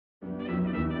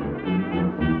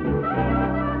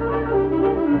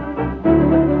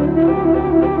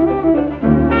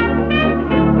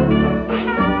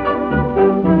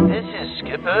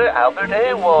Albert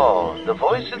Awol, the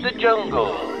voice of the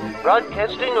jungle,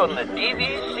 broadcasting on the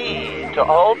DVC to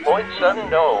all points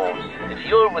unknown. If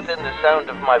you're within the sound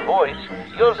of my voice,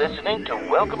 you're listening to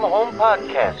Welcome Home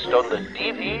Podcast on the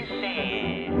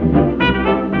DVC.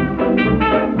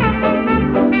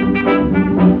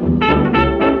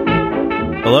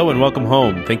 Hello and welcome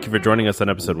home. Thank you for joining us on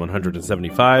episode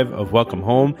 175 of Welcome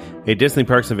Home, a Disney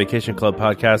Parks and Vacation Club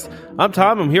podcast. I'm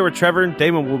Tom. I'm here with Trevor.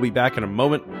 Damon will be back in a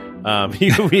moment.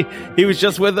 He was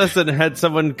just with us and had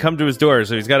someone come to his door,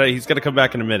 so he's got to come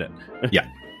back in a minute.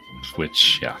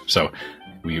 So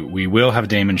we will have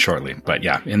Damon shortly, but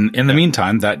in the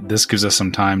meantime, this gives us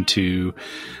some time to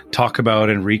talk about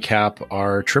and recap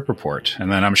our trip report,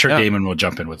 and then I'm sure Damon will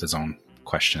jump in with his own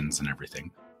questions and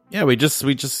everything. Yeah, we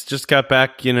just got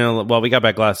back, we got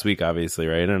back last week, obviously,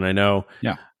 right? And I know,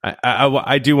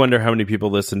 I do wonder how many people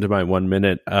listen to my 1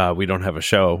 minute, we don't have a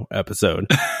show episode.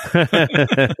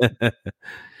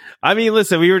 I mean,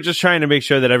 listen, we were just trying to make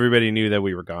sure that everybody knew that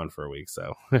we were gone for a week,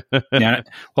 so. Yeah,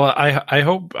 well, I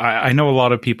hope, I know a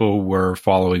lot of people were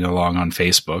following along on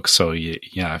Facebook, so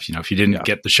if you didn't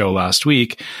get the show last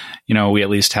week, we at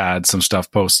least had some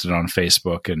stuff posted on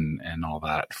Facebook and all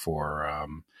that for,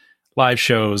 live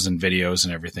shows and videos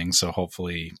and everything. So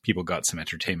hopefully people got some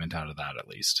entertainment out of that at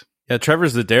least. Yeah,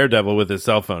 Trevor's the daredevil with his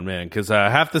cell phone, man, because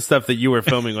half the stuff that you were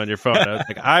filming on your phone, I was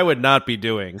like, I would not be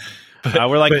doing.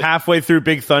 We're halfway through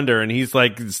Big Thunder and he's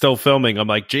still filming. I'm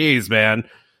like, geez, man.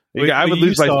 I would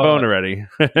lose my phone already.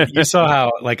 You saw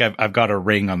how I've got a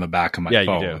ring on the back of my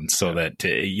phone so that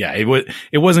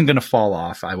it wasn't going to fall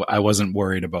off. I wasn't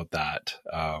worried about that.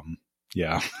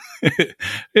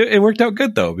 It worked out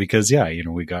good though, because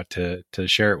we got to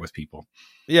share it with people.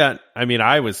 Yeah, I mean,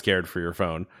 I was scared for your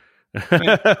phone.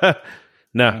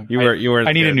 No, you weren't.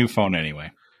 I need a new phone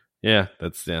anyway. Yeah,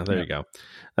 there you go.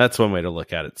 That's one way to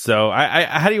look at it. So,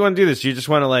 how do you want to do this? You just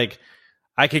want to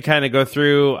I could kind of go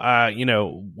through,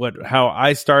 how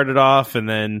I started off, and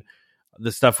then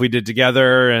the stuff we did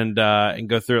together, and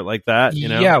go through it like that.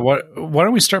 Yeah. Why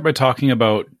don't we start by talking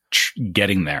about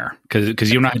getting there,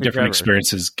 because you and I have different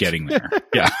experiences getting there.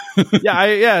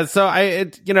 So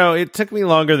it took me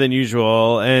longer than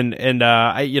usual, and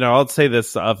I'll say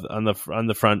this on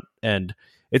the front end.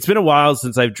 It's been a while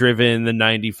since I've driven the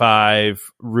 95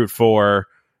 Route 4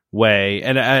 way,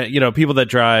 and people that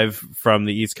drive from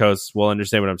the East Coast will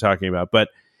understand what I'm talking about, but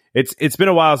it's been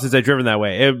a while since I've driven that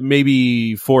way. It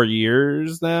maybe 4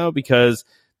 years now, because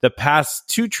the past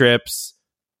two trips,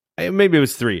 maybe it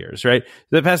was 3 years, right?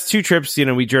 The past two trips,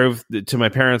 we drove to my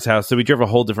parents' house, so we drove a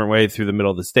whole different way through the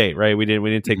middle of the state, right? We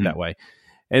didn't take that way.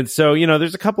 And so,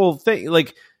 there's a couple things,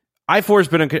 I-4 has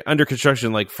been under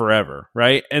construction forever,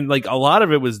 right? And a lot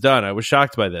of it was done. I was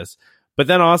shocked by this. But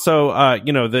then also,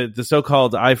 the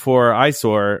so-called I-4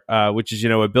 eyesore, which is,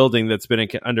 a building that's been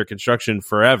under construction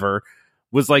forever,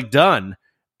 was done.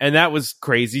 And that was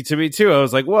crazy to me too. I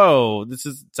was like, whoa,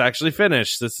 it's actually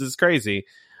finished. This is crazy.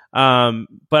 But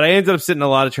I ended up sitting in a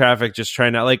lot of traffic just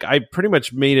trying to, I pretty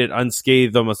much made it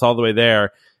unscathed almost all the way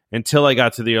there until I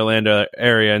got to the Orlando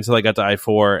area, until I got to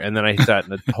I-4, and then I sat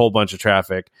in a whole bunch of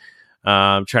traffic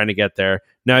trying to get there.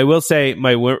 Now, I will say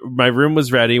my room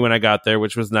was ready when I got there,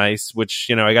 which was nice, which,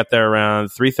 I got there around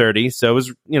 3:30, so it was,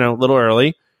 a little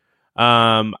early.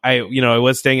 I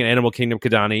was staying in Animal Kingdom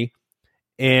Kidani,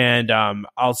 and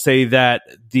I'll say that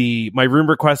my room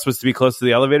request was to be close to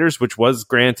the elevators, which was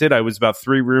granted. I was about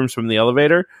 3 rooms from the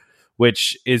elevator,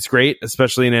 which is great,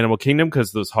 especially in Animal Kingdom,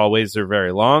 because those hallways are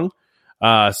very long.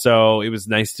 So it was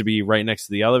nice to be right next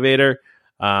to the elevator.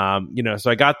 So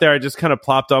I got there, I just kind of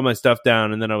plopped all my stuff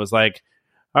down, and then I was like,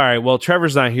 all right, well,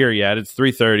 Trevor's not here yet. It's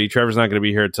 3:30. Trevor's not going to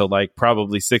be here till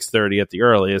probably 6:30 at the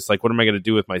earliest. What am I going to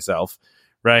do with myself?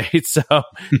 Right. So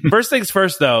first things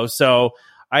first, though. So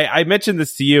I mentioned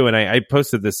this to you, and I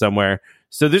posted this somewhere.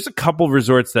 So there's a couple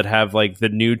resorts that have the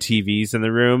new TVs in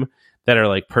the room that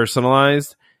are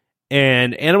personalized,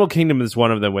 and Animal Kingdom is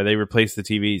one of them where they replace the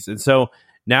TVs. And so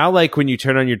now, when you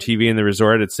turn on your TV in the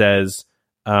resort, it says,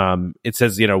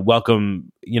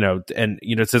 welcome, and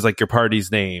it says your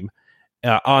party's name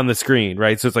on the screen,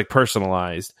 right? So it's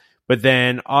personalized, but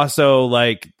then also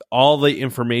all the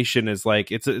information is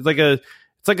it's like a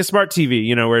smart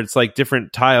TV, where it's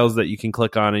different tiles that you can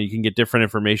click on, and you can get different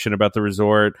information about the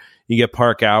resort. You get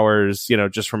park hours,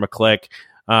 just from a click.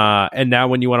 And now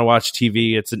when you want to watch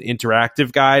TV, it's an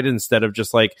interactive guide instead of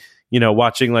just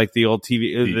watching the old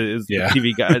TV,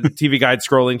 TV guide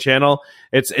scrolling channel.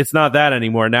 It's not that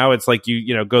anymore. Now it's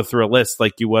you go through a list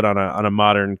like you would on a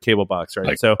modern cable box,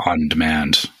 right? So on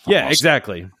demand. Yeah,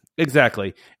 exactly.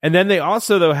 Exactly. And then they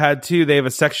also, though, they have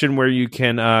a section where you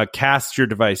can cast your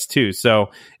device too.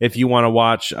 So if you want to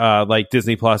watch like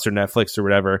Disney Plus or Netflix or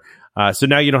whatever, so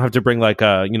now you don't have to bring like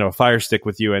a Fire Stick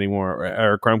with you anymore,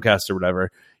 or a Chromecast or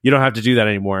whatever. You don't have to do that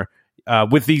anymore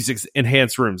with these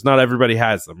enhanced rooms. Not everybody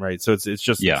has them, right? So it's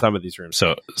just some of these rooms.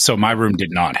 So my room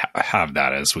did not have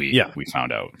that, as we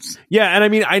found out. Yeah, and I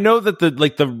mean, I know that the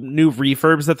new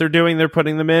refurbs that they're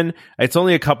putting them in. It's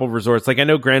only a couple of resorts. Like I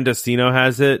know Grand Destino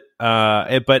has it,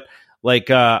 but like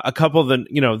a couple of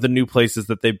the new places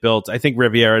that they built, I think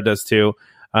Riviera does too.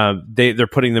 They're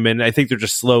putting them in. I think they're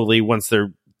just slowly, once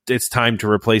it's time to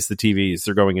replace the TVs,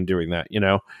 they're going and doing that.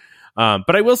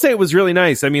 But I will say it was really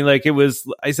nice. I mean, like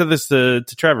I said this to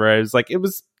Trevor. I was like, it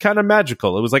was kind of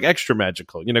magical. It was like extra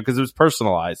magical, because it was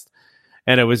personalized,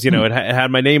 and it was, it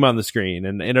had my name on the screen,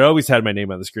 and it always had my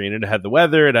name on the screen, and it had the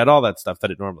weather, it had all that stuff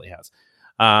that it normally has.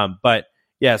 But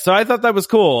yeah, so I thought that was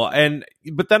cool.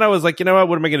 But then I was like, what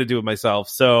am I going to do with myself?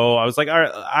 So I was like, all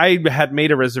right, I had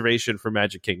made a reservation for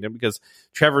Magic Kingdom because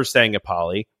Trevor's staying at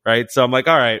Poly, right? So I'm like,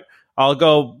 all right, I'll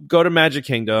go to Magic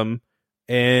Kingdom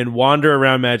and wander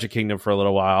around Magic Kingdom for a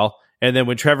little while. And then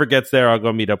when Trevor gets there, I'll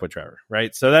go meet up with Trevor.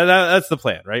 Right. So that's the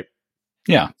plan. Right.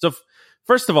 Yeah. So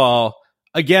first of all,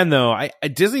 again, though,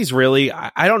 Disney's really,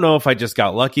 I don't know if I just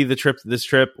got lucky this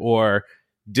trip or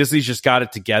Disney's just got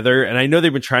it together. And I know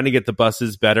they've been trying to get the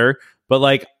buses better, but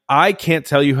like, I can't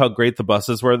tell you how great the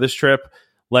buses were this trip.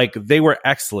 Like they were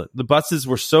excellent. The buses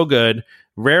were so good,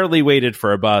 rarely waited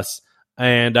for a bus.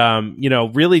 And,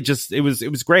 really just, it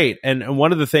was great. And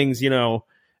one of the things,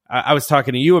 I was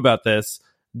talking to you about this,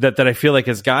 that I feel like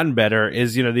has gotten better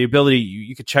is, the ability,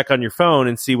 you could check on your phone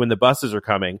and see when the buses are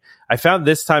coming. I found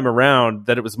this time around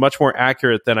that it was much more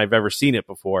accurate than I've ever seen it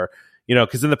before,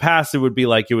 because in the past it would be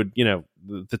like, it would,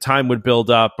 the time would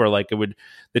build up, or like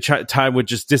time would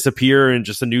just disappear and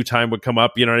just a new time would come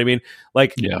up. You know what I mean?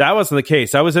 Like that wasn't the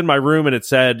case. I was in my room and it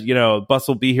said, bus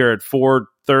will be here at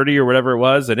 4:30 or whatever it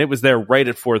was. And it was there right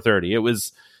at 4:30. It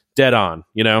was dead on,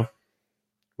 What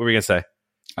were you going to say?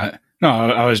 No,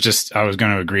 I was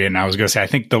going to agree. And I was going to say, I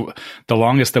think the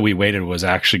longest that we waited was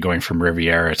actually going from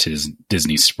Riviera to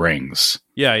Disney Springs.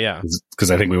 Yeah.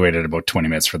 Because I think we waited about 20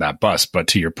 minutes for that bus. But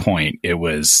to your point, it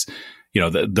was,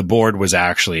 the board was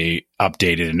actually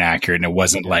updated and accurate, and it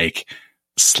wasn't like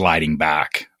sliding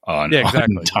back on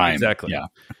time. Exactly.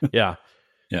 Yeah.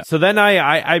 So then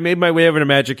I made my way over to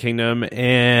Magic Kingdom,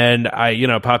 and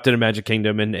I, popped into Magic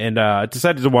Kingdom and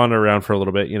decided to wander around for a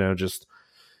little bit, just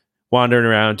wandering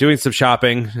around, doing some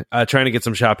shopping, trying to get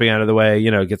some shopping out of the way,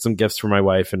 get some gifts for my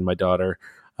wife and my daughter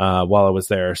while I was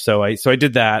there. So I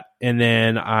did that, and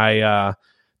then I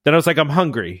was like, I'm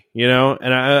hungry, and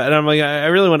I'm like, I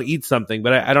really want to eat something,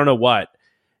 but I don't know what.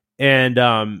 And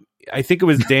I think it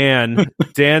was Dan.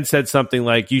 Dan said something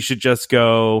like, you should just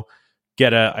go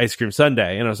get a ice cream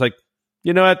sundae. And I was like,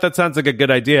 you know what? That sounds like a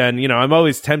good idea. And, I'm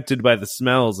always tempted by the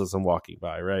smells as I'm walking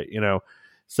by, right?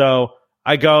 So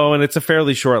I go, and it's a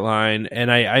fairly short line,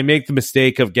 and I make the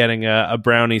mistake of getting a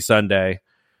brownie sundae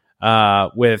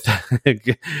with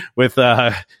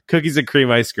cookies and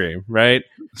cream ice cream, right?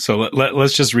 So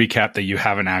let's just recap that you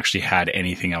haven't actually had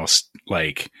anything else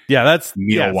like that's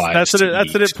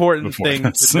an important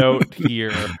thing to note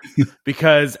here,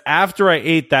 because after I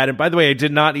ate that, and by the way, I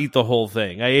did not eat the whole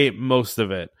thing. I ate most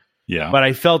of it. Yeah. But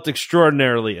I felt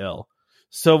extraordinarily ill.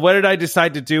 So what did I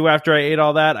decide to do after I ate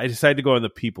all that? I decided to go on the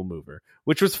People Mover,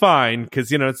 which was fine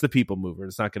because, it's the People Mover.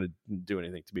 It's not going to do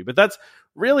anything to me. But that's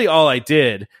really all I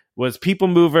did was People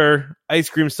Mover, ice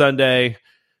cream sundae,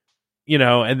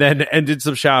 and then did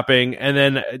some shopping. And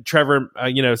then Trevor,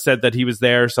 said that he was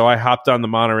there. So I hopped on the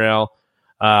monorail,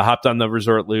 hopped on the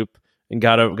resort loop, and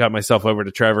got myself over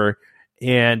to Trevor.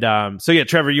 And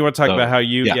Trevor, you want to talk about how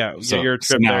your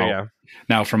trip there? Yeah.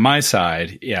 Now, from my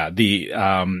side,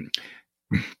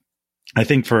 I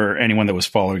think for anyone that was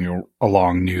following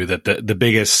along knew that the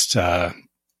biggest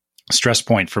stress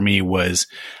point for me was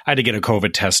I had to get a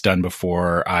COVID test done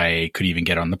before I could even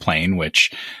get on the plane,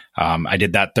 which I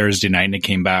did that Thursday night and it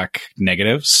came back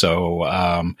negative.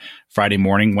 So Friday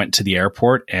morning went to the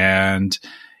airport, and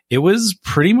it was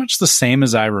pretty much the same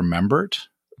as I remembered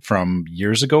from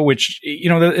years ago, which,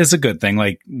 is a good thing.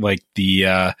 Like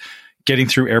the getting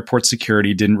through airport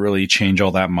security didn't really change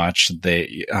all that much.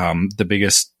 The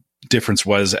biggest difference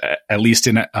was, at least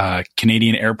in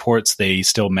Canadian airports, they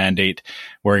still mandate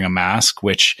wearing a mask,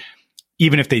 which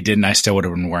even if they didn't, I still would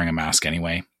have been wearing a mask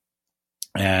anyway.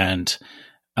 And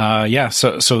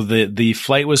so the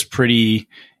flight was pretty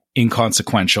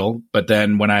inconsequential. But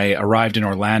then when I arrived in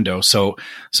Orlando, so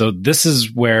this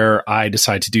is where I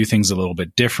decided to do things a little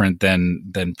bit different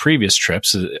than previous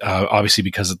trips. Obviously,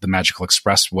 because the Magical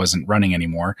Express wasn't running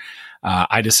anymore,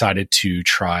 I decided to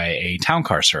try a town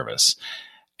car service.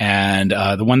 And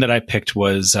the one that I picked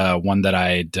was one that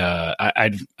I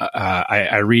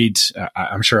read.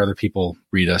 I'm sure other people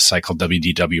read a site called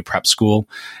WDW Prep School,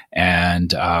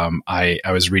 and I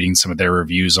was reading some of their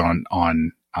reviews on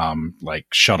like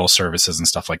shuttle services and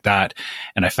stuff like that.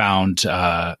 And I found,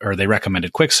 or they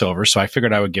recommended Quicksilver, so I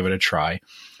figured I would give it a try.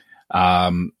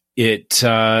 The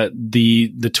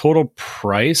total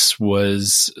price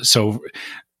was, so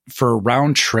for a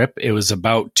round trip, it was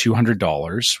about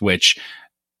 $200, which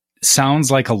sounds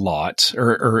like a lot,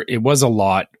 or it was a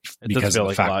lot because of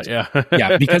the fact,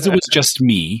 yeah, because it was just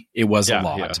me, it was a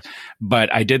lot. Yeah.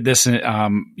 But I did this,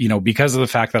 because of the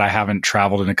fact that I haven't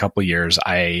traveled in a couple of years,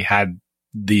 I had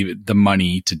the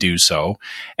money to do so,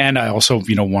 and I also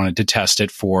wanted to test it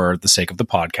for the sake of the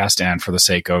podcast and for the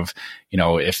sake of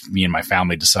if me and my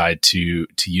family decide to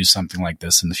use something like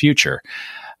this in the future.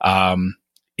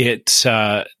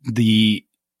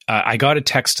 I got a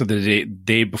text the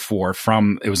day before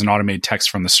it was an automated text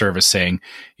from the service saying,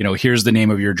 here's the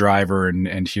name of your driver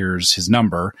and here's his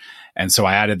number. And so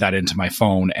I added that into my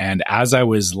phone. And as I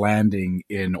was landing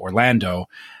in Orlando,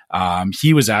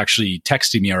 he was actually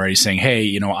texting me already saying,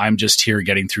 hey, I'm just here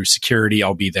getting through security.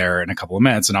 I'll be there in a couple of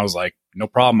minutes. And I was like, no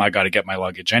problem. I got to get my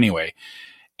luggage anyway.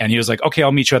 And he was like, okay,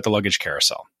 I'll meet you at the luggage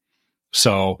carousel.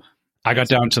 So I got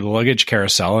down to the luggage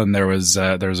carousel, and there was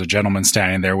a gentleman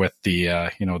standing there with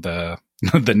the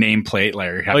the nameplate.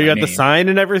 Like, you got the sign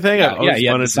and everything. Yeah, I've always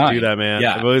wanted to do that, man.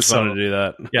 Yeah, I've always wanted to do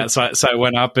that. Yeah, so I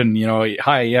went up and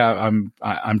hi, yeah,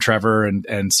 I'm Trevor,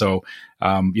 and so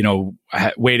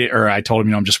I waited, or I told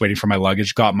him I'm just waiting for my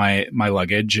luggage. Got my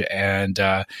luggage, and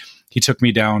he took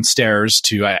me downstairs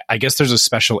to I guess there's a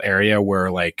special area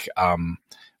where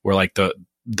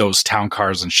those town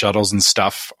cars and shuttles and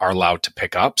stuff are allowed to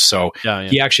pick up. So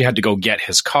he actually had to go get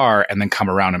his car and then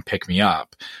come around and pick me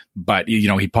up. But,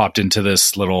 he popped into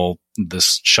this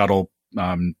shuttle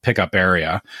pickup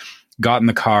area, got in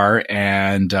the car,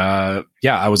 and I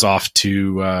was off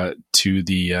to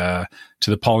the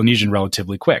Polynesian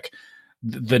relatively quick.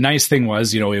 The nice thing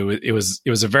was, it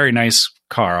was a very nice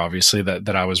car, obviously,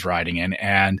 that I was riding in.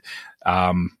 And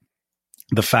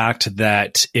the fact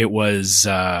that it was,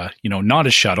 not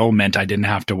a shuttle meant I didn't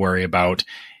have to worry about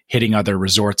hitting other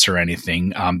resorts or anything.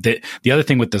 The other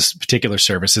thing with this particular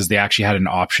service is they actually had an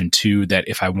option too, that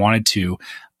if I wanted to,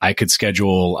 I could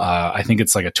schedule, I think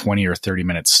it's like a 20 or 30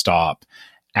 minute stop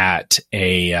at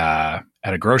a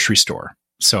grocery store.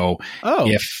 So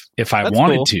if I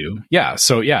wanted to,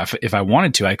 if I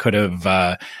wanted to, I could have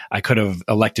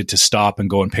elected to stop and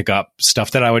go and pick up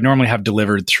stuff that I would normally have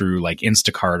delivered through like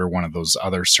Instacart or one of those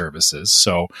other services.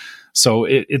 So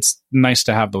it's nice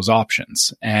to have those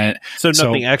options. And so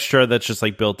nothing extra that's just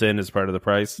like built in as part of the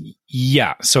price.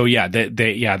 Yeah. So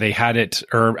they had it,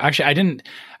 or actually I didn't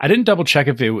double check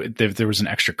if there was an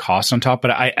extra cost on top,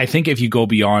 but I think if you go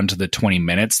beyond the 20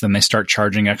 minutes, then they start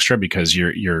charging extra because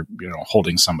you're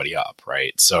holding somebody up.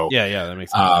 Right. So yeah, that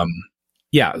makes sense.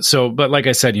 So, but like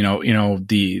I said,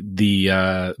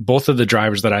 the both of the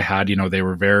drivers that I had, they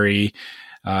were very,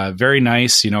 very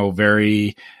nice,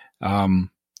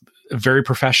 very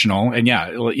professional. And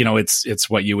it's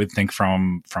what you would think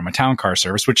from a town car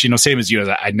service, which, same as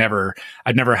you, I'd never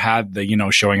had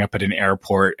the, showing up at an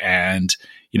airport and,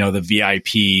 the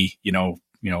VIP,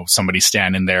 somebody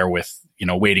standing there with,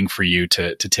 waiting for you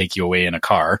to take you away in a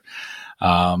car.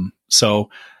 So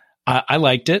I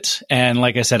liked it. And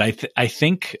like I said, I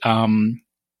think,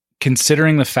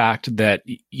 considering the fact that,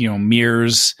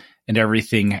 Mears and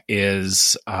everything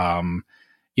is,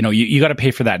 you got to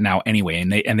pay for that now anyway,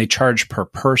 and they charge per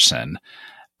person.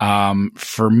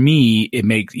 For me, it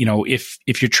makes,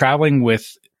 if you're traveling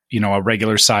with, a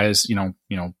regular size,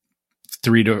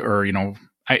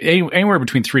 anywhere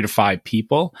between 3 to 5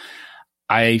 people,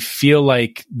 I feel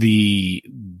like the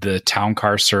town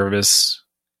car service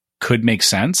could make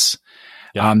sense.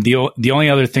 Yeah. The only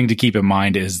other thing to keep in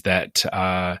mind is that,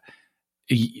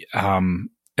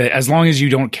 as long as you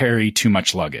don't carry too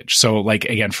much luggage. So like,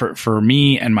 again, for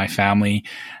me and my family,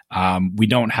 we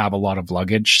don't have a lot of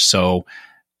luggage. So,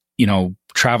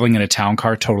 traveling in a town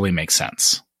car totally makes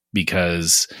sense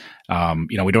because,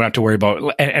 we don't have to worry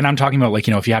about, and I'm talking about like,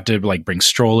 if you have to like bring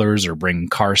strollers or bring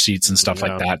car seats and stuff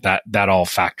like that all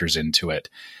factors into it.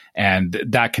 And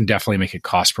that can definitely make it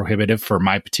cost prohibitive. For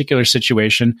my particular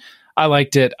situation, I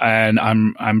liked it, and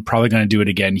I'm probably going to do it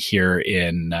again here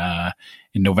in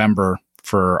November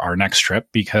for our next trip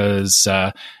because,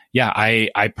 yeah,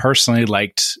 I personally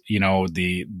liked,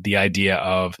 the idea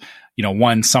of,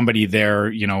 one, somebody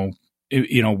there,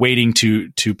 waiting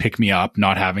to pick me up,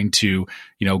 not having to,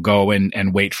 go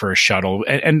and wait for a shuttle.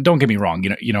 And don't get me wrong,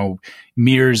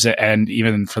 Mears and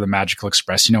even for the Magical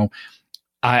Express,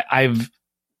 I've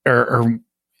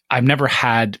never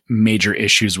had major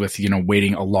issues with,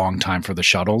 waiting a long time for the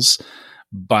shuttles,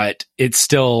 but it's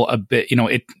still a bit,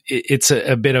 it's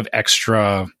a bit of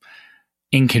extra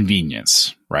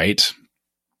inconvenience, right?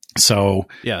 So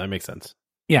yeah, that makes sense.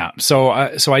 Yeah. So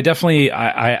I definitely,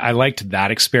 I liked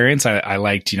that experience. I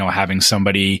liked, having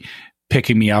somebody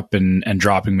picking me up and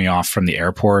dropping me off from the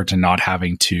airport and not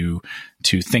having to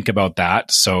think about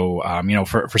that. So,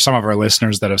 for some of our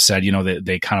listeners that have said,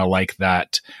 they kind of like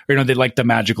that, or, they like the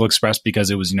Magical Express because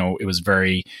it was, it was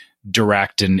very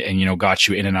direct and, got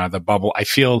you in and out of the bubble. I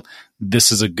feel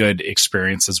this is a good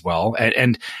experience as well.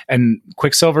 And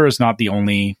Quicksilver is not the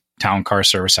only town car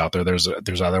service out there.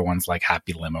 There's other ones like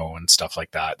Happy Limo and stuff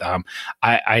like that.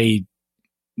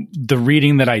 The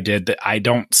reading that I did, that I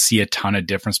don't see a ton of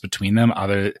difference between them.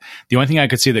 The only thing I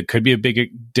could see that could be a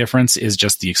big difference is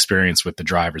just the experience with the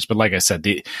drivers. But like I said,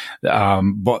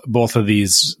 both of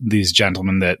these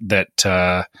gentlemen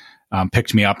that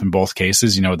picked me up in both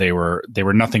cases, they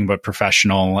were nothing but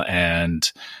professional,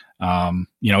 and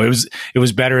it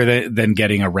was better than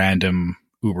getting a random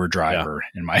Uber driver,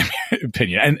 in my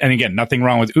opinion. And again, nothing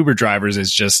wrong with Uber drivers.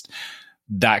 It's just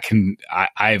that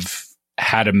I've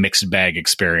had a mixed bag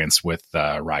experience with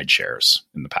ride shares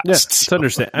in the past. Yeah, it's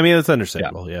that's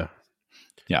understandable. Yeah.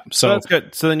 So that's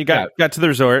good. So then you got to the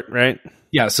resort, right?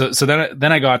 Yeah. So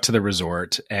then I got to the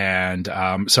resort, and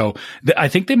I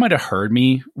think they might have heard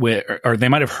me or they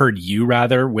might have heard you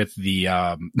rather with the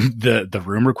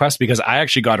room request, because I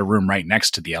actually got a room right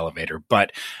next to the elevator,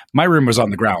 but my room was on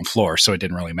the ground floor, so it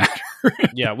didn't really matter.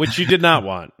 Yeah, which you did not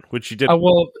want. Which you did.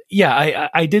 Well, yeah,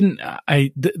 I didn't.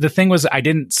 The thing was, I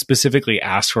didn't specifically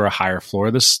ask for a higher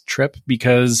floor this trip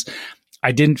because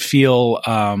I didn't feel,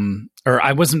 or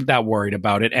I wasn't that worried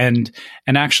about it. And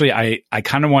actually I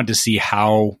kind of wanted to see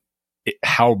how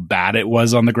bad it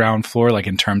was on the ground floor, like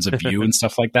in terms of view and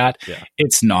stuff like that. Yeah.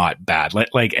 It's not bad.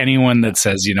 Like anyone that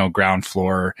says, ground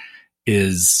floor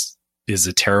is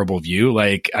a terrible view.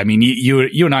 Like, I mean,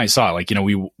 you and I saw, like,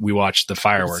 we watched the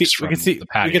fireworks from the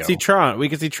patio. We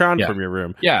could see Tron from your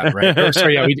room. Yeah. Right.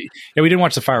 We didn't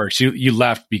watch the fireworks. You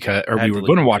left because, or we were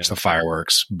going to watch the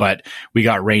fireworks, but we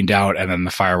got rained out, and then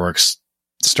the fireworks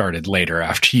started later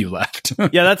after you left.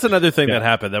 Yeah. That's another thing that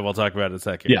happened that we'll talk about in a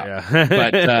second.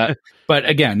 Yeah. But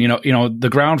again, the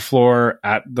ground floor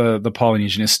at the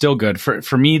Polynesian is still good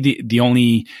for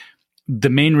me. The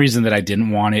main reason that I didn't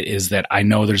want it is that I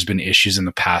know there's been issues in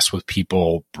the past with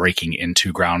people breaking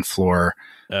into ground floor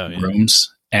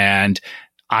rooms, and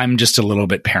I'm just a little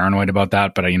bit paranoid about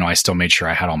that. But I still made sure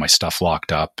I had all my stuff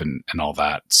locked up and all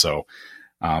that. So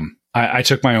I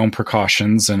took my own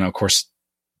precautions, and of course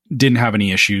didn't have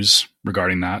any issues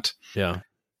regarding that. Yeah.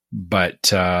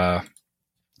 But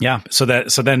yeah. So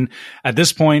then at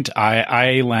this point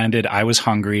I landed, I was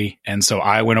hungry. And so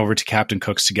I went over to Captain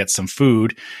Cook's to get some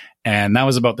food. And that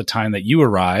was about the time that you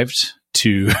arrived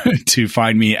to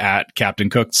find me at Captain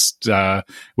Cook's,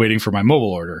 waiting for my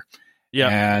mobile order.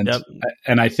 Yeah.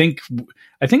 And I think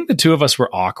the two of us were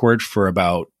awkward for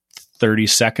about 30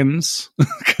 seconds.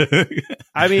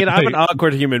 I mean, I'm an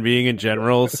awkward human being in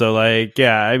general. So like,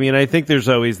 yeah, I mean, I think there's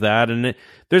always that. And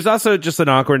there's also just an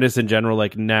awkwardness in general,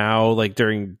 like now, like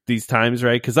during these times,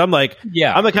 right? Because I'm like,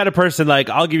 I'm the kind of person, like,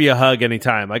 I'll give you a hug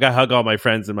anytime. Like, I hug all my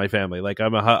friends and my family. Like,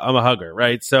 I'm a hugger,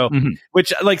 right? So,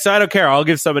 which, like, so I don't care. I'll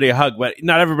give somebody a hug, but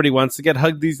not everybody wants to get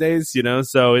hugged these days,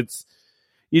 So it's,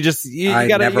 you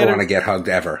never want to get hugged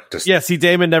ever. Just see,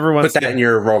 Damon never wants put that in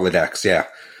your Rolodex. Yeah.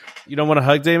 You don't want to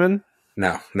hug Damon?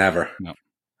 No, never. No.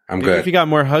 I'm good. If you got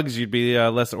more hugs, you'd be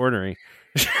less ornery.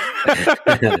 You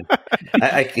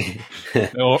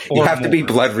have to be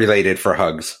blood related for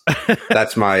hugs.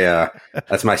 That's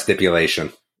my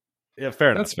stipulation. Yeah,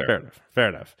 fair enough. That's fair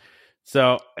enough.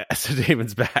 So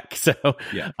Damon's back. So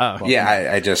yeah,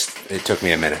 it took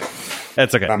me a minute.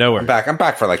 That's okay. No worries. I'm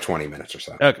back for like 20 minutes or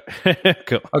so. Okay,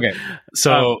 cool. Okay,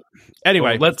 so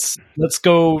anyway, let's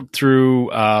go through.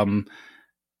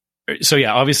 So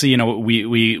yeah, obviously,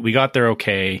 we got there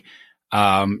okay.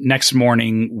 Next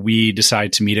morning, we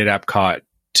decide to meet at Epcot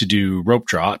to do rope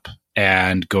drop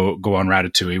and go on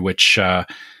Ratatouille, which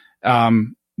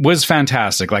was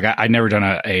fantastic. Like I'd never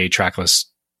done a trackless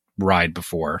ride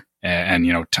before,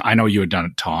 and I know you had done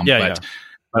it, Tom.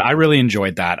 But I really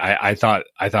enjoyed that. I thought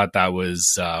that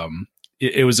was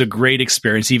it was a great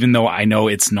experience, even though I know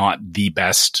it's not the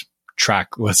best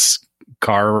trackless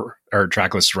car or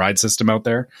trackless ride system out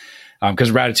there.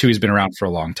 Because Ratatouille has been around for a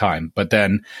long time. But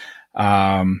then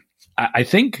I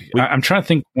think I'm trying to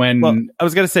think when. Well, I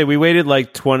was going to say we waited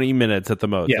like 20 minutes at the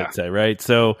most, I'd say, right?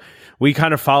 So we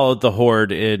kind of followed the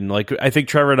horde in, like, I think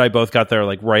Trevor and I both got there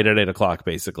like right at 8 o'clock,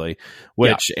 basically,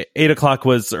 which 8 o'clock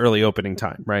was early opening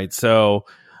time, right? So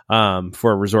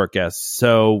for resort guests.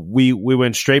 So we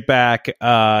went straight back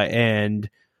and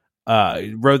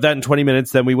rode that in 20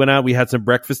 minutes. Then we went out. We had some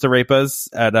breakfast arepas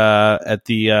at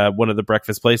the one of the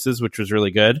breakfast places, which was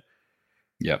really good.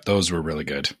 Yeah, those were really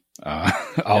good.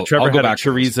 Trevor had a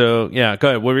chorizo. Yeah, go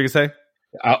ahead. What were you gonna say?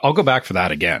 I'll go back for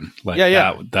that again. Like,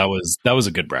 that was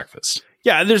a good breakfast.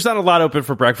 Yeah, there's not a lot open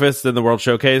for breakfast in the World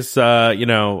Showcase. At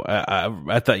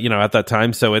that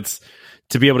time, so it's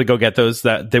to be able to go get those,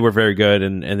 that they were very good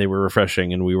and they were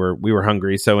refreshing, and we were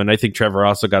hungry. So, and I think Trevor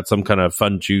also got some kind of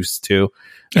fun juice too.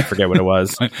 I forget what it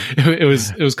was.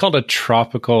 It was called a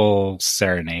tropical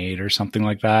serenade or something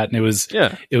like that. And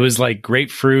it was like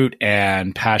grapefruit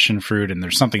and passion fruit, and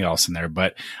there's something else in there.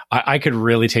 But I could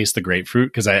really taste the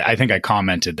grapefruit because I think I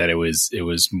commented that it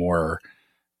was more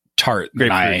tart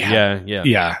than I had.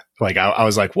 Yeah. Like I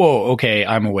was like, whoa, okay,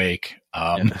 I'm awake.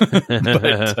 Grapefruit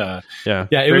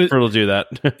will do that.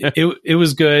 it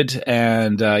was good,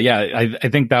 and I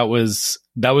think that was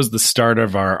the start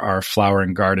of our flower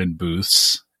and garden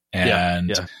booths,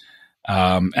 and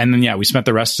then we spent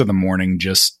the rest of the morning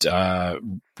just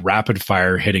rapid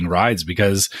fire hitting rides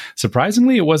because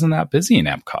surprisingly it wasn't that busy in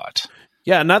Epcot.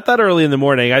 Yeah, not that early in the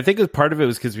morning. I think part of it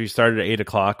was because we started at 8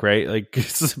 o'clock, right? Like,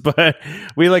 but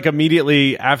we like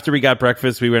immediately after we got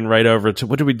breakfast, we went right over to,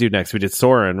 what did we do next? We did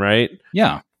Soarin', right?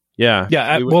 Yeah.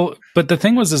 But the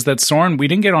thing was that Soarin', we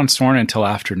didn't get on Soarin' until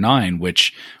after 9,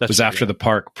 which was after the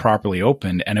park properly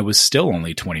opened, and it was still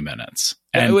only 20 minutes.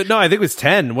 And no, I think it was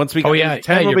 10 once we got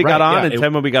 10 when we got on and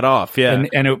 10 when we got off. Yeah.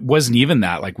 And it wasn't even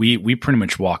that. Like we pretty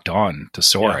much walked on to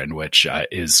Soarin', which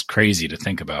is crazy to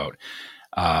think about.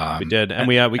 We did, and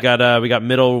we got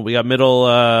middle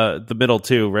the middle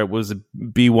too, right? It was a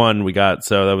B1 we got,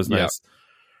 so that was nice.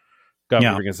 What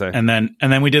were we gonna say? And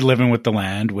then we did Living with the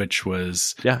Land, which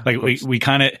was like we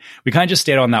kind of just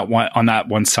stayed on that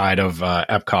one side of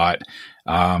Epcot.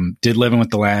 Did Living with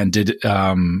the Land, did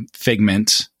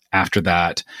Figment after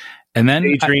that. And then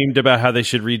they dreamed about how they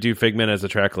should redo Figment as a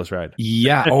trackless ride.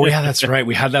 Yeah. Oh, yeah, that's right.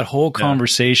 We had that whole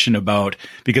conversation about,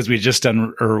 because we'd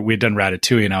done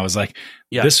Ratatouille, and I was like,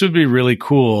 this would be really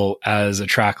cool as a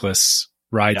trackless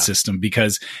ride system,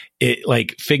 because it,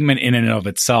 like, Figment in and of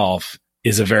itself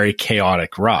is a very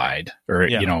chaotic ride, or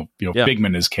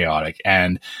Figment is chaotic,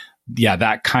 and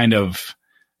that kind of,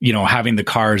 having the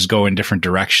cars go in different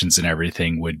directions and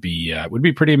everything would be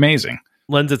pretty amazing.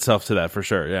 Lends itself to that for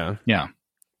sure. Yeah. Yeah.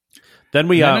 Then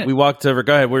we walked over.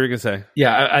 Go ahead. What were you gonna say?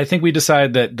 Yeah, I think we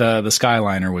decided that the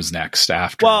Skyliner was next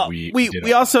after. Well,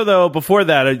 we also, though, before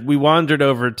that, we wandered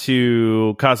over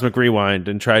to Cosmic Rewind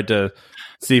and tried to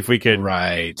see if we could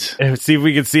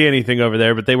see anything over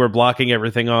there, but they were blocking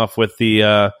everything off with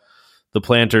the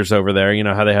planters over there. You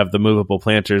know how they have the movable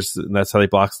planters, and that's how they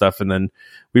block stuff. And then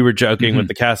we were joking with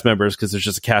the cast members, because there's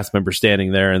just a cast member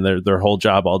standing there, and their whole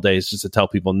job all day is just to tell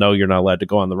people, no, you're not allowed to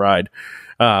go on the ride.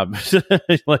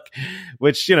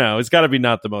 Which, it's got to be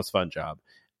not the most fun job.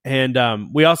 And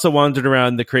we also wandered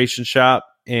around the Creation Shop,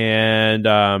 and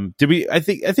did we? I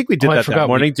think we did that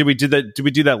morning. Did we do that? Did we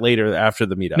do that later after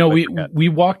the meetup? No, we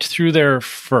walked through there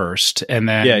first, and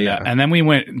then and then we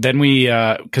went. Then we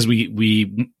because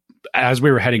we as we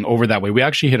were heading over that way, we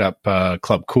actually hit up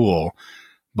Club Cool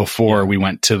before we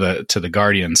went to the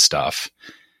Guardian stuff.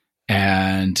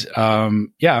 And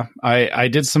I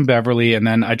did some Beverly, and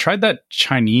then I tried that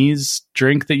Chinese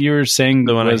drink that you were saying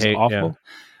was awful.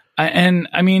 And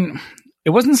I mean,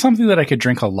 it wasn't something that I could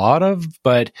drink a lot of,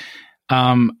 but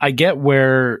I get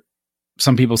where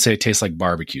some people say it tastes like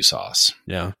barbecue sauce.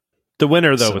 Yeah. The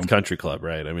winner though with Country Club,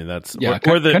 right? I mean, that's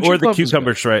or the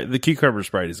cucumber Sprite. The cucumber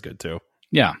Sprite is good too.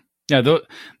 Yeah. Yeah,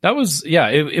 that was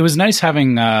it was nice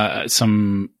having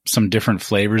some different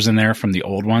flavors in there from the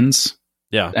old ones.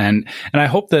 Yeah. And I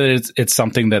hope that it's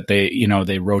something that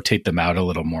they rotate them out a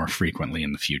little more frequently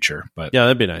in the future. But yeah,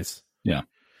 that'd be nice. Yeah.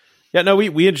 Yeah, no,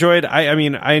 we enjoyed, I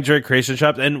enjoyed Creation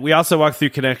Shops, and we also walked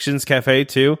through Connections Cafe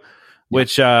too,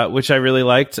 which I really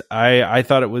liked. I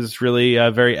thought it was really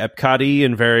very Epcot-y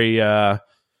and very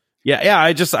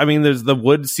there's the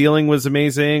wood ceiling was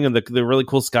amazing, and the really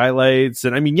cool skylights,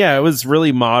 and it was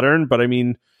really modern, but I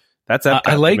mean, that's Epcot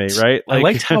to me, right? I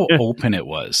liked how open it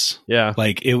was. Yeah.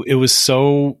 Like it was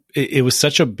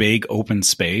such a big open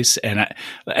space, and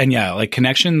like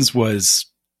Connections was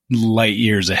light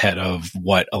years ahead of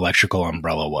what Electrical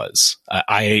Umbrella was.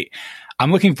 I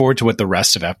I'm looking forward to what the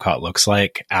rest of Epcot looks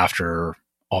like after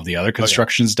all the other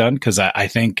construction's done. Cause I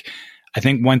think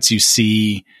once you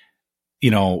see,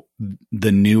 the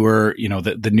newer,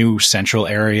 the new central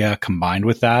area combined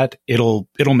with that, it'll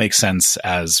make sense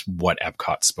as what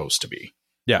Epcot's supposed to be.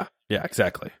 Yeah. Yeah,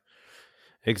 exactly.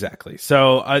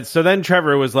 So then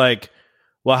Trevor was like,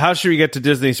 well, how should we get to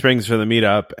Disney Springs for the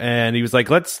meetup? And he was like,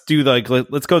 let's go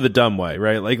the dumb way,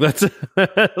 right? Like, let's.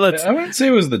 I wouldn't say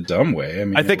it was the dumb way. I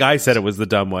mean, I think I said it was the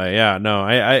dumb way. Yeah,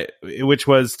 no, which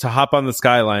was to hop on the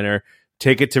Skyliner,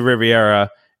 take it to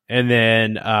Riviera, and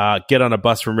then get on a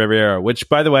bus from Riviera. Which,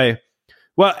 by the way,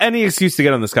 well, any excuse to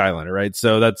get on the Skyliner, right?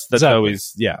 So that's exactly.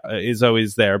 Always, is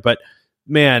always there. But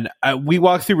man, we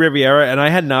walked through Riviera, and I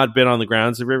had not been on the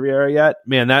grounds of Riviera yet.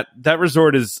 Man, that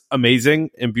resort is amazing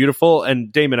and beautiful.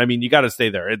 And Damon, I mean, you got to stay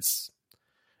there. It's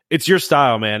your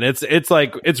style, man.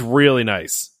 It's really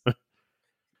nice.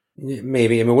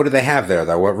 Maybe. I mean, what do they have there,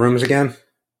 though? What rooms again?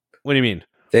 What do you mean?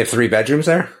 They have 3 bedrooms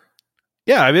there?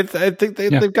 Yeah, I mean, I think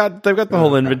they've got the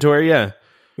whole inventory. Yeah,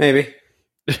 maybe.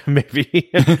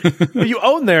 You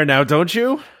own there now, don't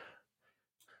you?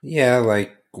 Yeah,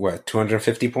 like what,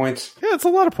 250 points? Yeah, it's a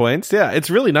lot of points. Yeah, it's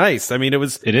really nice. I mean,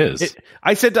 it is.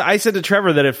 I said to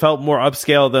Trevor that it felt more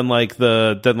upscale than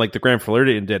the Grand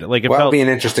Floridian did. Like, it'll be an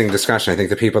interesting discussion. I think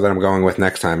the people that I'm going with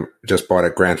next time just bought a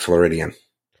Grand Floridian.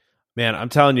 Man, I'm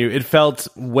telling you, it felt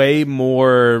way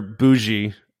more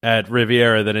bougie at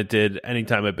Riviera than it did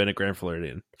anytime I've been at Grand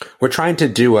Floridian. We're trying to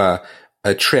do a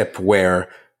trip where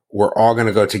we're all going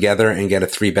to go together and get a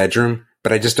 3-bedroom.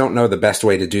 But I just don't know the best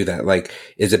way to do that. Like,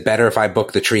 is it better if I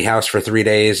book the Treehouse for 3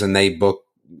 days and they book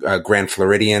a Grand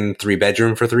Floridian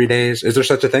 3-bedroom for 3 days? Is there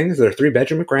such a thing? Is there a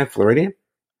 3-bedroom at Grand Floridian?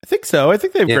 I think so. I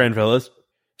think they have Grand Villas.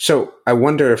 So I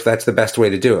wonder if that's the best way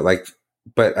to do it. Like,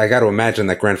 but I got to imagine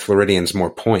that Grand Floridian's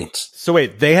more points. So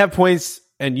wait, they have points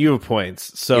and you have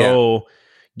points. So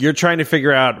you're trying to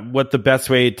figure out what the best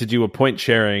way to do a point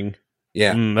sharing.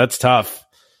 Yeah. That's tough.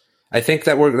 I think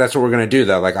that's what we're going to do,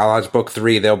 though. Like, I'll just book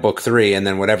 3, they'll book 3, and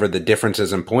then whatever the difference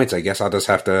is in points, I guess I'll just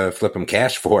have to flip them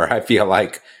cash for, I feel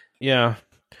like. Yeah.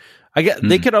 I get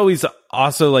they could always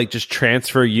also like just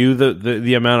transfer you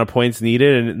the amount of points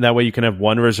needed, and that way you can have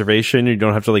one reservation. You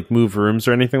don't have to like move rooms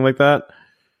or anything like that.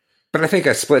 But I think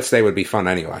a split stay would be fun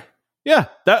anyway. Yeah,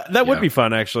 that would be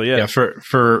fun, actually. Yeah, for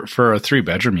a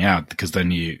 3-bedroom, because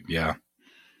then you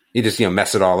just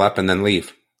mess it all up and then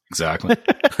leave. Exactly.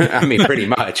 I mean, pretty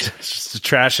much. Just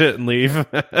trash it and leave.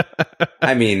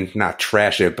 I mean, not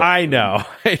trash it, but I know.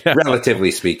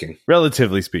 Relatively speaking,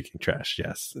 trash.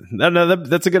 Yes. No,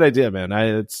 that's a good idea, man.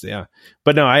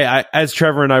 But no, I as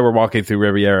Trevor and I were walking through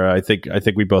Riviera, I think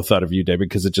we both thought of you, David,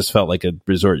 because it just felt like a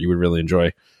resort you would really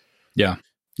enjoy. Yeah.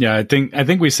 Yeah, I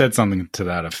think we said something to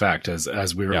that effect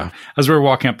as we were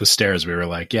walking up the stairs. We were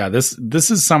like, this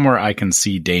is somewhere I can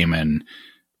see Damon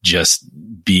just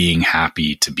being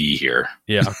happy to be here.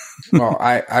 Yeah. Well,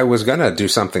 I was going to do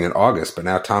something in August, but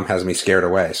now Tom has me scared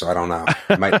away. So I don't know.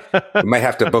 We might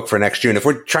have to book for next June. If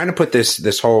we're trying to put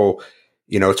this whole,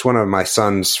 it's one of my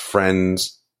son's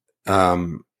friends,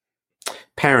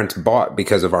 parents bought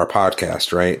because of our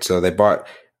podcast, right? So they bought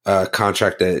a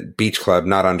contract at Beach Club,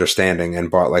 not understanding, and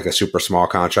bought like a super small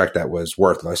contract that was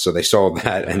worthless. So they sold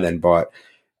that and then bought,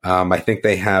 I think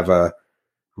they have a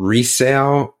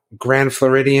resale Grand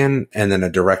Floridian and then a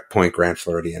direct point Grand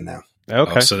Floridian now.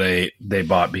 Okay. So they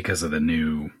bought because of the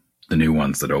new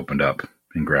ones that opened up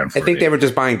in Grand Floridian. I think they were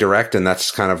just buying direct, and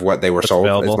that's kind of what they were sold,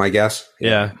 available. Is my guess.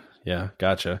 Yeah.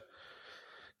 Gotcha.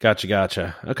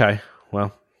 Okay.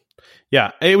 Well,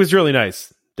 yeah, it was really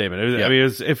nice, David. I mean,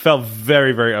 it felt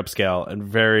very, very upscale and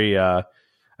very,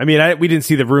 we didn't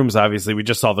see the rooms, obviously. We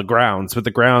just saw the grounds, but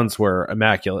the grounds were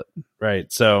immaculate, right?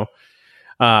 So,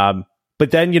 but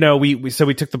then, we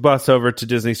took the bus over to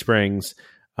Disney Springs,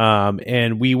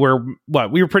 and we were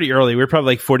pretty early. We were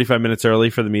probably like 45 minutes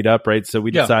early for the meetup, right? So we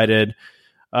decided,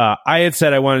 I had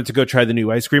said I wanted to go try the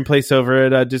new ice cream place over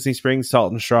at Disney Springs,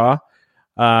 Salt and Straw.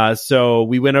 So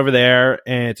we went over there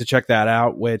and to check that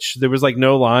out, which there was like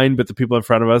no line, but the people in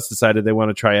front of us decided they want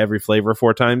to try every flavor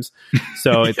 4 times.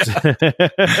 So it's,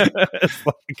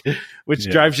 which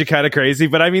drives you kind of crazy,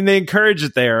 but I mean, they encourage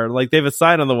it there. Like they have a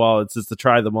sign on the wall that says to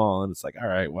try them all. And it's like, all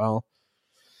right, well,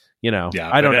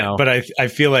 I don't know. But I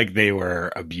feel like they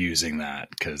were abusing that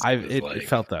because it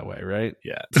felt that way, right?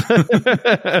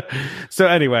 Yeah. So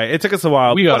anyway, it took us a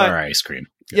while. We got our ice cream.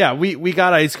 Yeah, we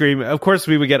got ice cream. Of course,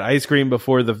 we would get ice cream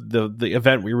before the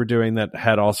event we were doing that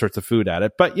had all sorts of food at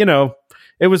it. But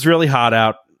it was really hot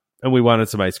out, and we wanted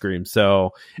some ice cream.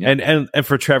 So and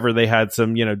for Trevor, they had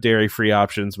some dairy free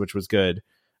options, which was good.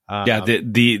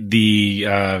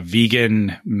 The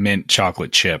vegan mint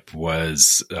chocolate chip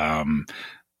was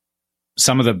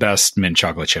some of the best mint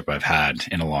chocolate chip I've had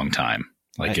in a long time.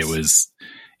 Like Nice.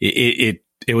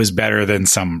 it was better than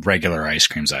some regular ice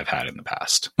creams I've had in the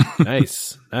past.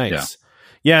 Nice.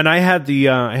 Yeah, and I had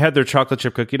their chocolate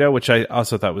chip cookie dough, which I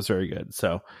also thought was very good.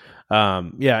 So,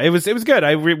 it was good.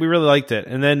 We really liked it.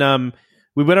 And then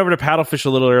we went over to Paddlefish a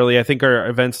little early. I think our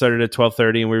event started at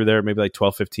 12:30, and we were there maybe like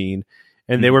 12:15.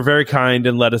 And they were very kind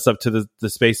and led us up to the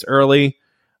space early.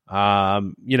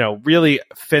 Really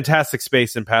fantastic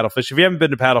space in Paddlefish. If you haven't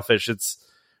been to Paddlefish, it's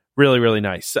really, really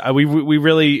nice.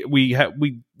 We had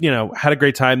a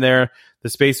great time there. The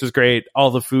space was great.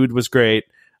 All the food was great.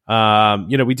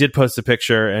 We did post a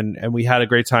picture and we had a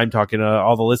great time talking to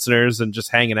all the listeners and just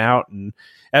hanging out, and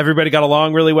everybody got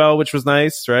along really well, which was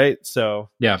nice. Right. So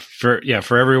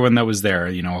for everyone that was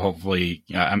there, hopefully,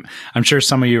 I'm sure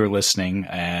some of you are listening,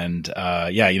 and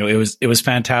it was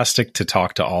fantastic to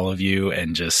talk to all of you,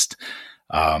 and just,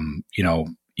 I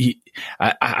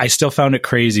still found it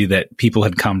crazy that people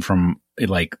had come from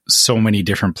like so many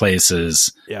different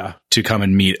places to come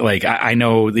and meet. Like, I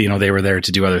know, they were there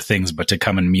to do other things, but to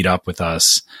come and meet up with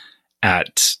us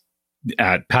at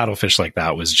Paddlefish like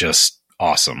that was just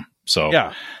awesome. So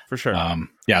yeah, for sure.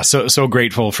 So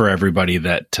grateful for everybody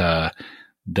that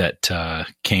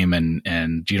came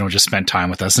and just spent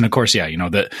time with us. And of course,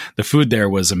 the food there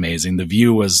was amazing. The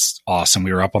view was awesome.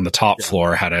 We were up on the top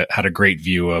floor, had a great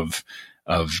view of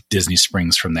Disney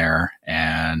Springs from there,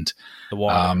 and the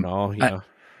water and all. Yeah.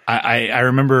 I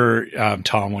remember,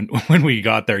 Tom, when we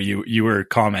got there, you were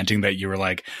commenting that you were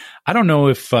like, I don't know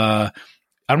if we're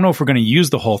going to use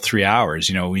the whole 3 hours.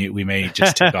 We may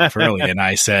just take off early. And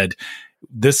I said,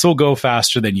 this will go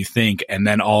faster than you think. And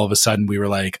then all of a sudden we were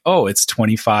like, oh, it's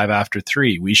 25 after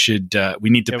 3. We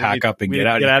need to pack up and get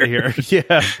out of here.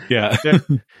 Yeah.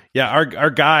 Yeah. Our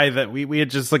guy that we had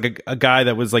just like a guy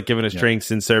that was like giving us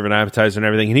drinks and serving appetizer and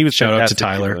everything. And he was shout out to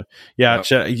Tyler. Yeah.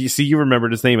 Yep. You see, you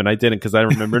remembered his name and I didn't, because I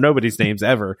don't remember nobody's names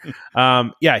ever.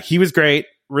 He was great.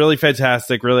 Really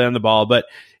fantastic, really on the ball, but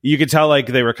you could tell like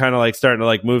they were kind of like starting to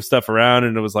like move stuff around,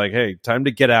 and it was like, hey, time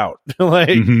to get out.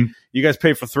 You guys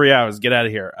paid for 3 hours, get out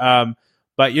of here.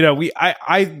 But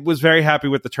I was very happy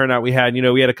with the turnout we had.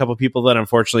 We had a couple people that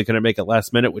unfortunately couldn't make it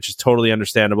last minute, which is totally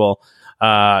understandable.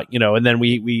 And then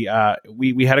we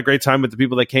had a great time with the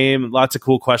people that came. Lots of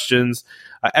cool questions.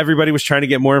 Everybody was trying to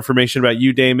get more information about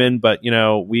you, Damon, but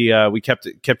we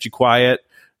kept you quiet.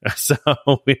 So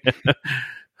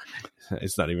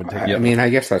it's not even taking. I mean, I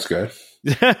guess that's good.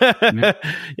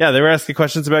 Yeah, they were asking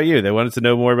questions about you. They wanted to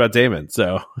know more about Damon.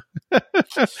 So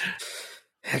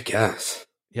I guess.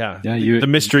 Yeah. The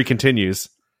mystery continues.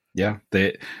 Yeah,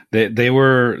 they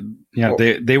were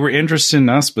they were interested in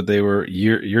us, but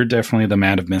you're definitely the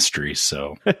man of mystery.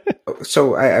 So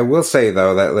I will say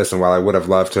though that, listen, while I would have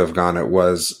loved to have gone, it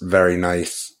was very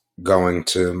nice going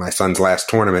to my son's last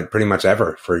tournament pretty much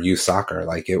ever for youth soccer.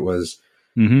 Like it was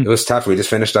tough. We just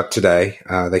finished up today.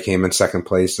 They came in second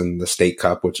place in the state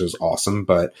cup, which was awesome,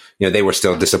 but they were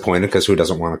still disappointed because who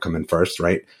doesn't want to come in first,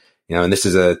 right? And this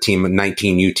is a team,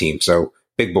 19U team, so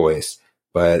big boys.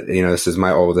 But this is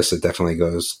my oldest. It definitely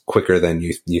goes quicker than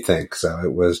you think. So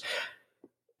it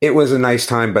was a nice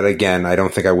time. But again, I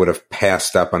don't think I would have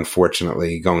passed up,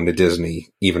 unfortunately, going to Disney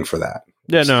even for that.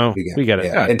 Yeah, no, we get it.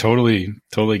 Yeah, and totally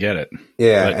get it.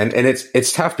 Yeah, but, and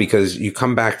it's tough because you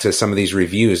come back to some of these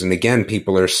reviews, and again,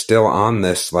 people are still on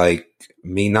this, like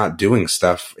me not doing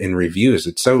stuff in reviews.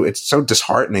 It's so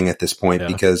disheartening at this point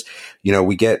because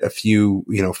we get a few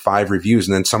 5 reviews,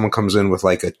 and then someone comes in with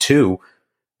like a 2.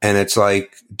 And it's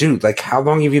like, dude, like, how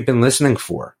long have you been listening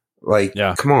for? Like,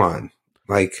 come on.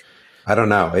 Like, I don't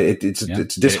know. It's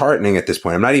disheartening at this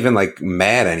point. I'm not even like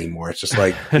mad anymore. It's just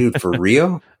like, dude, for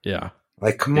real? Yeah.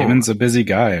 Like, come Damon's on. a busy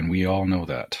guy, and we all know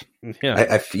that. Yeah.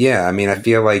 I mean, I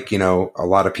feel like, a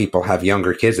lot of people have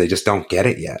younger kids. They just don't get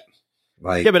it yet.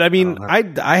 Like, yeah, but I mean,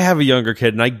 I have a younger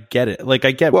kid and I get it. Like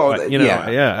I get,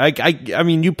 I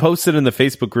mean, you posted in the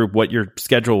Facebook group what your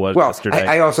schedule was yesterday.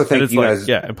 I also think you guys,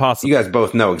 impossible. You guys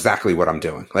both know exactly what I'm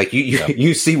doing. Like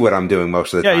you see what I'm doing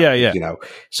most of the time. Yeah.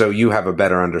 So you have a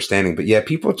better understanding, but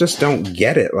people just don't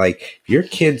get it. Like your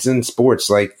kids in sports,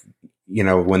 like,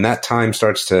 when that time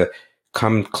starts to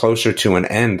come closer to an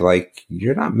end, like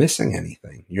you're not missing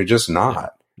anything. You're just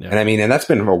not. Yeah. And I mean, and that's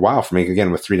been a while for me,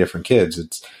 again, with 3 different kids.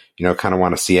 It's, kind of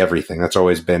want to see everything. That's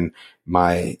always been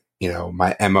my,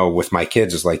 my MO with my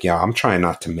kids is like, I'm trying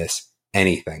not to miss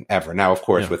anything ever. Now, of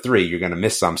course, with 3, you're going to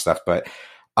miss some stuff, but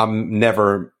I'm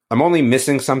only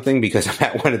missing something because I'm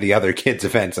at one of the other kids'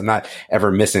 events. I'm not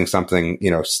ever missing something,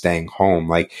 staying home.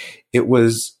 Like it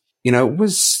was it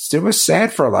was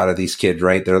sad for a lot of these kids,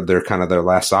 right? They're kind of their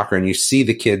last soccer, and you see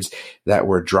the kids that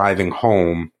were driving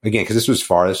home again, because this was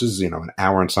far. This was, an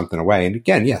hour and something away. And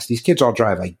again, yes, these kids all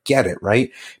drive. I get it,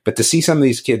 right? But to see some of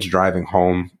these kids driving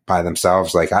home by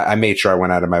themselves, like I made sure I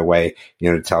went out of my way,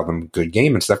 to tell them good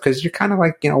game and stuff, because you're kind of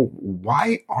like,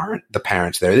 why aren't the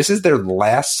parents there? This is their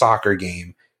last soccer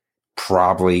game,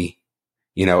 probably,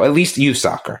 at least youth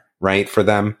soccer, right? For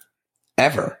them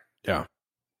ever. Yeah.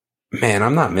 Man,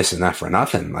 I'm not missing that for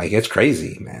nothing. Like, it's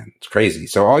crazy, man. It's crazy.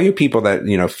 So all you people that,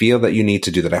 feel that you need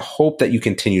to do that, I hope that you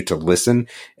continue to listen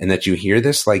and that you hear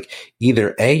this. Like,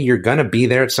 either A, you're going to be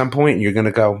there at some point and you're going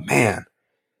to go, man,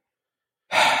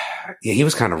 yeah, he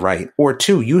was kind of right. Or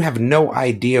two, you have no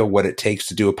idea what it takes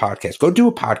to do a podcast. Go do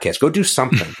a podcast. Go do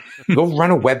something. Go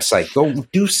run a website. Go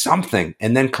do something.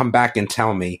 And then come back and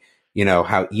tell me,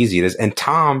 how easy it is. And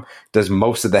Tom does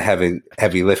most of the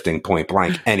heavy lifting point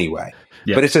blank anyway.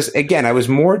 Yep. But it's just, again, I was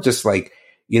more just like,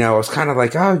 I was kind of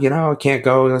like, oh, I can't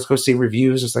go. Let's go see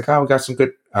reviews. It's like, oh, we got some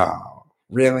good. Oh,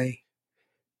 really?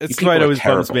 It's quite always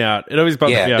bums me out. It always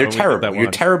bums me out. Yeah, they're terrible.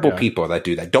 You're terrible people that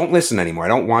do that. Don't listen anymore. I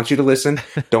don't want you to listen.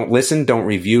 Don't listen. Don't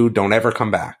review. Don't ever come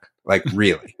back. Like,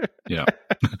 really. Yeah.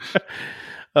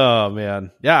 Oh, man.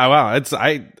 Yeah. Wow.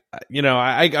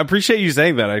 I appreciate you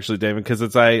saying that, actually, David, because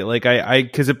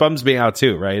because it bums me out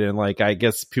too, right? And like, I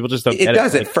guess people just don't get it. It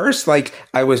does. At first, like,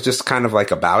 I was just kind of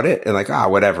like about it and like,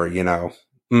 whatever,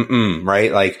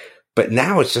 right? Like, but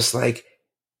now it's just like,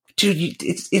 dude,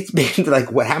 it's been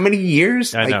like, what, how many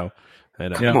years? I like, know.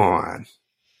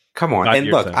 Come on. And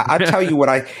look, I'll tell you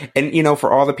what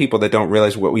for all the people that don't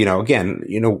realize what, again,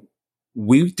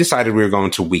 we decided we were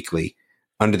going to weekly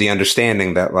under the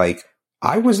understanding that, like,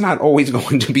 I was not always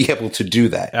going to be able to do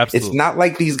that. Absolutely. It's not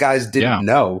like these guys didn't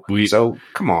know. So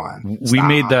come on. We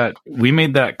made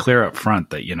that clear up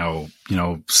front that,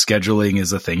 scheduling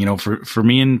is a thing. For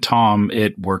me and Tom,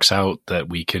 it works out that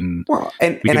we can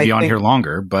be on here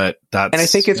longer, but and I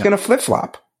think it's going to flip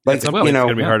flop. Like, it's going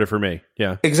to be harder for me.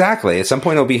 Yeah, exactly. At some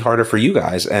point it'll be harder for you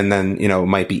guys. And then, it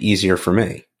might be easier for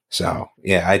me. So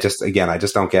yeah, I just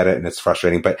don't get it, and it's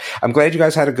frustrating. But I'm glad you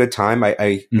guys had a good time.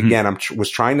 I was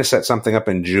trying to set something up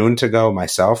in June to go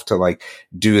myself to like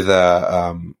do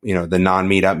the the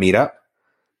meetup,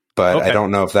 but okay. I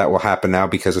don't know if that will happen now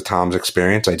because of Tom's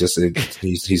experience.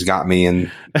 He's got me in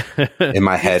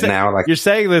my head now. Like, you're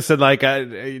saying this, and like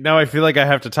now I feel like I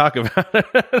have to talk about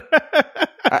it.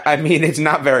 I mean, it's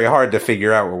not very hard to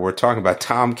figure out what we're talking about.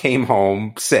 Tom came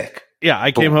home sick. Yeah,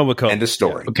 I came home with COVID. End of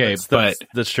story. Yeah. Okay,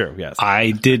 that's true. Yes, I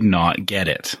did not get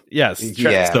it. Yes,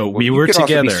 yeah. So we were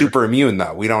together. Also be super immune,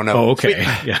 though. We don't know. Oh, okay.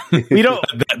 Yeah, we don't.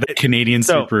 The Canadian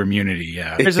super immunity.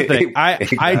 Yeah. Here's the thing.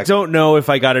 Exactly. I don't know if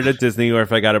I got it at Disney or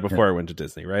if I got it before I went to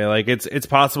Disney. Right? Like it's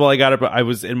possible I got it, but I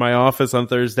was in my office on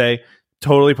Thursday.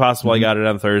 Totally possible I got it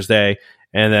on Thursday.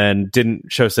 And then didn't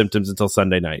show symptoms until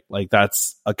Sunday night. Like,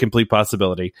 that's a complete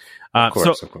possibility. Of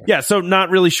course. Yeah, so not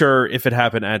really sure if it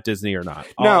happened at Disney or not.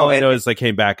 All I know is I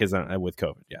came back with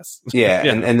COVID. Yes. Yeah,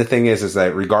 yeah. And the thing is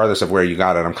that regardless of where you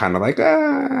got it, I'm kind of like,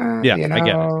 I get it.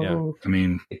 Yeah. I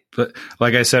mean, but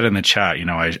like I said in the chat,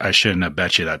 I shouldn't have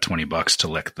bet you that $20 to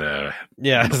lick the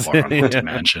bar on Haunted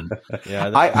Mansion.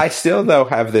 Yeah, I still though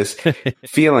have this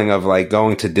feeling of like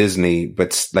going to Disney,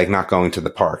 but like not going to the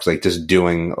parks, like just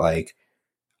doing like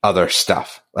other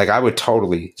stuff. Like, I would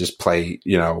totally just play,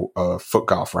 a foot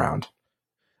golf round.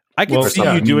 I could see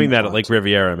you doing that at like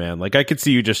Riviera, man. Like, I could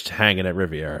see you just hanging at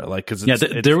Riviera, like, because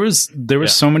there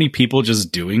was so many people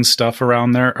just doing stuff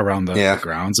around there, around the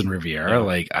grounds in Riviera. Yeah.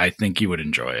 Like, I think you would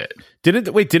enjoy it.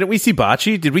 Didn't we see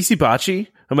Bocce? Did we see Bocce?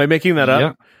 Am I making that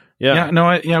up? Yeah.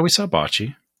 We saw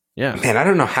Bocce. Yeah, man, I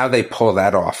don't know how they pull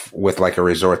that off with like a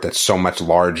resort that's so much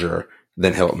larger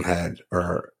than Hilton Head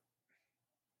or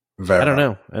Vero. I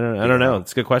don't know.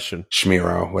 It's a good question.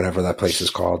 Schmiro, whatever that place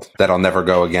is called, that I'll never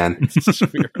go again.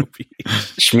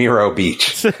 Schmiro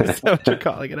Beach. That's what you're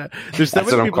calling it. There's so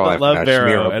many people that love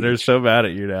Vero, and they're so mad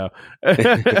at you now.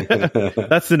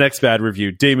 That's the next bad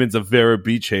review. Damon's a Vero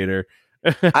Beach hater.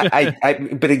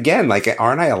 But again, like,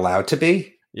 aren't I allowed to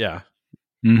be? Yeah.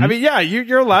 Mm-hmm. I mean, yeah,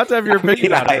 you're allowed to have your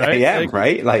opinion on it, right? I am,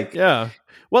 right? Like, yeah.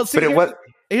 Well, see,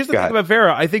 here's the thing about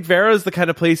Vero. I think Vero is the kind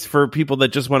of place for people that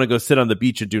just want to go sit on the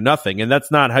beach and do nothing, and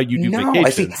that's not how you do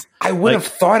vacations. I would have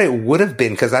thought it would have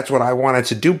been because that's what I wanted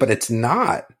to do, but it's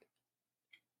not.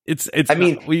 It's. I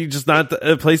mean, just not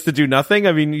a place to do nothing.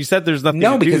 I mean, you said there's nothing.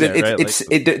 No, to because do there,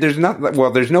 right? there's not.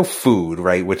 Well, there's no food,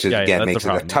 right? Which is again makes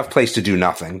it a tough place to do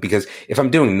nothing. Because if I'm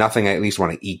doing nothing, I at least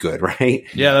want to eat good, right?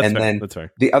 Yeah, that's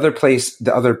fair. The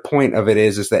other point of it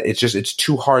is that it's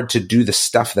too hard to do the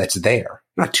stuff that's there.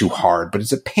 Not too hard, but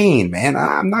it's a pain, man.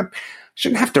 I'm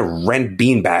shouldn't have to rent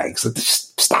beanbags.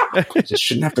 Just stop. Just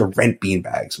shouldn't have to rent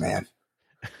beanbags, man.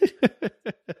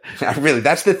 Really,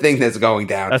 that's the thing that's going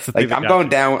down. That's the like thing I'm going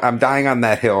down. I'm dying on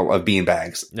that hill of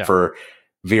beanbags for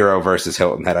Vero versus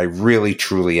Hilton Head. I really,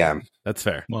 truly am. That's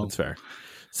fair. Well, that's fair.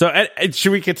 So,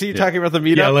 should we continue talking about the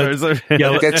meetup?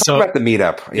 Let's talk about the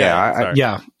meetup.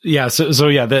 So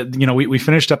we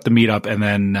finished up the meetup, and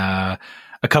then a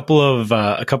couple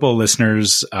of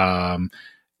listeners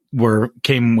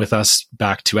came with us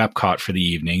back to Epcot for the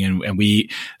evening, and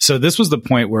so this was the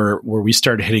point where we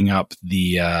started hitting up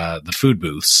the food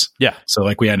booths. Yeah. So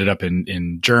like we ended up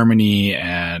in Germany,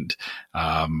 and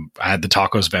I had the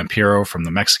tacos Vampiro from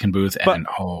the Mexican booth, and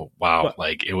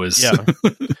it was. Yeah.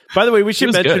 By the way, we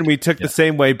should mention we took the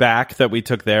same way back that we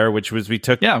took there, which was we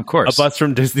took of course a bus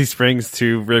from Disney Springs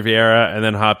to Riviera, and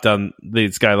then hopped on the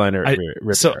Skyliner.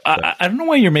 Riviera. I don't know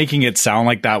why you're making it sound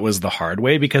like that was the hard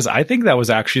way, because I think that was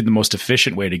actually the most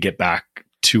efficient way to get back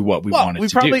to what we wanted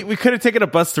to do. We could have taken a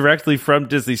bus directly from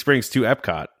Disney Springs to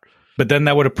Epcot. But then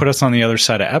that would have put us on the other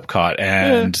side of Epcot,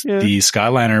 and the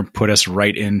Skyliner put us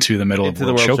right into the middle of the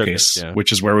World Showcase,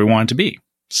 which is where we wanted to be.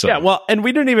 So. Yeah, well, and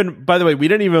we didn't even, by the way,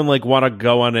 like want to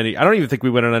go on any, I don't even think we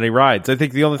went on any rides. I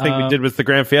think the only thing we did was the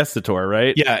Grand Fiesta tour,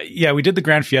 right? Yeah, we did the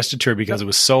Grand Fiesta tour because it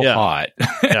was so hot.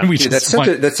 Yeah.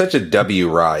 That's such a W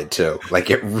ride too. Like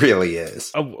it really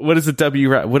is. What is a W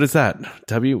ride? What is that?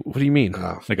 W? What do you mean?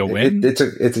 Like a win? It's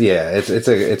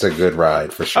a good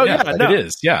ride for sure. Oh yeah, it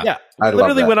is. Yeah. I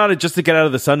literally went on it just to get out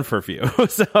of the sun for a few.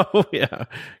 So yeah,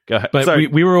 go ahead. But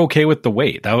we were okay with the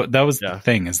wait. That was the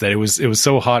thing, is that it was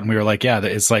so hot, and we were like,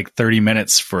 it's like 30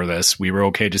 minutes for this. We were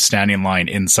okay just standing in line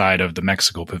inside of the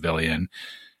Mexico Pavilion,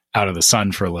 out of the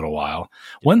sun for a little while.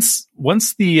 Once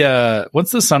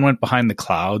the sun went behind the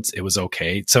clouds, it was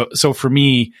okay. So for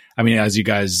me, I mean, as you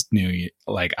guys knew,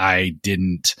 like I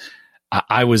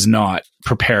was not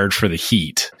prepared for the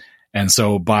heat. And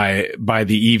so by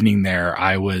the evening there,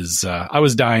 I was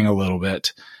dying a little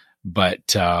bit,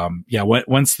 but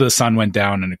once the sun went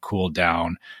down and it cooled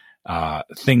down,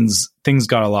 things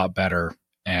got a lot better.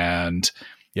 And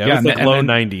it was like low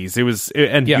 90s. It was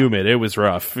humid. It was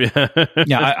rough.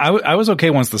 I was okay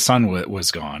once the sun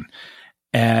was gone,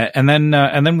 and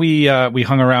then we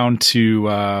hung around to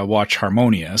watch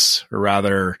Harmonious, or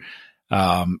rather,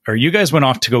 or you guys went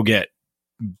off to go get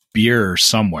beer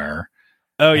somewhere.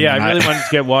 Oh yeah, I really wanted to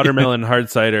get watermelon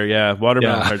hard cider. Yeah,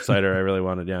 hard cider. I really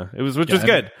wanted. Yeah, which was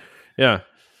good. Yeah,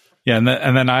 and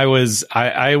then I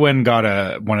went and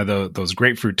got one of those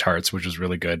grapefruit tarts, which was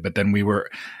really good. But then we were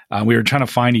trying to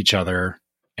find each other,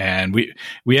 and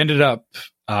we ended up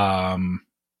kind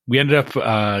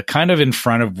of in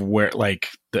front of where, like,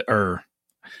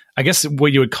 I guess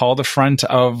what you would call the front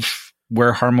of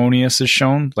where Harmonious is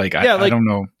shown. I don't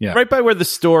know. Yeah. Right by where the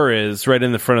store is, right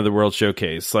in the front of the World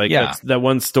Showcase. That's that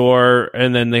one store.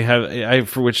 And then they have,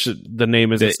 for which the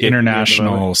name is the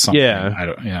International something.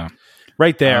 Yeah.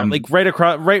 Right there. Right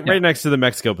across, right next to the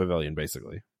Mexico Pavilion,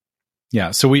 basically.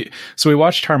 Yeah. So we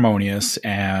watched Harmonious,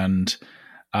 and,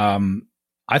 I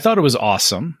thought it was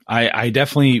awesome. I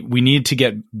definitely, we need to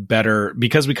get better,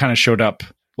 because we kind of showed up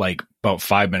like about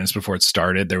 5 minutes before it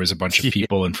started. There was a bunch of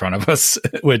people in front of us,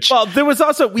 there was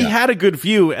also, we had a good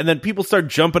view, and then people start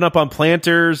jumping up on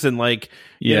planters and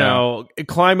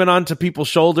climbing onto people's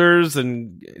shoulders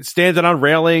and standing on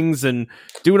railings and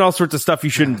doing all sorts of stuff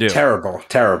you shouldn't do. Terrible.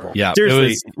 Yeah. Seriously, it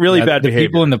was really bad behavior. The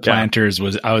people in the planters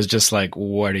I was just like,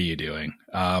 what are you doing?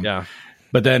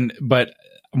 But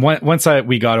once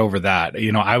we got over that,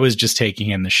 I was just taking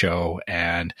in the show,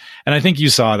 and I think you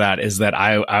saw that, is that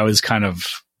I was kind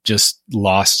of just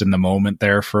lost in the moment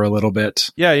there for a little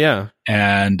bit. Yeah.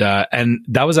 And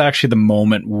that was actually the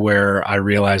moment where I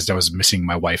realized I was missing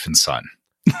my wife and son.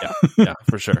 Yeah,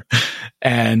 for sure.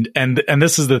 and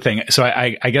this is the thing. So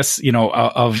I guess,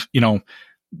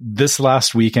 this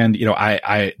last weekend,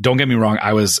 I don't get me wrong,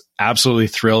 I was absolutely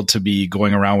thrilled to be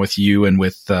going around with you and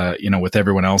with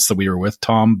everyone else that we were with,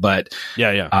 Tom. But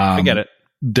I get it.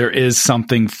 There is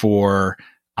something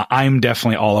I'm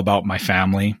definitely all about my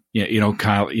family.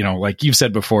 Kind of, like you've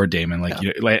said before, Damon,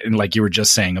 like you were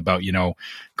just saying about,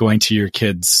 going to your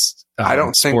kids'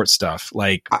 sports stuff.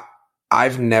 Like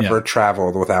I've never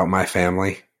traveled without my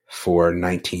family for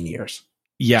 19 years.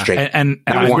 Yeah. And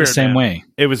I was the same way.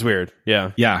 It was weird.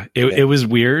 Yeah. Yeah. It was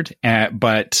weird.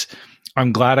 But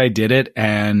I'm glad I did it.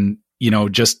 And,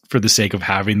 just for the sake of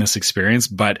having this experience.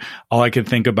 But all I could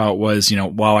think about was,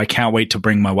 I can't wait to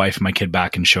bring my wife and my kid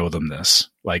back and show them this.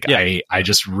 I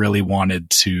just really wanted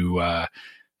to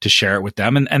share it with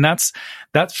them. And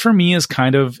that for me is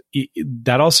kind of,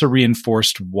 that also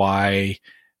reinforced why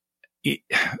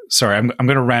sorry, I'm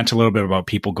going to rant a little bit about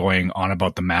people going on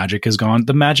about the magic is gone.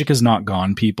 The magic is not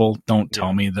gone, people. Don't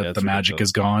tell me that the magic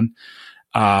is gone.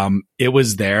 It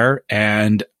was there,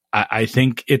 and I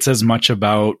think it's as much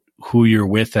about who you're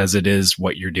with as it is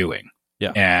what you're doing.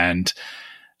 Yeah. And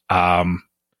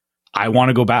I want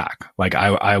to go back. Like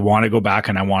I want to go back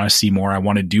and I want to see more. I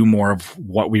want to do more of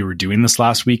what we were doing this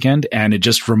last weekend. And it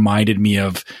just reminded me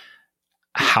of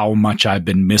how much I've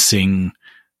been missing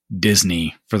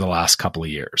Disney for the last couple of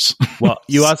years. Well,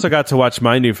 you also got to watch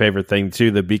my new favorite thing too,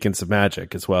 the Beacons of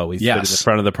Magic as well. We stood in the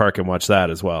front of the park and watched that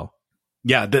as well.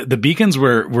 Yeah, the beacons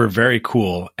were very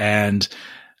cool. And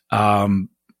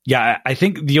yeah, I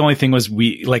think the only thing was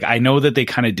I know that they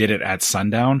kind of did it at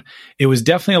sundown. It was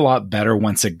definitely a lot better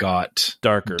once it got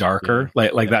darker. Yeah.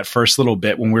 Like that first little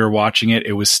bit when we were watching it,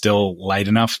 it was still light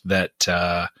enough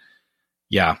that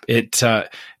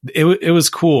it was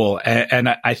cool. And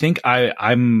I think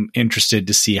I'm interested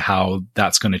to see how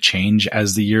that's going to change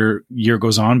as the year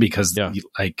goes on, because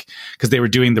they were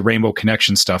doing the Rainbow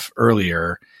Connection stuff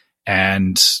earlier,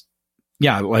 and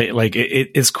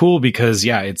it's cool because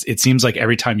it seems like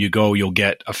every time you go, you'll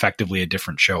get effectively a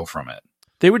different show from it.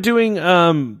 They were doing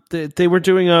they were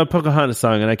doing a Pocahontas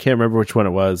song, and I can't remember which one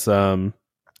it was. I don't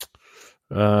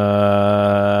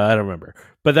remember,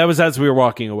 but that was as we were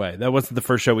walking away. That wasn't the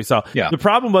first show we saw. Yeah. The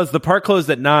problem was the park closed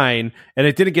at 9, and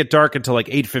it didn't get dark until like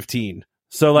 8:15.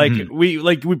 So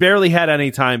we barely had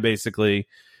any time basically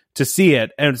to see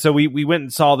it, and so we went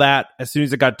and saw that as soon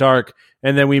as it got dark.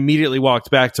 And then we immediately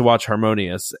walked back to watch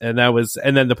Harmonious, and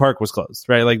then the park was closed,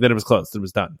 right? Like then it was closed, it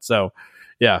was done. So,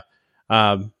 yeah.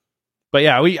 But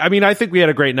yeah, I think we had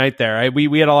a great night there.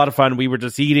 We had a lot of fun. We were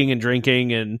just eating and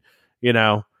drinking and,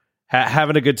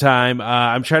 having a good time.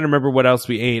 I'm trying to remember what else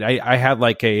we ate. I had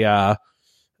like a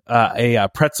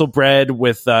pretzel bread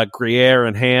with Gruyere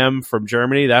and ham from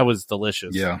Germany. That was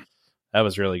delicious. Yeah. That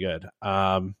was really good.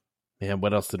 Man,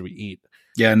 what else did we eat?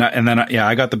 Yeah, and then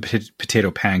I got the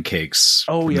potato pancakes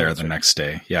from there the next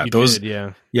day. Yeah,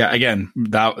 Yeah, again,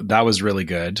 that was really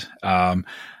good.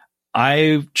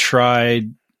 I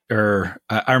tried,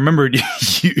 I remember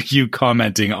you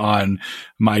commenting on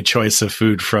my choice of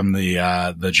food from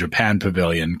the Japan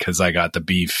pavilion, because I got the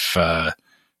beef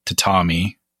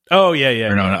tatami. Oh yeah.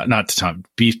 Or no, not tatami,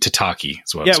 beef tataki.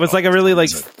 Is what it was like a really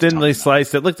thinly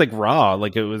sliced. It looked like raw.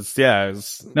 Like it was. Yeah, it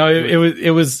was. No, it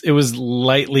was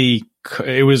lightly.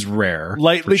 It was rare,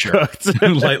 lightly cooked,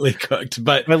 lightly cooked,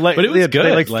 but it was good.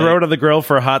 They throw it on the grill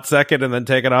for a hot second and then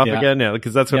take it off again. Yeah,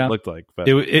 because that's what it looked like. But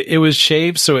it was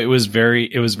shaved, so it was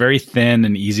very thin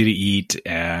and easy to eat.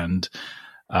 And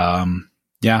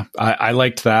I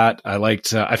liked that.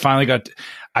 I finally got.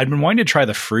 I'd been wanting to try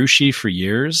the frushi for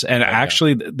years, and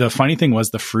actually, the funny thing was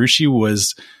the frushi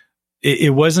was.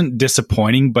 It wasn't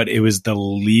disappointing, but it was the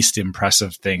least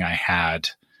impressive thing I had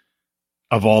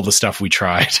of all the stuff we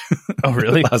tried. Oh,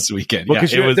 really? Last weekend. Well,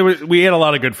 we ate a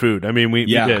lot of good food. I mean, we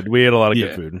did. We ate a lot of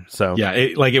good food. So yeah,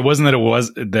 it wasn't that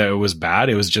it was bad.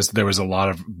 It was just there was a lot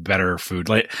of better food.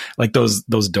 Like those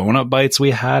donut bites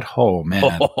we had. Oh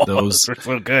man, those were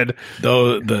so good.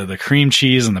 The cream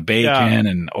cheese and the bacon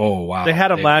and oh wow, they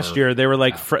had them last year. They were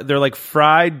like they're like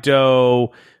fried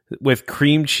dough with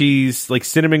cream cheese, like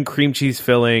cinnamon cream cheese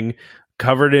filling,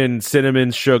 covered in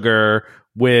cinnamon sugar,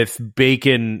 with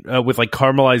bacon, with like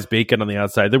caramelized bacon on the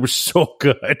outside. They were so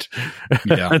good.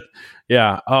 Yeah.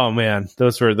 Yeah. Oh man,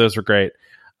 those were great.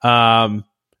 I'm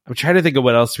trying to think of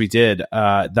what else we did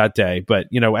that day, but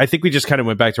I think we just kind of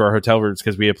went back to our hotel rooms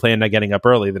because we had planned on getting up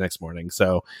early the next morning.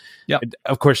 So yeah,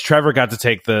 of course Trevor got to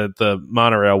take the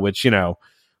monorail, which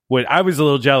what I was a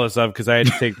little jealous of because I had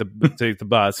to take the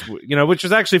bus, which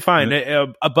was actually fine.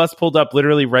 A bus pulled up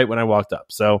literally right when I walked up,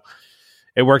 so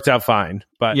it worked out fine.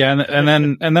 But yeah, and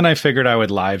then I figured I would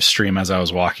live stream as I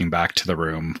was walking back to the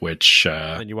room, which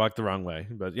and you walked the wrong way.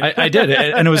 But I did,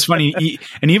 and it was funny.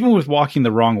 And even with walking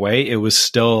the wrong way, it was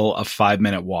still a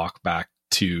 5-minute walk back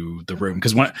to the room,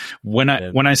 because when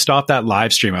I stopped that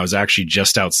live stream, I was actually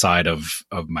just outside of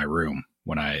my room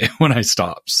when I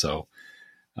stopped. So.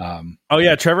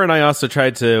 Trevor and I also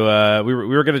tried to we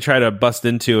were going to try to bust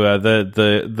into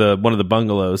the one of the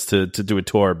bungalows to do a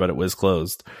tour, but it was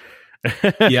closed.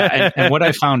 And what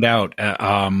I found out,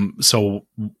 I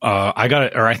got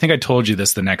it, or I think I told you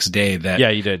this the next day that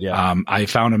you did. I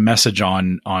found a message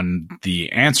on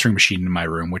the answering machine in my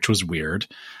room, which was weird.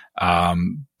 It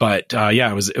was a like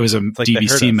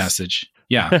DVC message.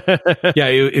 Yeah.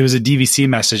 It was a DVC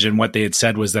message. And what they had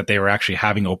said was that they were actually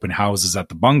having open houses at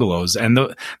the bungalows, and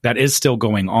that is still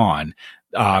going on.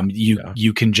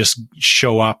 You can just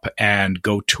show up and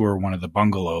go tour one of the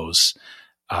bungalows.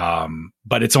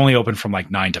 But it's only open from like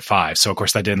 9 to 5. So of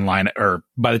course I didn't or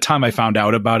by the time I found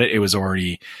out about it, it was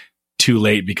already too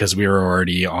late because we were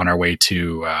already on our way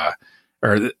to,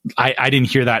 I didn't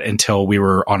hear that until we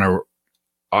were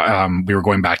we were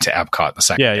going back to Epcot the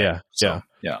second day.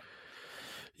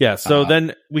 Yeah. So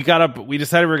then we got up. We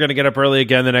decided we were going to get up early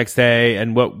again the next day.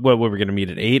 And what were we going to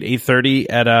meet at 8:30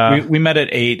 at? We met at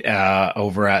 8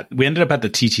 we ended up at the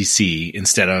TTC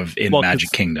instead of in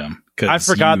Magic Kingdom. I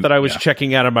forgot that I was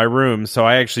checking out of my room, so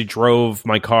I actually drove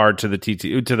my car to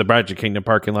the Magic Kingdom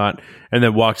parking lot and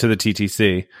then walked to the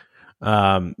TTC.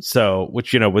 So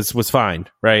which was fine,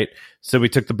 right? So we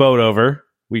took the boat over.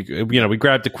 We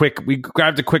grabbed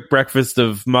a quick breakfast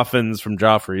of muffins from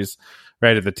Joffrey's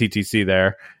right at the TTC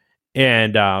there,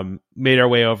 and made our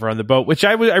way over on the boat. Which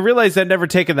I realized I'd never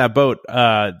taken that boat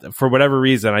for whatever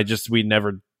reason. We'd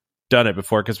never done it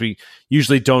before because we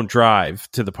usually don't drive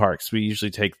to the parks. We usually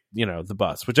take the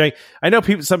bus, which I know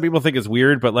some people think is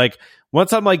weird, but like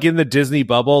once I'm like in the Disney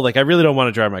bubble, like I really don't want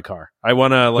to drive my car. I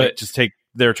want to just take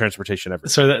their transportation everywhere.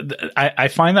 So I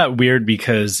find that weird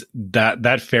because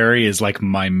that ferry is like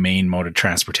my main mode of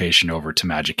transportation over to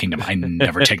Magic Kingdom. I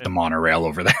never take the monorail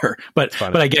over there, but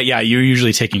I get, you're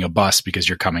usually taking a bus because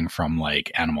you're coming from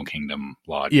like Animal Kingdom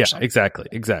Lodge. Yeah, exactly.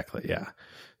 Yeah.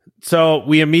 So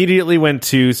we immediately went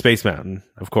to Space Mountain,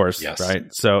 of course. Yes.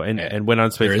 Right. So, and went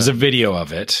on Space Mountain. There is a video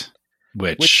of it.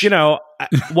 Which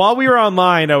while we were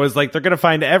online, I was like, they're going to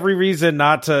find every reason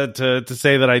not to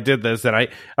say that I did this. And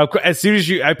as soon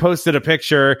as I posted a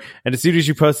picture, and as soon as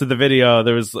you posted the video,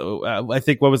 there was, I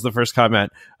think, what was the first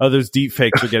comment? Oh, those deep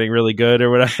fakes are getting really good or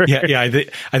whatever. Yeah. I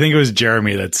think it was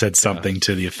Jeremy that said something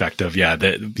to the effect of,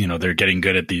 that, they're getting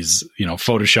good at these,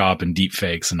 Photoshop and deep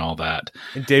fakes and all that.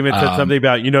 And Damon said something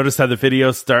about, you notice how the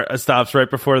video stops right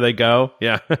before they go.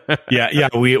 Yeah.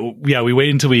 We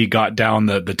waited until we got down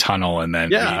the tunnel. And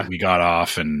then we got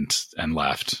off and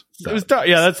left. So. It was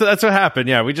that's what happened.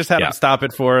 Yeah, we just had them stop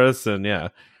it for us,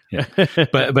 and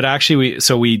but actually,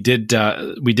 we did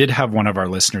have one of our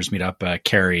listeners meet up.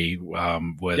 Carrie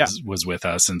was with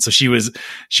us, and so she was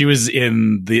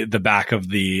in the back of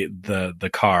the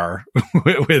car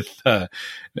with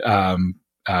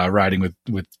riding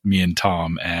with me and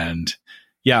Tom, and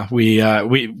Carrie,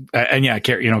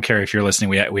 if you're listening,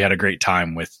 we had a great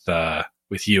time with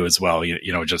you as well.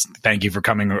 Just thank you for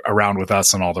coming around with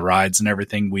us on all the rides and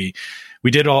everything. We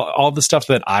did all the stuff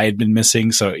that I had been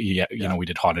missing. So we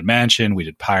did Haunted Mansion, we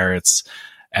did Pirates,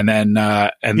 and then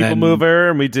People Mover,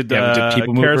 and we did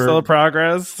People Mover, Carousel of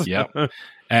Progress.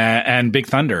 And Big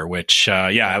Thunder, which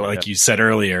you said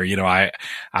earlier,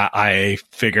 I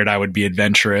figured I would be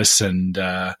adventurous and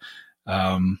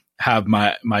have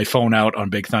my phone out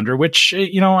on Big Thunder, which,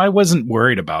 I wasn't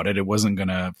worried about it. It wasn't going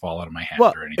to fall out of my hand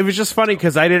or anything. It was just funny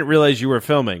because I didn't realize you were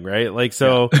filming, right? Like,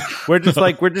 so we're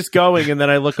just going, and then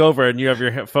I look over and you have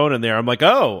your phone in there. I'm like,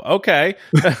 oh, okay.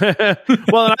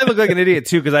 Well, and I look like an idiot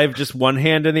too, because I have just one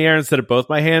hand in the air instead of both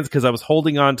my hands, because I was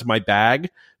holding on to my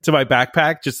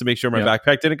backpack, just to make sure my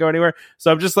backpack didn't go anywhere.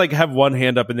 So I'm just like, have one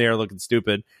hand up in the air looking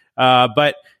stupid.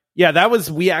 But yeah,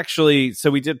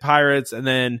 we did Pirates, and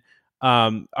then,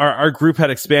 our group had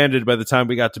expanded by the time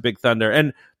we got to Big Thunder.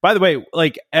 And by the way,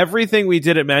 like everything we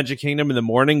did at Magic Kingdom in the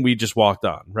morning, we just walked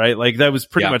on, right? Like that was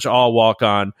pretty much all walk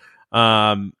on.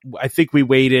 I think we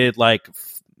waited like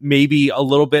maybe a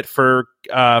little bit for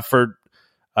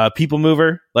People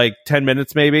Mover, like 10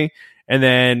 minutes maybe. And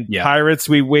then Pirates,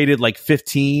 we waited like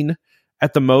 15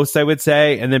 at the most, I would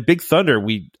say. And then Big Thunder,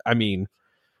 we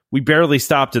barely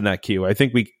stopped in that queue. I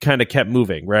think we kind of kept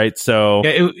moving, right? So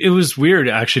it was weird,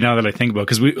 actually, now that I think about it,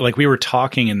 because we were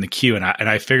talking in the queue, and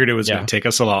I figured it was going to take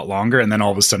us a lot longer, and then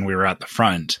all of a sudden we were at the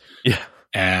front. Yeah,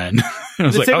 and it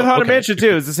was the same with Haunted Mansion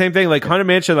too. It's the same thing. Like Haunted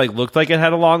Mansion, like looked like it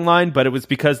had a long line, but it was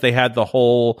because they had the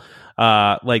whole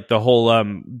interactive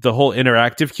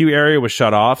queue area was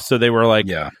shut off, so they were like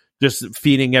just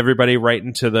feeding everybody right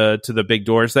into the big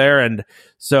doors there. And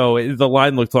so the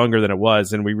line looked longer than it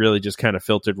was, and we really just kind of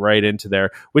filtered right into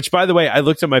there, which, by the way, I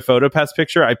looked at my PhotoPass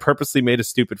picture. I purposely made a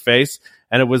stupid face,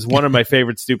 and it was one of my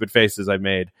favorite stupid faces I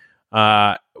made.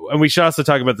 And we should also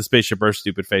talk about the Spaceship Earth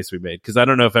stupid face we made, because I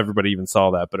don't know if everybody even saw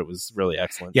that, but it was really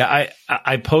excellent. Yeah,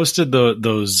 I posted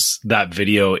that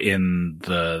video in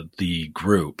the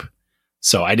group.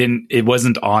 So it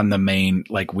wasn't on the main,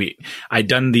 I'd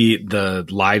done the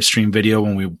live stream video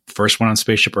when we first went on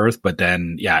Spaceship Earth, but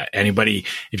then, anybody,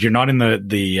 if you're not in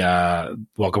the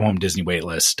Welcome Home Disney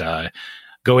waitlist,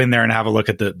 go in there and have a look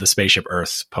at the Spaceship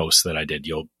Earth post that I did.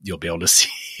 You'll be able to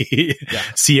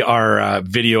see our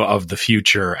video of the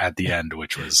future at the end,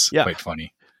 which was quite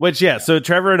funny. Which, yeah, so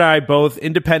Trevor and I both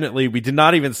independently, we did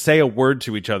not even say a word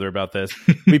to each other about this.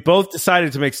 We both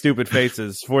decided to make stupid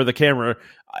faces for the camera.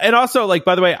 And also, like,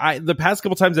 by the way, the past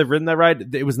couple times I've ridden that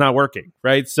ride, it was not working,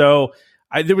 right? So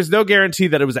there was no guarantee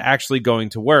that it was actually going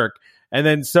to work. And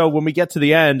then, so when we get to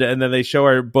the end and then they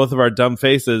show both of our dumb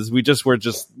faces, we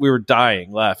were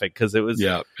dying laughing because it was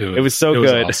so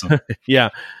good. Awesome. Yeah.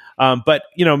 But,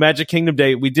 you know, Magic Kingdom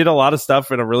Day, we did a lot of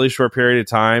stuff in a really short period of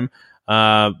time.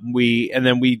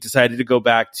 We decided to go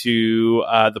back to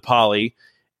the Poly,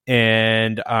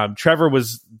 and Trevor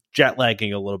was jet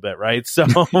lagging a little bit, right? So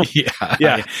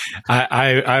yeah.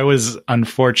 I was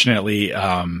unfortunately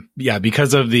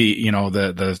because of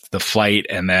the flight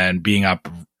and then being up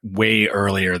way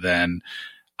earlier than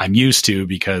I'm used to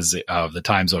because of the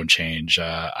time zone change.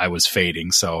 I was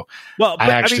fading. So, well, but,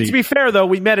 I mean, to be fair though,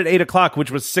 we met at 8:00,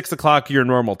 which was 6:00 your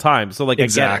normal time. So, like,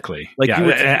 exactly, like, yeah. You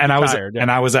were and I was tired,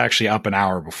 and I was actually up an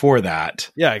hour before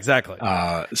that. Yeah, exactly.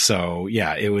 So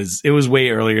yeah, it was way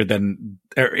earlier than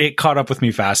it caught up with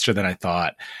me faster than I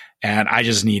thought, and I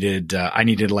just needed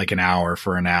like an hour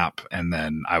for a nap, and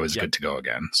then I was good to go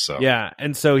again. So yeah,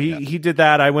 and so he did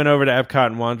that. I went over to Epcot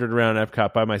and wandered around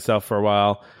Epcot by myself for a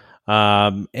while.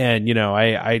 And you know,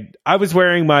 I was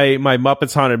wearing my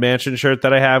Muppets Haunted Mansion shirt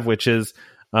that I have, which is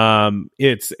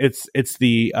it's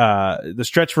the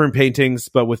stretch room paintings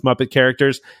but with Muppet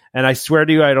characters, and I swear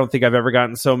to you, I don't think I've ever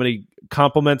gotten so many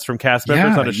compliments from cast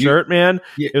members on a shirt, man.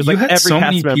 It was like every so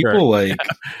cast many member people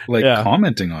like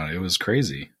commenting on it. It was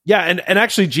crazy. Yeah, and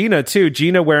actually Gina too.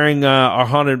 Gina wearing our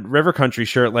Haunted River Country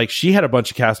shirt, like she had a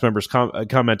bunch of cast members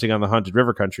commenting on the Haunted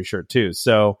River Country shirt too.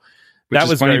 So that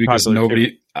was funny because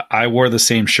I wore the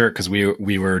same shirt because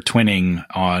we were twinning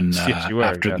on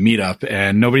after the meetup,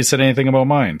 and nobody said anything about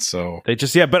mine. So they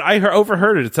just but I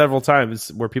overheard it several times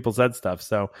where people said stuff.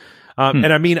 So,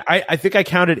 and I mean, I think I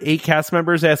counted 8 cast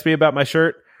members asked me about my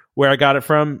shirt, where I got it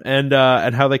from, and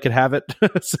how they could have it.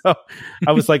 So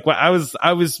I was like, well, I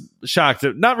was shocked,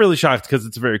 not really shocked because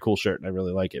it's a very cool shirt and I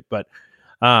really like it, but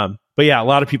yeah, a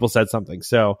lot of people said something.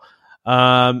 So.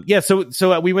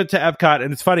 So we went to Epcot,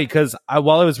 and it's funny because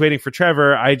while I was waiting for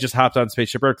Trevor, I just hopped on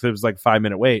Spaceship Earth because it was like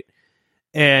 5-minute wait.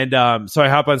 And so I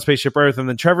hop on Spaceship Earth, and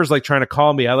then Trevor's like trying to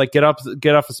call me. I like get off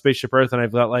of Spaceship Earth, and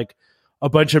I've got like a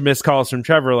bunch of missed calls from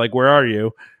Trevor, like, where are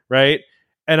you? Right.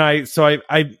 And I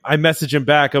message him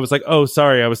back. I was like, oh,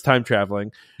 sorry, I was time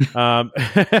traveling. But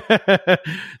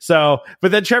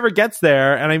then Trevor gets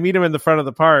there, and I meet him in the front of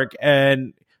the park,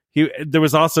 and there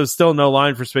was also still no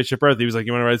line for Spaceship Earth. He was like,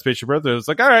 you want to ride Spaceship Earth? I was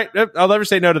like, all right, I'll never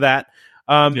say no to that.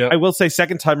 I will say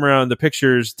second time around, the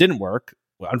pictures didn't work,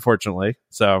 unfortunately.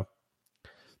 So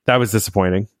that was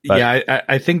disappointing. But. Yeah,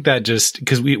 I think that just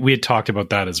because we had talked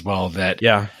about that as well, that,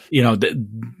 you know,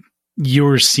 you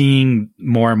were seeing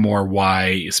more and more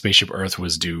why Spaceship Earth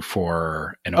was due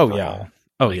for an overhaul.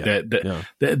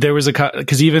 There was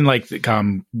because even like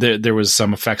there was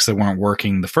some effects that weren't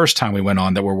working the first time we went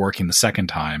on that were working the second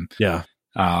time. Yeah.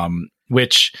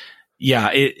 Which,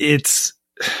 it's.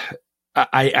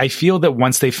 I feel that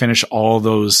once they finish all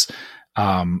those,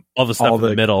 all the stuff in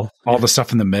the middle, all the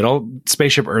stuff in the middle,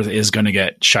 Spaceship Earth is going to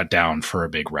get shut down for a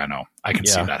big reno. I can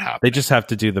see that happen. They just have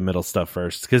to do the middle stuff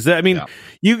first, because I mean,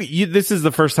 you this is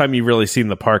the first time you've really seen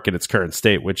the park in its current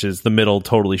state, which is the middle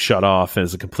totally shut off and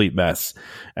is a complete mess.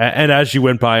 And as you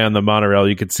went by on the monorail,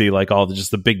 you could see like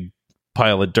just the big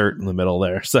pile of dirt in the middle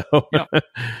there. So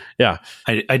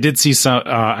I did see some.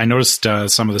 I noticed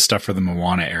some of the stuff for the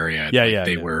Moana area.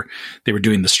 They were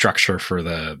doing the structure for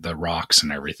the rocks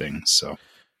and everything. So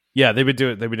yeah, they've been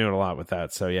doing a lot with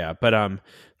that. So yeah, but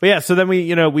yeah. So then we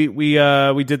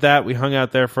did that. We hung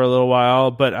out there for a little while,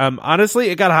 but honestly,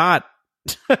 it got hot.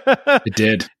 It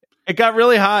did. It got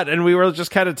really hot, and we were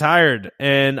just kind of tired.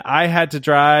 And I had to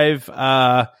drive.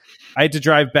 I had to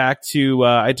drive to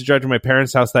my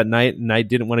parents' house that night, and I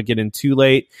didn't want to get in too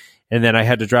late. And then I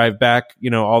had to drive back,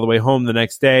 all the way home the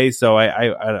next day. So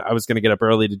I was going to get up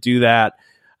early to do that.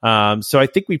 So I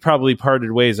think we probably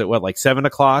parted ways at like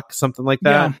 7:00, something like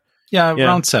that. Yeah,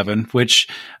 around 7, which,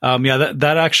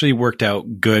 that actually worked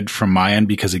out good from my end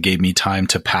because it gave me time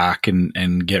to pack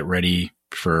and get ready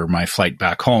for my flight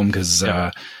back home. Because,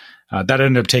 that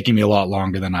ended up taking me a lot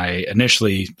longer than I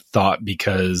initially thought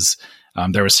because,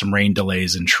 there was some rain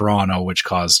delays in Toronto, which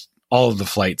caused all of the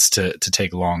flights to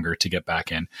take longer to get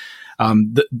back in.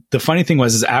 The funny thing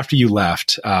was after you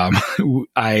left,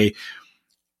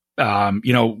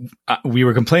 we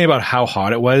were complaining about how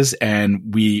hot it was,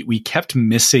 and we kept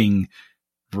missing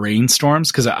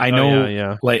rainstorms because I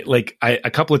know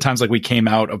a couple of times like we came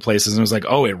out of places and it was like,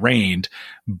 oh, it rained,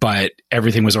 but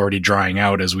everything was already drying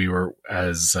out as we were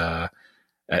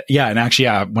Yeah, and actually,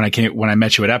 when I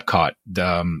met you at Epcot,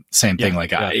 same thing.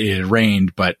 It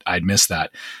rained, but I'd missed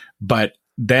that. But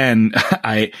then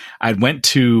I went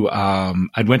to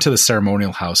the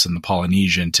ceremonial house in the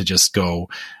Polynesian to just go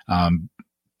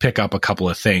pick up a couple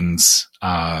of things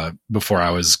before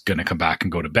I was going to come back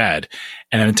and go to bed.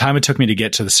 And at the time it took me to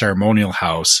get to the ceremonial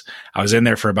house, I was in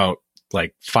there for about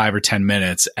like 5 or 10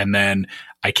 minutes, and then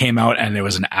I came out and there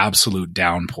was an absolute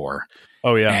downpour.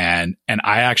 Oh yeah. And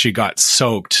I actually got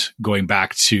soaked going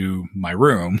back to my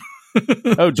room.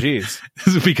 Oh geez.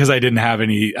 Because I didn't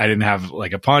have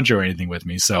like a poncho or anything with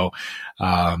me. So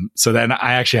then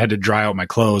I actually had to dry out my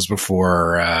clothes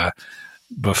before I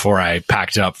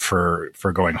packed up for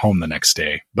going home the next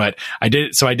day. But I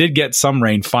did get some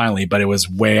rain finally, but it was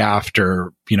way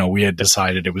after, we had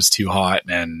decided it was too hot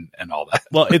and all that.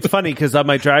 Well, it's funny because on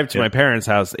my drive to my parents'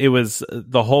 house, it was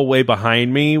the whole way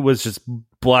behind me was just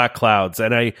black clouds,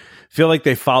 and I feel like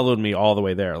they followed me all the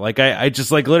way there. Like I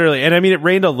just like literally, and I mean, it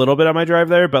rained a little bit on my drive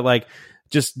there, but like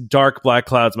just dark black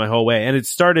clouds my whole way. And it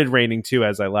started raining too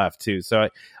as I left too. So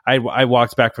I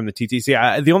walked back from the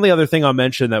TTC. The only other thing I'll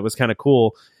mention that was kind of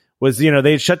cool was, they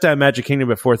had shut down Magic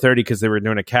Kingdom at 4:30 because they were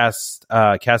doing a cast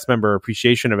member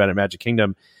appreciation event at Magic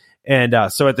Kingdom. And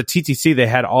so at the TTC, they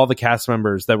had all the cast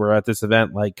members that were at this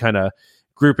event, like kind of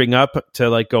grouping up to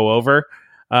like go over,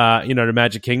 to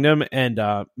Magic Kingdom. And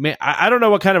man, I don't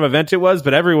know what kind of event it was,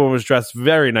 but everyone was dressed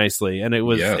very nicely. And it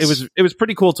was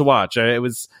pretty cool to watch. It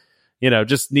was,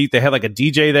 just neat. They had like a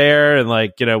DJ there, and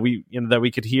like, that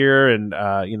we could hear, and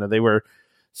they were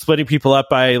splitting people up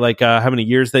by like how many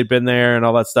years they've been there and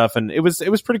all that stuff, and it was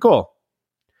pretty cool.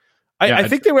 I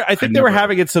think they were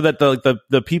having it so that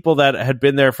the people that had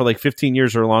been there for like 15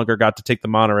 years or longer got to take the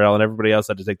monorail, and everybody else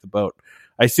had to take the boat.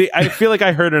 I feel like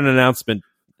I heard an announcement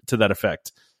to that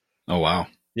effect. Oh wow.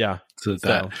 Yeah. So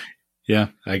yeah,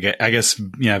 I guess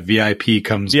VIP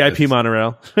comes VIP with,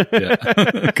 monorail.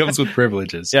 Yeah. Comes with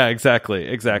privileges. Yeah,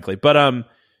 exactly. But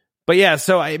yeah,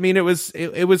 so I mean, it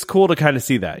was cool to kind of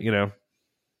see that,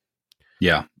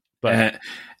 Yeah. But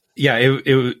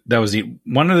that was the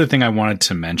one other thing I wanted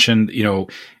to mention.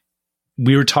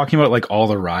 We were talking about like all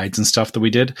the rides and stuff that we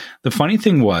did. The funny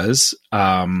thing was,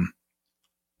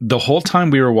 the whole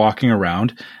time we were walking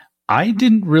around, I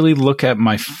didn't really look at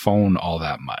my phone all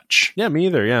that much. Yeah, me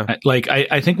either. Yeah.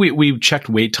 I think we checked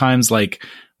wait times like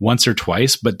once or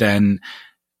twice, but then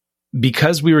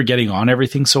because we were getting on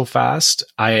everything so fast,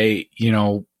 and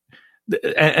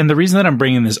the reason that I'm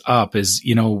bringing this up is,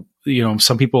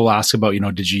 some people ask about,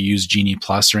 did you use Genie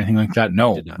Plus or anything like that?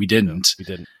 No, we didn't. No, we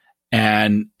didn't.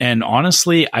 And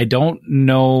honestly, I don't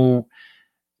know.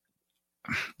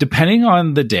 Depending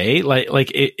on the day,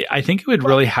 I think it would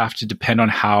really have to depend on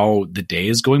how the day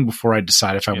is going before I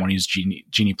decide if I want to use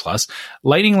Genie Plus.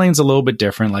 Lightning Lane's a little bit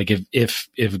different. Like if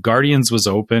Guardians was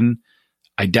open,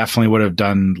 I definitely would have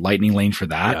done Lightning Lane for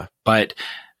that. Yeah. But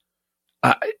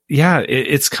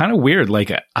it's kind of weird.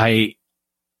 Like I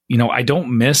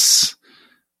don't miss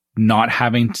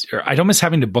having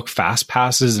to book fast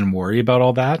passes and worry about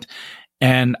all that.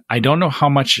 And I don't know how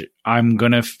much I'm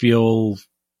going to feel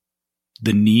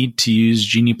the need to use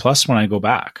Genie Plus when I go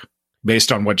back,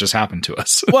 based on what just happened to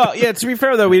us. Well, yeah, to be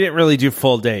fair though, we didn't really do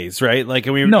full days, right? Like,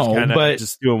 and we were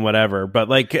just doing whatever, but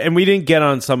like, and we didn't get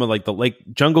on some of like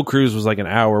Jungle Cruise was like an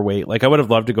hour wait. Like I would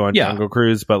have loved to go on Jungle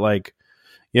Cruise, but like,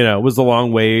 it was a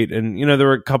long wait, and there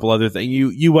were a couple other things.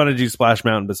 You wanted to do Splash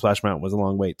Mountain, but Splash Mountain was a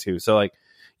long wait too. So like,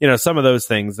 some of those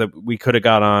things that we could have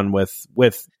got on with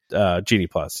Genie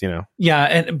Plus,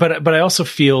 Yeah, but I also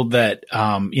feel that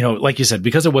like you said,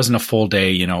 because it wasn't a full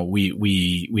day,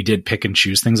 we did pick and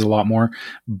choose things a lot more.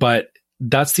 But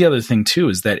that's the other thing too,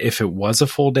 is that if it was a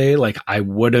full day, like I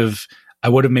would have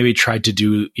maybe tried to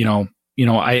do,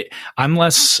 I'm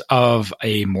less of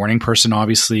a morning person,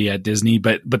 obviously, at Disney,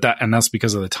 but that's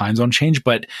because of the time zone change.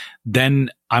 But then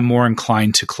I'm more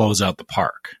inclined to close out the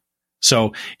park.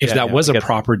 So if that was a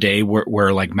proper day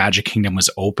where like Magic Kingdom was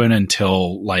open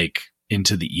until like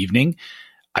into the evening,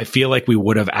 I feel like we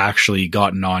would have actually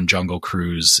gotten on Jungle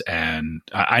Cruise, and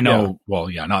I know,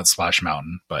 not Splash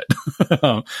Mountain, but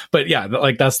but yeah,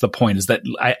 like that's the point, is that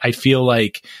I feel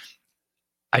like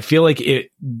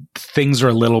things are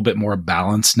a little bit more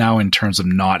balanced now in terms of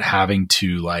not having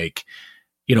to like,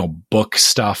 book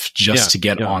stuff just to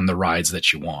get on the rides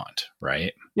that you want.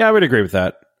 Right. Yeah. I would agree with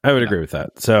that.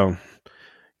 So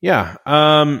yeah.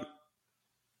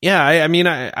 I mean,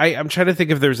 I'm trying to think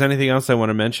if there's anything else I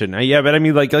want to mention. But I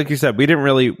mean, like you said, we didn't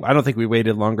really, I don't think we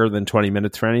waited longer than 20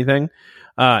 minutes for anything.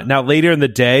 Now later in the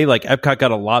day, like Epcot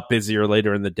got a lot busier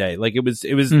later in the day. Like it was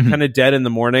kind of dead in the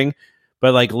morning,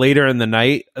 but like later in the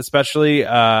night, especially,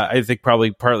 I think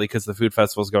probably partly because the food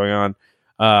festival is going on.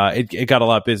 it got a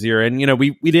lot busier. And,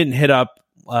 we didn't hit up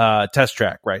Test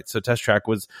Track, right? So Test Track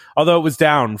was, although it was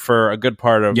down for a good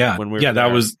part of when we were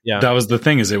that was the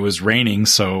thing, is it was raining.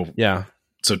 So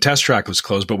Test Track was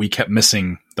closed, but we kept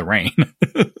missing the rain.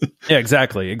 Yeah,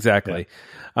 exactly.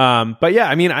 But yeah,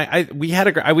 I mean, we had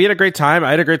a great time.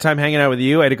 I had a great time hanging out with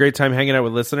you. I had a great time hanging out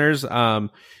with listeners.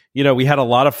 We had a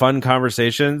lot of fun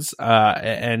conversations,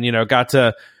 and got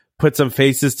to put some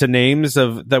faces to names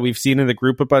that we've seen in the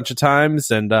group a bunch of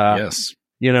times. And yes,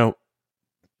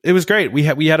 it was great. We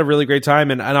had a really great time,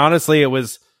 and honestly,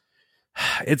 it's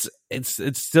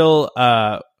still.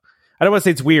 I don't want to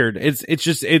say it's weird.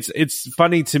 It's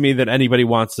funny to me that anybody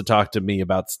wants to talk to me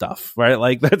about stuff, right?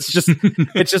 Like that's just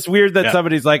it's just weird that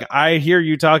somebody's like, I hear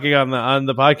you talking on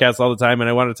the podcast all the time, and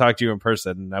I want to talk to you in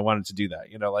person, and I wanted to do that.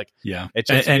 It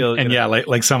just feels,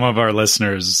 like some of our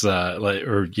listeners,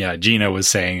 Gina was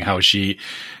saying how she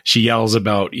yells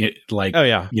about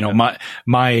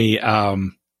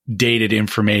my dated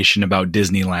information about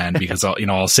Disneyland because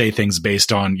I'll say things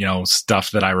based on,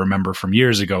 stuff that I remember from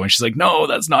years ago. And she's like, no,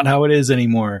 that's not how it is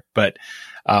anymore. But,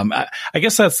 I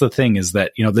guess that's the thing, is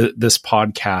that, this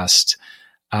podcast,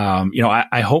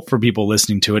 I hope for people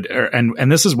listening to it,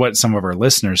 and this is what some of our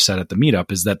listeners said at the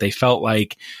meetup, is that they felt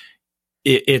like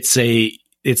it's the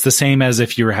same as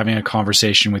if you were having a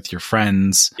conversation with your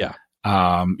friends,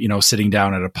 sitting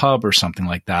down at a pub or something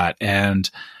like that. And,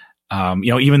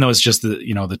 even though it's just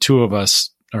the two of us,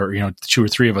 or, 2 or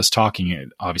 3 of us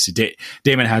talking, obviously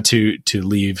Damon had to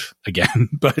leave again,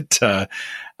 but,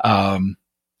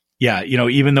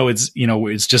 even though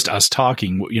it's just us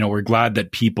talking, we're glad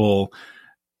that people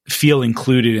feel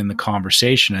included in the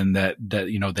conversation, and that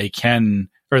they can,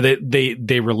 or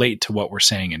they relate to what we're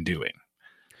saying and doing.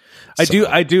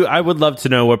 I do. I would love to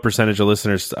know what percentage of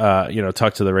listeners,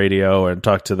 talk to the radio and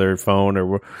talk to their phone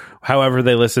or however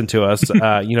they listen to us,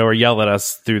 or yell at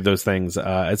us through those things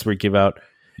as we give out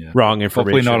wrong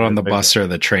information. Hopefully not on the bus or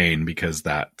the train, because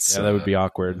that would be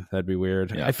awkward. That'd be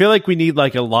weird. Yeah. I feel like we need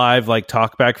like a live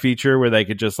talkback feature where they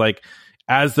could just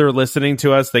as they're listening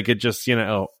to us, they could just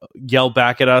yell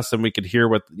back at us, and we could hear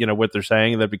what they're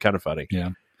saying. That'd be kind of funny.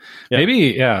 Yeah.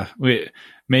 Maybe.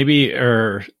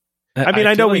 I mean,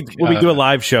 I know when we do a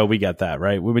live show, we get that,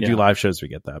 right? When we do live shows, we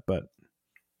get that, but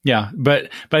but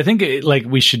I think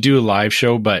we should do a live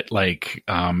show, but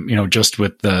just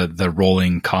with the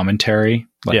rolling commentary,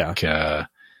 I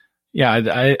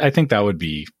think that would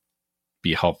be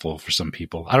helpful for some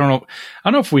people. I don't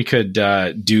know if we could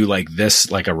do this,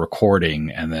 a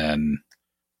recording, and then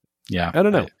I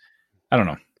don't know. I don't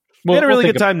know. We had a really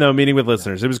good time though, meeting with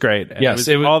listeners. It was great. Yes,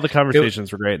 all the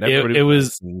conversations were great.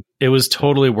 It was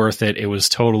totally worth it. It was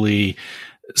totally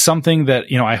something that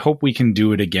I hope we can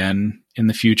do it again in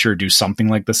the future. Do something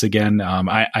like this again.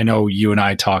 I know you and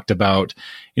I talked about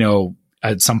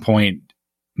at some point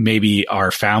maybe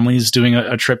our families doing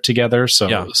a trip together.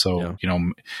 So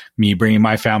me bringing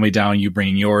my family down, you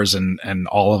bringing yours, and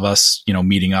all of us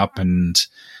meeting up and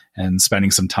spending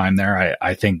some time there.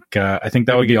 I think that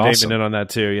would be awesome. Damon in on that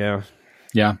too.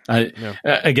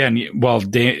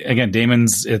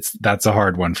 Damon's that's a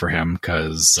hard one for him,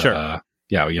 because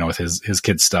with his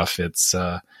kid stuff, it's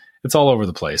all over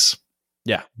the place.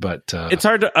 Yeah, but it's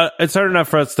hard enough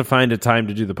for us to find a time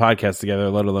to do the podcast together,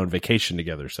 let alone vacation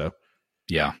together. So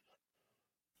yeah.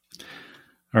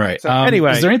 All right. So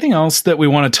anyway, is there anything else that we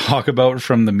want to talk about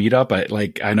from the meetup?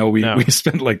 I know we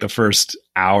spent the first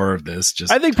hour of this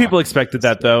just. I think people expected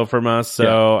that though from us.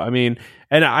 So I mean,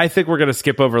 and I think we're going to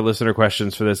skip over listener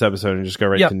questions for this episode and just go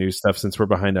right to news stuff, since we're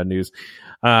behind on news.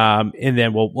 And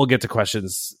then we'll get to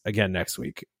questions again next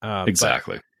week.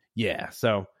 Exactly.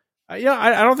 So. I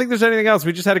don't think there's anything else.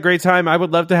 We just had a great time. I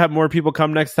would love to have more people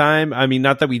come next time. I mean,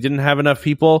 not that we didn't have enough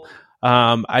people.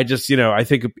 I just, I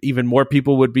think even more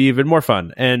people would be even more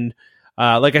fun. And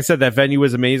like I said, that venue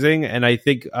was amazing. And I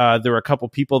think there were a couple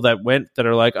people that went that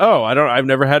are like, oh, I've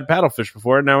never had paddlefish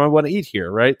before, and now I want to eat here,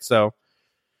 right? So,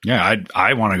 yeah,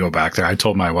 I want to go back there. I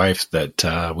told my wife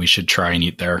that we should try and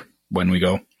eat there when we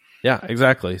go. Yeah,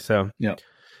 exactly. So, yeah. All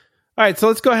right, so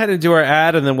let's go ahead and do our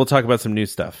ad, and then we'll talk about some new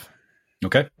stuff.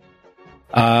 Okay.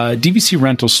 DVC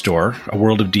Rental Store, a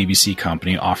World of DVC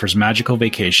company, offers magical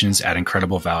vacations at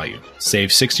incredible value. Save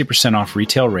 60% off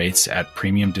retail rates at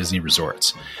premium Disney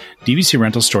resorts. DVC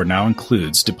Rental Store now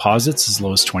includes deposits as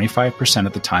low as 25%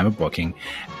 at the time of booking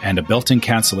and a built-in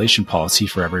cancellation policy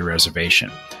for every reservation.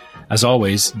 As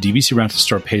always, DVC Rental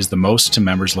Store pays the most to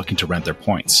members looking to rent their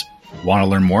points. Want to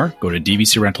learn more? Go to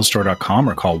dvcrentalstore.com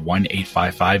or call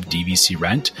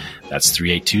 1-855-DVC-RENT. That's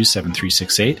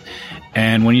 382-7368.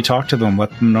 And when you talk to them,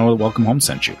 let them know that Welcome Home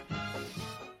sent you.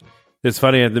 It's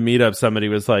funny, at the meetup, somebody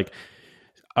was like,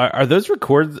 are those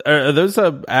are those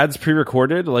ads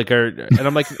pre-recorded? And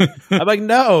I'm like,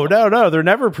 no, they're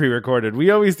never pre-recorded.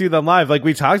 We always do them live. Like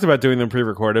we talked about doing them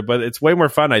pre-recorded, but it's way more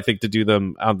fun, I think, to do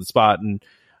them on the spot. And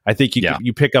I think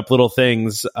you pick up little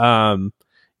things,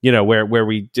 where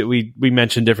we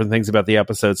mention different things about the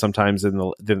episode sometimes in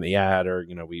the ad, or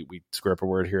we screw up a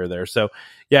word here or there. So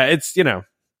yeah, it's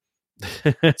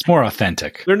it's more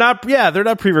authentic. They're not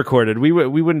pre-recorded. We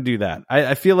wouldn't do that.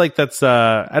 I feel like that's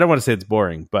I don't want to say it's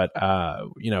boring, but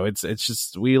it's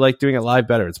just we like doing it live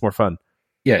better. It's more fun.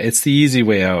 Yeah, it's the easy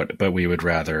way out, but we would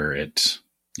rather it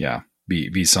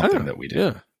be something that we do.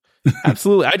 Yeah.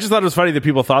 Absolutely. I just thought it was funny that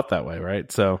people thought that way,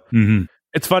 right? So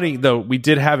It's funny though. We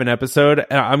did have an episode,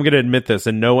 and I'm going to admit this,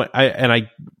 and no one I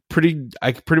pretty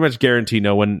much guarantee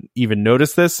no one even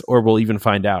noticed this or will even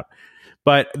find out.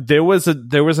 But there was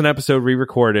an episode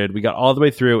re-recorded. We got all the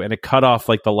way through, and it cut off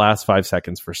like the last 5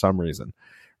 seconds for some reason,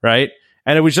 right?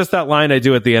 And it was just that line I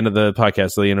do at the end of the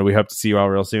podcast. So, we hope to see you all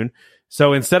real soon.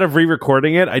 So instead of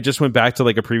re-recording it, I just went back to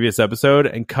like a previous episode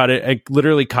and cut it. I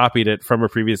literally copied it from a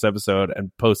previous episode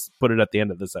and put it at the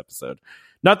end of this episode.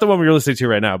 Not the one we're listening to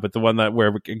right now, but the one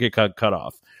where we get cut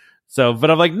off. So, but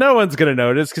I'm like, no one's going to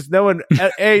notice because no one,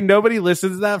 A, nobody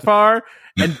listens that far.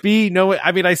 And B,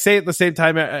 I say it the same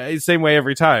time, same way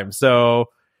every time. So,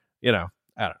 I don't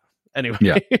know. Anyway.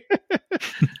 Yeah.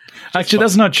 Actually,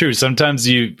 that's not true. Sometimes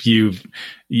you've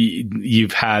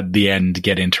had the end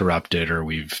get interrupted, or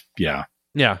Yeah.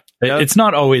 It's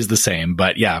not always the same,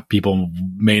 but people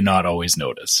may not always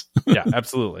notice. Yeah,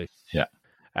 absolutely. Yeah.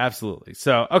 Absolutely.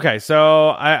 So, okay. So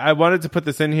I wanted to put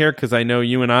this in here because I know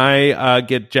you and I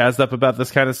get jazzed up about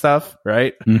this kind of stuff,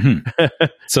 right? Mm-hmm.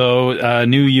 So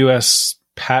new U.S.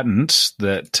 patent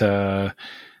that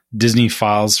Disney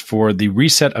files for the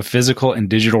reset of physical and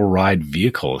digital ride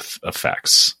vehicle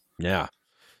effects. Yeah.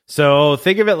 So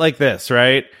think of it like this,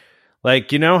 right?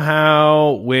 Like,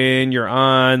 how when you're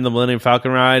on the Millennium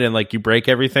Falcon ride and like you break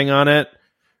everything on it,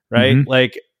 right? Mm-hmm.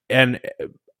 Like, and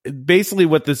basically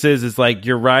what this is like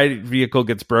your ride vehicle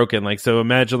gets broken. Like, so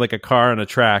imagine like a car on a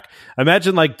track.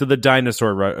 Imagine like the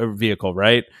dinosaur vehicle,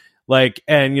 right? Like,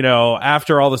 and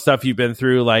after all the stuff you've been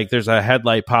through, like there's a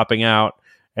headlight popping out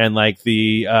and like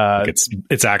the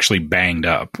it's actually banged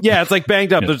up. Yeah, it's like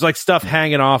banged up. There's like stuff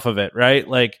hanging off of it, right?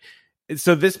 Like,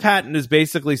 so this patent is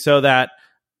basically so that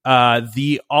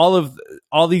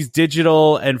all these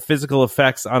digital and physical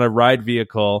effects on a ride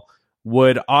vehicle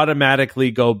would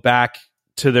automatically go back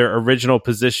to their original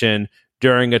position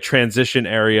during a transition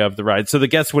area of the ride. So the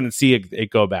guests wouldn't see it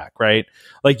go back, right?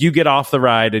 Like you get off the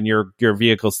ride and your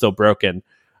vehicle's still broken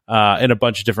in a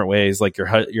bunch of different ways. Like your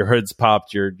hood's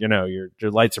popped, your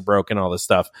lights are broken, all this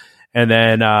stuff. And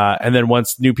then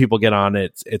once new people get on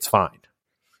it, it's fine.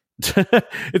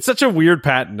 It's such a weird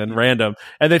patent and random.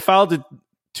 And they filed it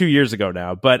 2 years ago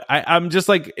now, but I'm just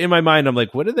like, in my mind, I'm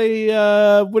like, what do they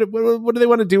what do they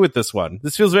want to do with this one?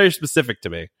 This feels very specific to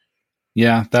me.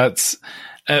 Yeah, that's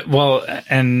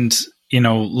and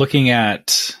looking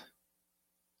at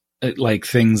like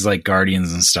things like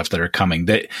Guardians and stuff that are coming,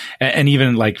 and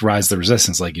even like Rise of the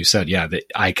Resistance, like you said,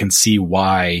 I can see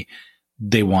why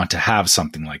they want to have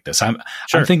something like this. I'm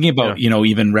thinking about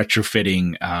even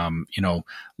retrofitting,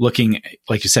 looking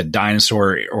like you said,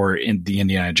 dinosaur or in the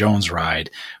Indiana Jones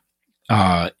ride.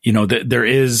 There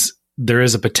is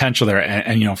a potential there,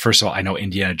 and first of all, I know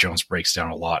Indiana Jones breaks down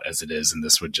a lot as it is, and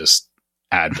this would just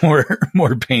add more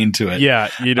pain to it. Yeah,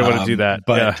 you don't want to do that.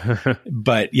 But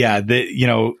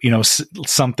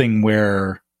something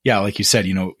where, like you said,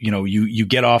 you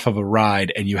get off of a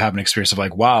ride and you have an experience of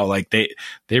like, wow, like they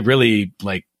really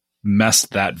like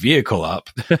messed that vehicle up.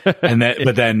 And that,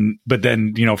 but then,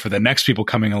 for the next people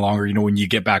coming along, or, when you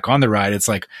get back on the ride, it's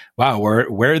like, wow,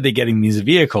 where are they getting these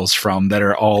vehicles from that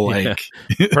are all like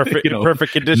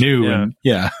perfect condition, new?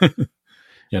 Yeah.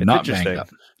 And, not banged up.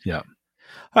 Yeah.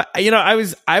 I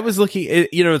was looking,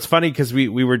 it's funny because we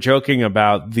were joking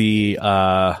about the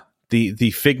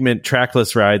Figment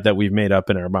trackless ride that we've made up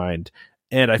in our mind.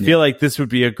 And I feel like this would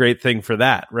be a great thing for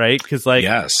that, right? Because like,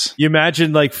 yes, you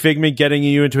imagine like Figment getting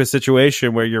you into a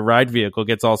situation where your ride vehicle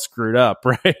gets all screwed up,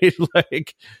 right?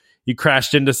 Like you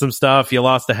crashed into some stuff, you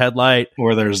lost a headlight,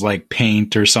 or there's like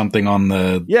paint or something on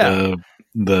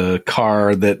the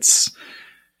car that's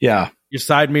your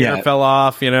side mirror fell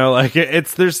off, like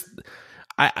that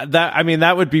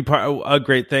would be a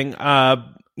great thing.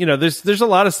 There's a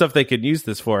lot of stuff they could use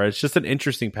this for. It's just an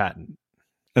interesting patent.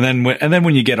 And then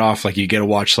when you get off, like you get to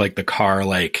watch like the car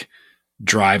like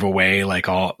drive away, like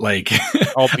all beat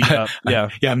up. Yeah.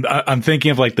 I'm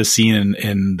thinking of like the scene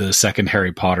in the second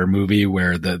Harry Potter movie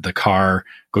where the car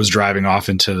goes driving off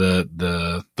into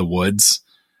the woods,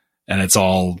 and it's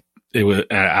all it was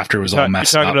after it was all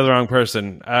messed you're talking up. to the wrong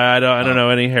person. I don't know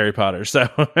any Harry Potter, so.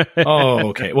 Oh,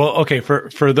 okay. Well, okay.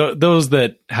 For those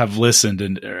that have listened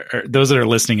and or those that are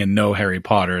listening and know Harry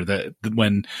Potter, that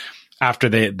when after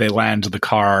they land the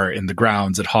car in the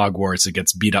grounds at Hogwarts, it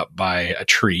gets beat up by a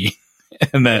tree,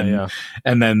 and then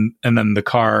the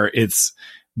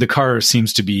car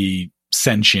seems to be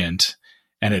sentient.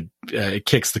 And it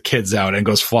kicks the kids out and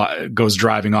goes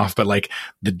driving off. But like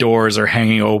the doors are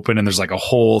hanging open and there's like a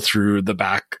hole through the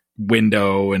back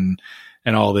window and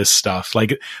all this stuff.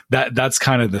 Like that's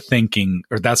kind of the thinking,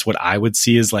 or that's what I would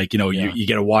see is like, you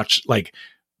get to watch, like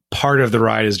part of the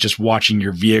ride is just watching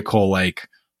your vehicle like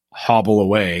hobble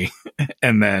away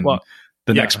and then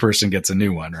the next person gets a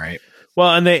new one. Right. Well,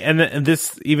 and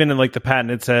this, even in like the patent,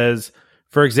 it says,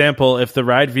 for example, if the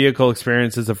ride vehicle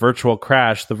experiences a virtual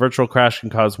crash, the virtual crash can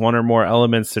cause one or more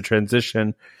elements to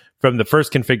transition from the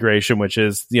first configuration, which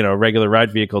is, a regular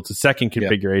ride vehicle, to second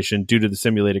configuration due to the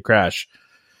simulated crash.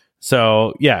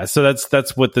 So, so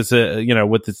that's what this,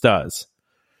 what this does.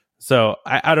 So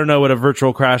I don't know what a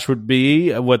virtual crash would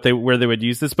be, where they would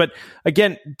use this. But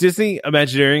again, Disney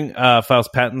Imagineering files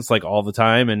patents like all the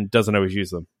time and doesn't always use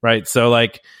them. Right. So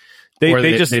like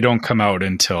they don't come out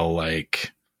until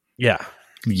like,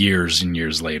 years and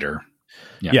years later.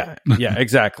 Yeah,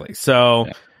 exactly. So,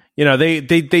 they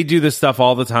do this stuff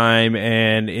all the time,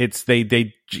 and it's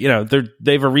they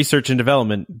have a research and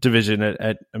development division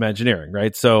at Imagineering,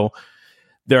 right? So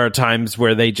there are times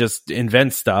where they just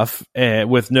invent stuff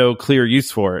with no clear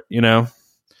use for it,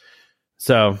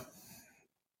 So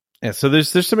so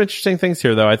there's some interesting things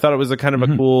here, though. I thought it was a kind of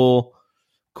a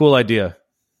cool idea.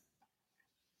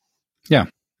 Yeah,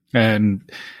 and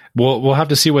we'll have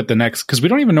to see what the next, because we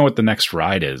don't even know what the next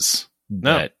ride is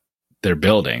that they're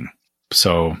building.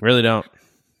 So really don't.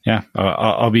 Yeah,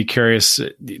 I'll be curious.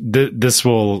 This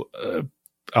will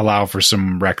allow for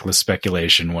some reckless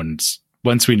speculation once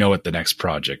we know what the next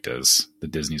project is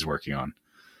that Disney's working on.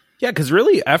 Yeah, because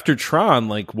really, after Tron,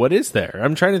 like, what is there?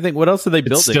 I'm trying to think. What else are they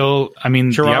building? Still, I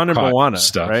mean, Tron the and Moana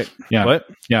stuff, right? Yeah, what?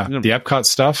 Yeah, the Epcot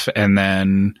stuff, and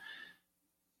then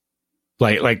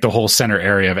like the whole center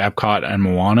area of Epcot and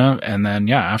Moana, and then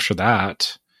after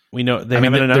that, we know they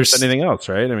haven't announced anything else,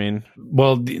 right? I mean,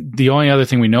 well, the only other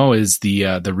thing we know is the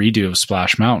redo of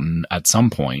Splash Mountain at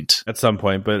some point.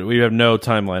 But we have no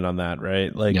timeline on that,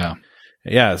 right? Like,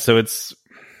 yeah. So it's,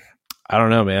 I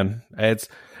don't know, man.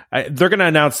 They're going to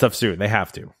announce stuff soon. They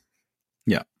have to.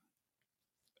 Yeah.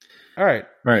 All right.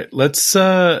 Let's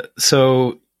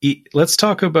let's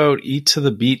talk about Eat to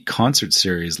the Beat concert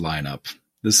series lineup.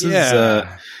 This is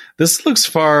this looks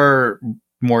far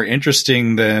more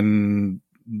interesting than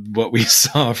what we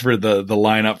saw for the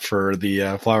lineup for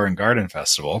the Flower and Garden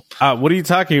Festival. What are you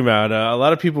talking about? A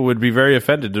lot of people would be very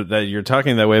offended that you're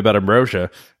talking that way about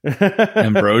Ambrosia.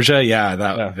 Ambrosia,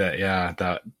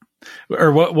 that.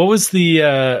 Or what was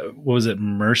what was it,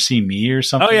 Mercy Me or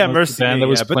something? Oh yeah, Mercy band Me, that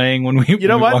was playing when we. You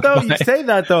know what though? You say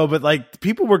that though, but like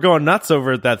people were going nuts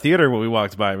over at that theater when we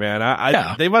walked by. Man,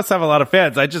 they must have a lot of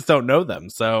fans. I just don't know them,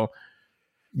 so.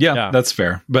 Yeah, that's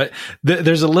fair. But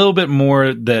there's a little bit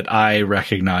more that I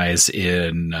recognize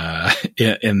in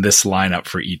this lineup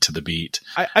for Eat to the Beat.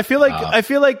 I feel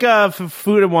like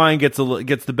Food and Wine gets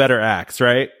the better acts,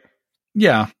 right?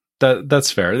 Yeah.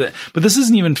 That's fair, but this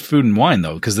isn't even Food and Wine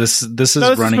though, because this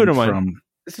is running from.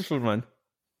 This is Food and Wine.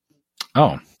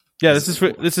 Oh, yeah. This is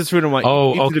Food and Wine.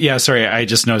 Oh, okay. Yeah. Sorry, I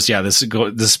just noticed. Yeah,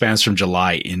 this spans from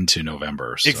July into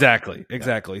November. So.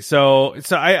 Exactly. So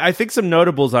I think some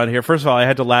notables on here. First of all, I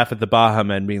had to laugh at the Baha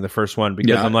Men being the first one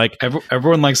because I'm like,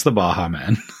 everyone likes the Baha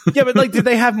Men. Yeah, but like, did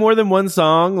they have more than one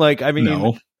song? Like, I mean,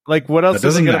 no. Like, what else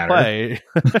is they going to play?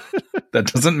 That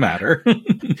doesn't matter.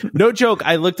 No joke.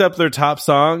 I looked up their top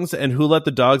songs, and Who Let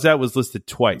the Dogs Out was listed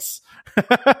twice.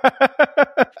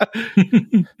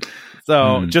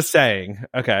 So, just saying.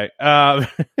 Okay.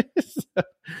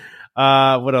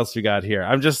 What else we got here?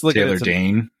 I'm just looking Taylor at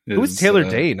Dane. Who's Taylor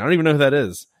Dane? I don't even know who that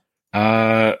is.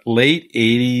 Late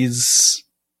 80s.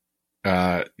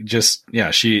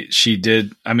 She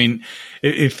did. I mean,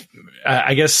 if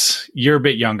I guess you're a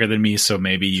bit younger than me, so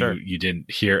maybe you didn't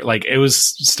hear, like, it was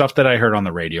stuff that I heard on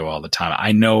the radio all the time.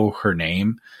 I know her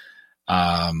name.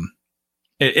 And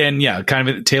kind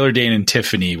of Taylor Dane and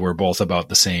Tiffany were both about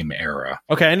the same era.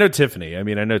 Okay. I know Tiffany.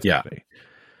 Tiffany.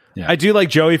 Yeah. I do like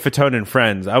Joey Fatone and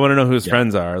Friends. I want to know who his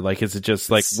friends are. Like, is it just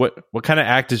like, what kind of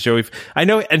act is Joey? I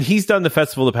know, and he's done the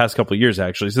festival the past couple of years,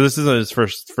 actually. So this isn't his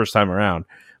first time around.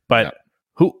 But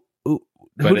who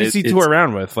does he tour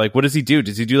around with? Like, what does he do?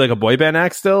 Does he do like a boy band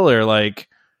act still, or like?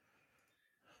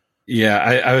 Yeah,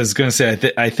 I was going to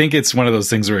say, I think it's one of those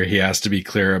things where he has to be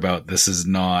clear about this is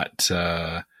not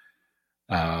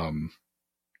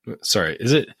Sorry,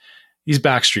 is it? He's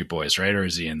Backstreet Boys, right? Or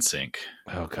is he NSYNC?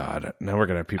 Oh God! Now we're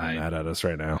gonna have people mad at us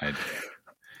right now.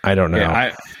 I don't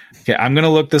know. I'm going to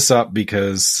look this up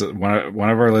because one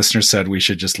of our listeners said we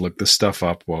should just look this stuff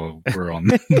up while we're on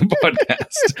the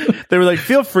podcast. They were like,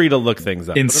 "Feel free to look things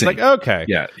up." It's like, okay,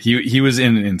 yeah, he was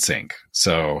in NSYNC,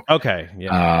 so okay,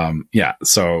 yeah,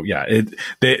 so yeah,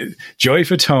 Joey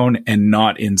Fatone and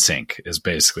not NSYNC is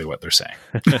basically what they're saying.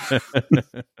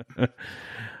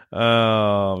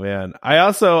 Oh man, I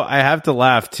have to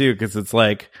laugh too because it's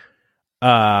like.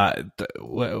 The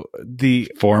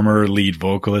former lead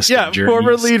vocalist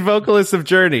of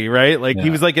Journey, right? Like he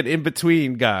was like an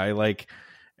in-between guy, like,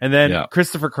 and then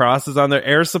Christopher Cross is on there.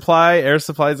 Air Supply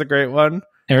is a great one.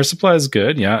 Air Supply is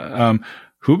good.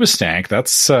 Hoobastank,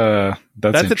 that's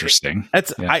interesting.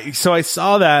 So I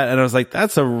saw that and I was like,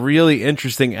 that's a really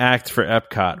interesting act for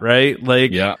Epcot, right?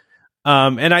 Like,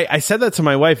 and I said that to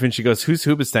my wife and she goes, "Who's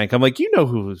Hoobastank?" I'm like, you know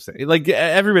who Hoobastank? Like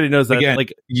everybody knows that. Again,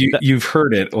 like you've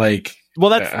heard it. Like, well,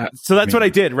 that's what I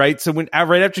did, right? So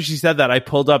right after she said that, I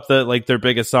pulled up their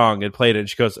biggest song and played it. And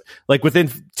she goes, like within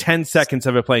 10 seconds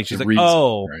of it playing, she's like,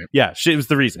 "Oh, right? Yeah, it was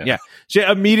the reason." Yeah,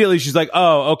 she's like,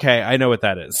 "Oh, okay, I know what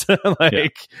that is."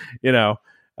 You know,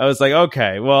 I was like,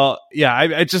 "Okay, well, yeah."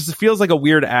 It just feels like a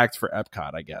weird act for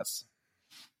Epcot, I guess.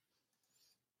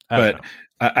 But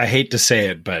I hate to say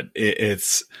it, but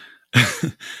it's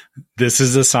this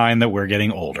is a sign that we're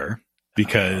getting older.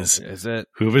 Because is it?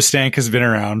 Hoobastank has been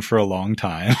around for a long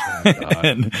time.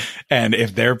 Oh, and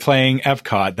if they're playing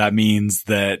Epcot, that means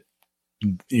that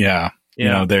you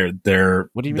know, they're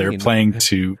playing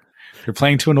to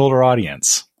an older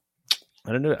audience.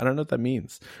 I don't know what that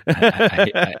means.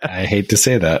 I hate to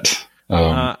say that.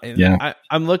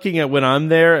 I'm looking at when I'm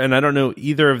there and I don't know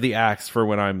either of the acts for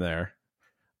when I'm there.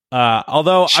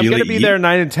 Although Sheila I'm going to be there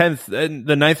 9 and 10th, and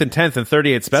the 9th and 10th and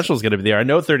 38 Special is going to be there. I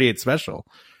know 38 Special.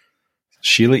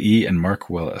 Sheila E. and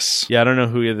Mark Willis. Yeah, I don't know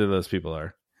who either of those people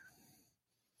are.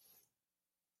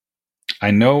 I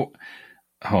know.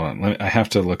 Hold on. I have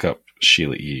to look up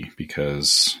Sheila E.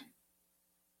 because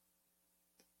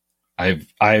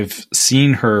I've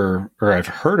seen her, or I've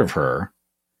heard of her.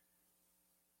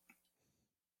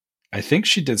 I think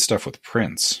she did stuff with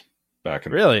Prince back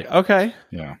in. Really? Okay.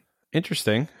 Yeah.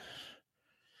 Interesting.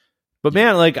 But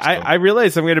man, like I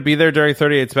realize I'm going to be there during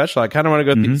 38 Special. I kind of want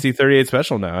to go see 38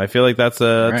 Special now. I feel like that's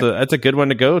a good one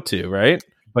to go to, right?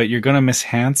 But you're going to miss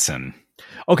Hanson.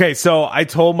 Okay, so I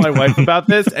told my wife about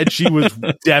this, and she was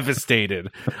devastated.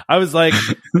 I was like,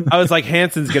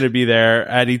 Hanson's going to be there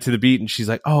at Eat to the Beat, and she's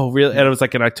like, "Oh, really?" And it was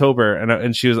like in October, and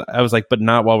I was like, "But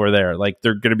not while we're there. Like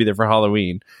they're going to be there for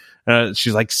Halloween."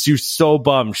 She's like, she's so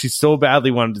bummed. She so badly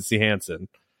wanted to see Hanson.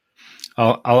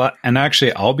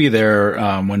 I'll be there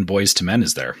when Boyz II Men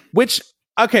is there. Which,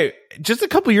 okay, just a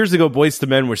couple years ago, Boyz II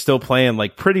Men were still playing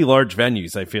like pretty large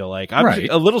venues. I feel like I'm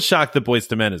a little shocked that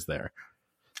Boyz II Men is there.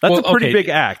 That's a pretty big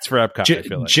act for Epcot. I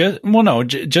feel like.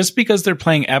 Just because they're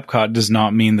playing Epcot does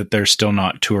not mean that they're still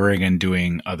not touring and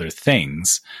doing other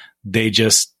things. They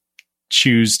just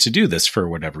choose to do this for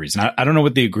whatever reason. I don't know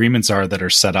what the agreements are that are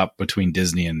set up between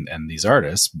Disney and these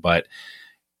artists, but.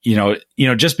 You know,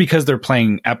 just because they're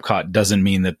playing Epcot doesn't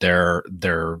mean that they're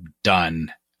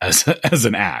done as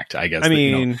an act. I guess. I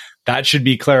mean, that should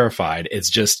be clarified.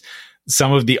 It's just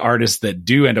some of the artists that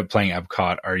do end up playing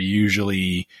Epcot are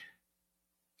usually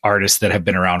artists that have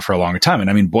been around for a longer time. And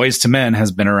I mean, Boyz II Men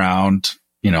has been around,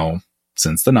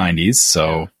 since the 90s.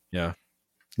 So yeah.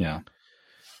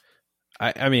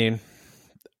 I mean.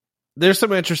 There's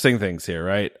some interesting things here,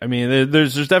 right? I mean,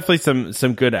 there's definitely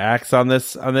some good acts on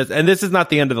this, and this is not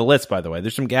the end of the list, by the way.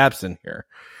 There's some gaps in here,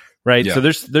 right? Yeah. So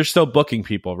they're still booking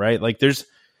people, right? Like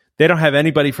they don't have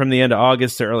anybody from the end of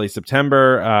August to early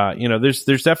September. There's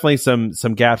definitely some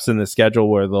gaps in the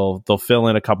schedule where they'll fill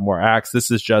in a couple more acts.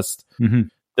 This is just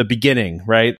the beginning,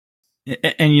 right?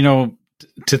 And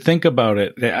to think about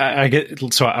it, I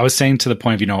get. So I was saying to the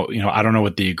point of I don't know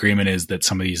what the agreement is that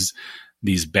some of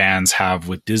these bands have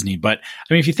with Disney. But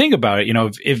I mean, if you think about it,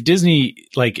 if Disney,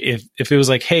 like if it was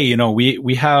like, hey,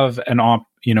 we have an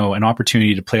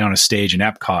opportunity to play on a stage in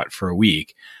Epcot for a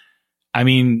week. I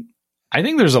mean, I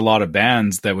think there's a lot of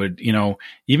bands that would,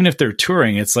 even if they're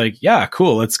touring, it's like, yeah,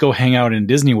 cool. Let's go hang out in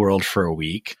Disney World for a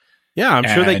week. Yeah. I'm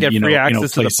sure they get free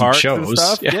access to the parks shows. And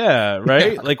stuff. Yeah.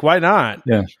 Right. Yeah. Like, why not?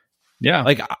 Yeah. Yeah.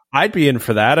 Like I'd be in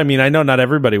for that. I mean, I know not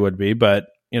everybody would be, but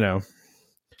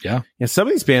Yeah. Some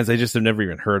of these bands I just have never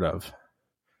even heard of.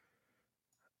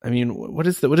 I mean, what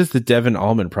is the Devin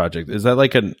Allman Project? Is that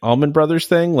like an Allman Brothers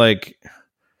thing? Like,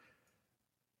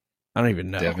 I don't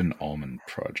even know. Devin Allman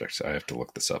Project. I have to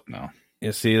look this up now.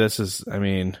 You see, this is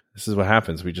what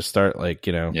happens. We just start like,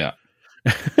 Yeah.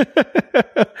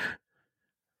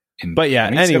 In But yeah,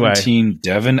 anyway. 2017,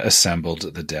 Devon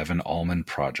assembled the Devon Almond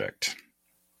Project.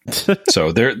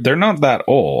 So they're not that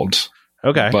old.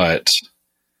 Okay. But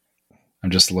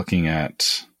I'm just looking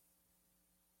at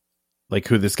like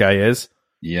who this guy is.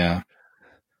 Yeah.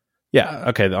 Yeah.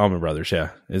 Okay. The Allman Brothers. Yeah.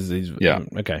 Yeah.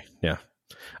 Okay. Yeah.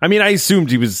 I mean, I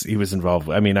assumed he was involved.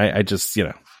 I mean, I just,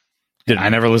 I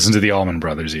never listened to the Allman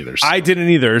Brothers either. So. I didn't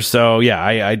either. So yeah,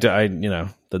 I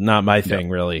not my thing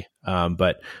really.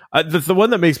 But the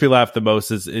one that makes me laugh the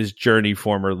most is Journey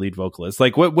former lead vocalist.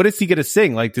 Like, what is he going to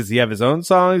sing? Like, does he have his own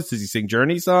songs? Does he sing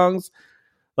Journey songs?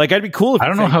 Like, I'd be cool if I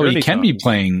don't know how he can be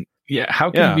playing. Yeah,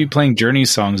 how can he be playing Journey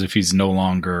songs if he's no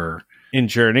longer in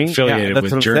Journey affiliated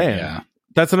with Journey? Yeah.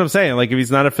 That's what I'm saying. Like, if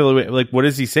he's not affiliated, like, what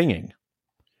is he singing?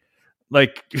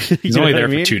 Like, he's only there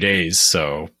for 2 days,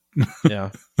 so yeah.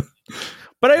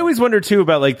 But I always wonder too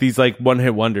about like these like one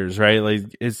hit wonders, right?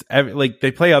 Like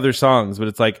they play other songs, but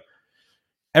it's like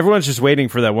everyone's just waiting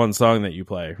for that one song that you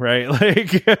play, right?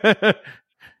 Like,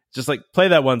 just like play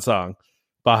that one song,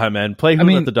 Baja Men. Play Who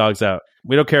Let the Dogs Out.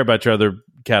 We don't care about your other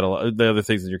catalog, the other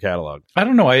things in your catalog. I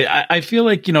don't know. I feel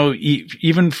like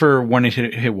even for one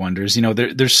hit wonders,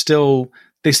 they still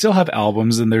have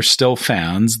albums and there's still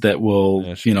fans that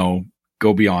will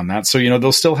go beyond that. So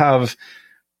they'll still have.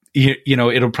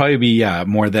 It'll probably be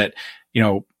more that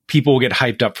people will get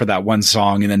hyped up for that one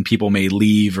song and then people may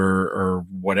leave or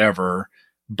whatever,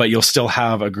 but you'll still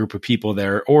have a group of people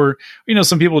there, or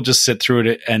some people just sit through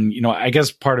it. And I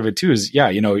guess part of it too is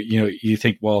you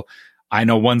think, well, I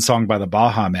know one song by the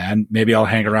Baja Man, maybe I'll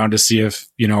hang around to see if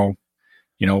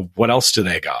what else do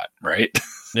they got, right?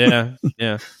 Yeah.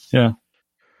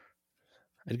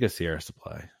 I'd go see Air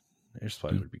Supply. Air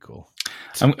Supply would be cool.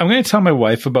 I'm going to tell my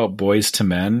wife about Boys to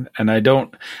Men, and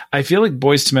I feel like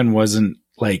Boys to Men wasn't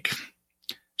like,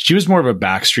 she was more of a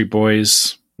Backstreet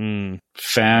Boys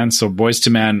fan. So Boys to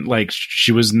Men, like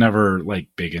she was never like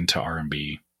big into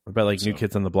R&B. What about like New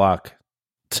Kids on the Block?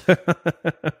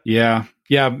 Yeah.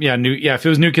 If it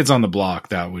was New Kids on the Block,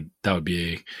 that would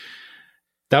be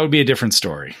a different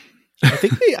story.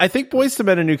 I think Boys to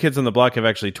Men and New Kids on the Block have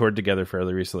actually toured together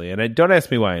fairly recently, and don't ask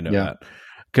me why I know that.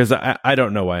 Because I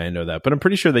don't know why I know that, but I'm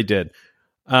pretty sure they did.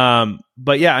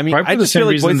 But yeah, I mean, I just feel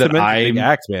like Boyz II Men's a big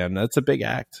act, man. That's a big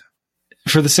act.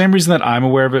 For the same reason that I'm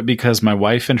aware of it, because my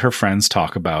wife and her friends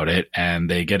talk about it and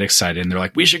they get excited and they're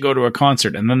like, we should go to a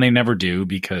concert. And then they never do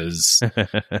because they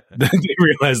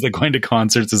realize that going to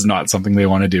concerts is not something they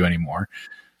want to do anymore.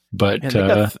 But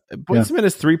Boyz II Men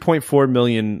has 3.4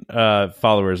 million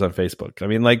followers on Facebook. I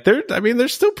mean, like they're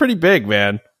still pretty big,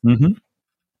 man. Mm-hmm.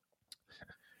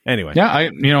 Anyway, yeah,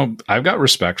 I've got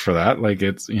respect for that. Like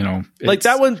it's like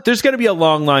that one. There's going to be a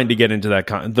long line to get into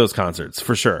those concerts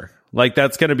for sure. Like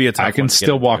that's going to be a tough. I can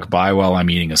still walk by while I'm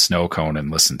eating a snow cone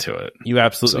and listen to it. You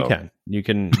absolutely can. You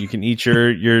can eat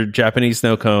your Japanese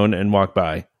snow cone and walk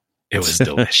by. It was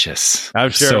delicious. I'm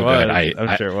sure it was.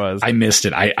 I'm sure it was. I missed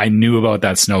it. I knew about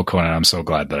that snow cone, and I'm so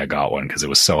glad that I got one because it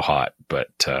was so hot. But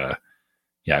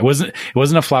yeah, it wasn't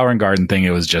a flower and garden thing.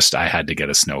 It was just I had to get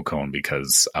a snow cone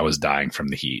because I was dying from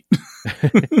the heat.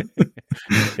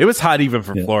 It was hot even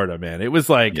for Florida, man. It was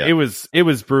like it was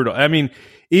brutal. I mean,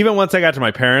 even once I got to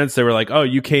my parents, they were like, "Oh,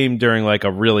 you came during like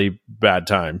a really bad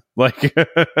time." Like,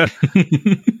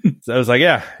 so I was like,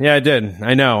 "Yeah, I did.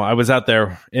 I know. I was out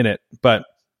there in it." But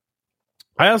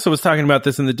I also was talking about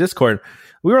this in the Discord.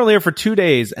 We were only there for 2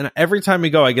 days, and every time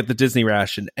we go, I get the Disney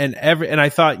ration. And I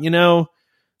thought,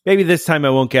 maybe this time I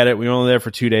won't get it. We were only there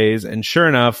for 2 days, and sure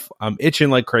enough, I'm itching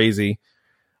like crazy.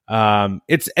 I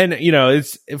think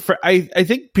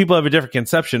people have a different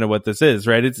conception of what this is,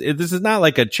 right? This is not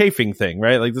like a chafing thing,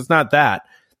 right? Like it's not that.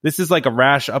 This is like a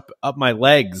rash up my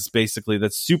legs, basically.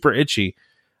 That's super itchy.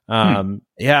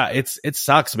 Yeah, it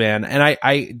sucks, man. And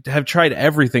I have tried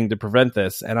everything to prevent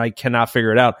this, and I cannot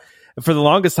figure it out. For the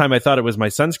longest time, I thought it was my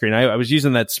sunscreen. I was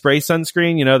using that spray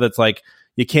sunscreen, that's like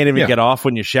you can't even get off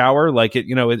when you shower. Like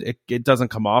it doesn't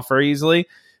come off very easily.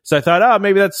 So I thought,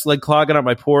 maybe that's like clogging up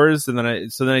my pores. And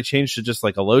then I changed to just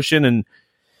like a lotion,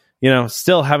 and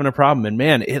still having a problem. And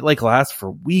man, it like lasts for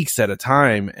weeks at a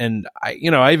time. And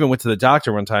I even went to the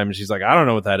doctor one time, and she's like, I don't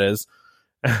know what that is.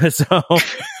 So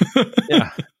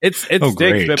yeah, it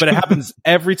stinks, but it happens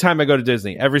every time I go to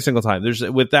Disney. Every single time, there's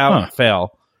without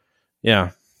fail.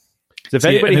 Yeah. So if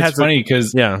anybody has, funny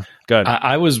because go ahead.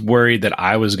 I was worried that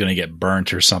I was going to get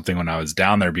burnt or something when I was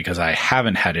down there because I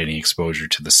haven't had any exposure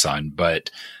to the sun, but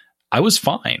I was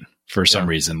fine for some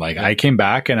reason. Like I came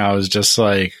back and I was just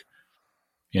like,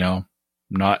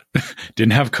 not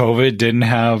didn't have COVID, didn't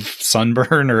have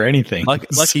sunburn or anything.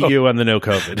 Lucky you on the no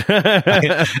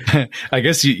COVID. I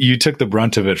guess you took the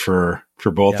brunt of it for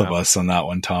for both of us on that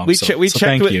one, Tom. We so checked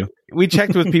thank with, you. We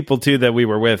checked with people too that we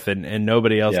were with, and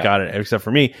nobody else got it except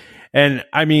for me. And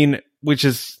I mean, which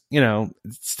is,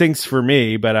 stinks for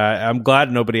me, but I'm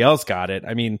glad nobody else got it.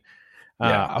 I mean,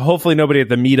 hopefully nobody at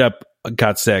the meetup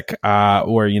got sick,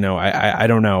 or I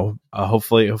don't know.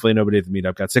 Hopefully nobody at the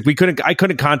meetup got sick. I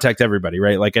couldn't contact everybody,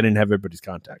 right? Like I didn't have everybody's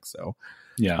contact, so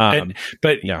and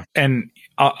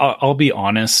I'll be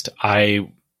honest.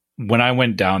 When I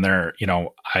went down there,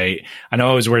 I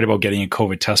know I was worried about getting a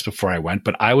COVID test before I went,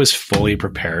 but I was fully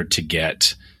prepared to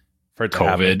get for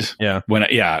COVID.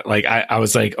 I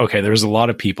was like, okay, there's a lot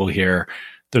of people here.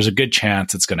 There's a good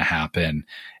chance it's going to happen.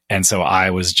 And so I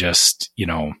was just,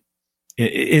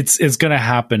 it's going to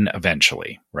happen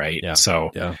eventually. Right. Yeah.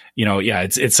 So,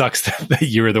 it sucks that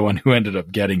you were the one who ended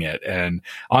up getting it. And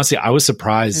honestly, I was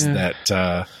surprised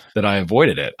that I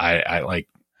avoided it.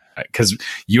 Because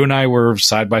you and I were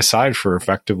side by side for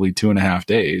effectively 2.5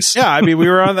 days. Yeah, I mean, we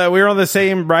were on the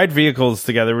same ride vehicles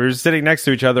together. We were sitting next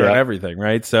to each other and everything,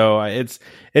 right? So it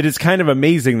is kind of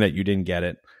amazing that you didn't get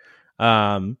it.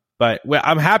 But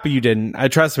I'm happy you didn't.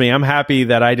 Trust me, I'm happy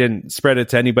that I didn't spread it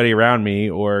to anybody around me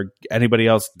or anybody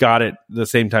else got it the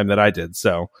same time that I did.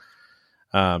 So,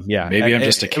 maybe I'm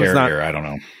just a carrier. I don't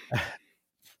know.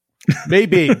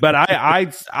 Maybe, but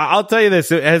I'll tell you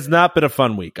this: it has not been a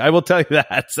fun week. I will tell you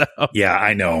that. So yeah,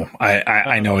 I know.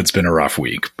 I know it's been a rough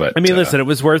week, but I mean, listen, it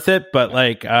was worth it. But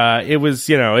like, it was,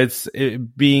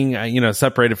 being,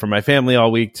 separated from my family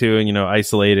all week too, and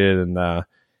isolated,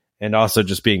 and also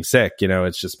just being sick.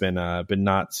 It's just been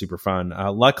not super fun.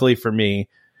 Luckily for me,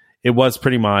 it was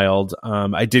pretty mild.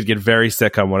 I did get very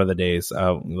sick on one of the days,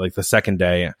 like the second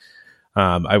day.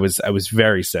 I was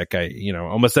very sick. I,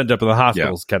 almost ended up in the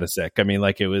hospital kind of sick. I mean,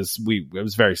 like it was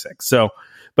very sick. So,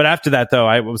 but after that though,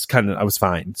 I was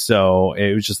fine. So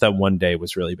it was just that one day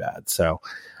was really bad. So,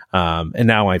 and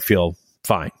now I feel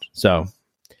fine. So,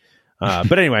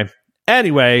 but anyway,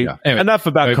 enough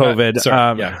about COVID.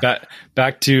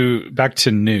 Back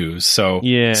to news. So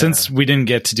since we didn't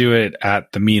get to do it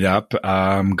at the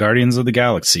meetup, Guardians of the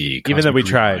Galaxy, even though we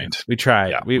tried, we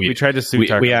tried to suit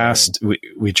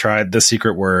we tried the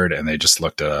secret word and they just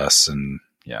looked at us and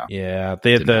they had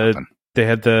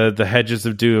the hedges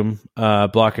of doom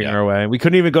blocking our way. We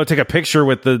couldn't even go take a picture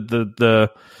with the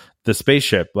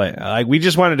spaceship. Like we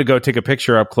just wanted to go take a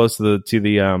picture up close to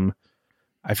the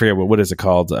I forget what is it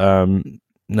called? The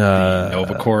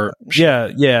Nova Corps. Yeah,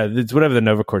 it's whatever the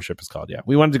Nova Corps ship is called. Yeah,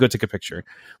 we wanted to go take a picture,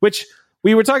 which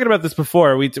we were talking about this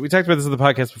before. We talked about this in the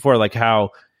podcast before, like how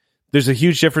there's a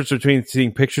huge difference between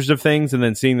seeing pictures of things and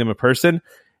then seeing them in person.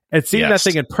 And seeing that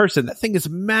thing in person, that thing is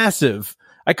massive.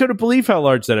 I couldn't believe how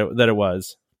large that it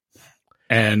was.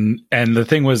 And the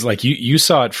thing was, like, you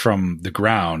saw it from the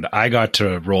ground. I got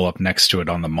to roll up next to it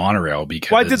on the monorail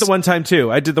because I did the one time too.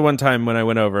 I did the one time when I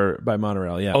went over by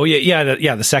monorail. Yeah. Oh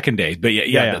yeah. The second day, but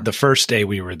the first day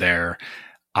we were there,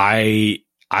 I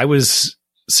was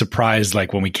surprised,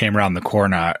 like when we came around the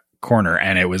corner,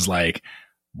 and it was like,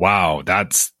 wow,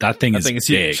 that thing is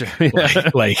big.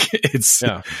 like it's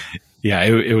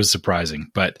it was surprising.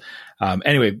 But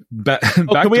anyway, back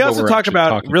can we also talk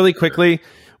about really quickly?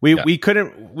 We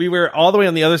were all the way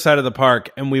on the other side of the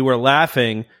park and we were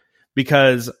laughing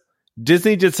because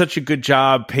Disney did such a good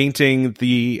job painting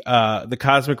the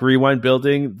Cosmic Rewind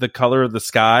building the color of the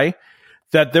sky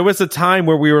that there was a time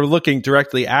where we were looking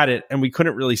directly at it and we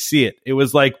couldn't really see it. It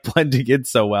was like blending in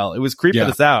so well. It was creeping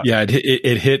us out. Yeah,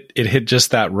 it hit just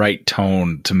that right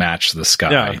tone to match the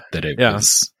sky that it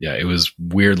was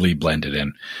weirdly blended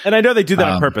in. And I know they do that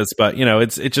on purpose, but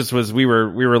it just was we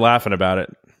were laughing about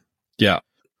it.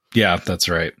 Yeah, that's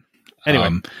right.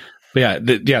 Anyway,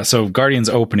 so Guardians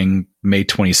opening May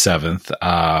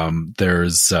 27th.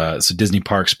 There's so Disney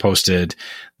Parks posted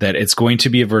that it's going to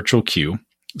be a virtual queue.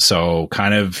 So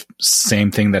kind of same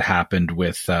thing that happened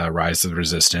with Rise of the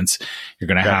Resistance. You're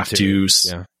going to have to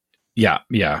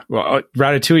Well,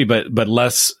 Ratatouille, but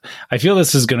less. I feel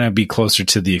this is going to be closer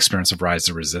to the experience of Rise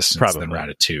of the Resistance than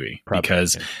Ratatouille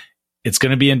because it's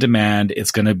going to be in demand.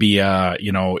 It's going to be,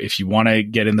 if you want to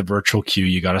get in the virtual queue,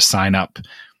 you got to sign up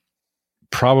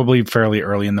probably fairly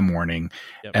early in the morning.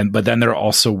 Yep. But then there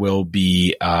also will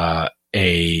be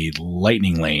a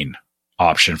lightning lane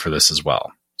option for this as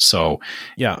well. So,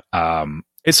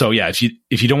 if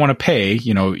you don't want to pay,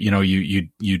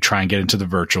 you try and get into the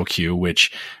virtual queue,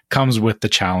 which comes with the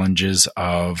challenges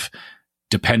of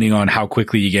depending on how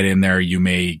quickly you get in there, you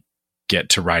may get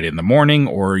to ride in the morning,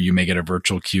 or you may get a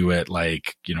virtual queue at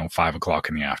 5:00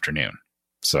 in the afternoon.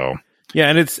 So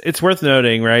and it's worth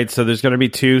noting, right? So there's going to be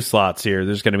 2 slots here.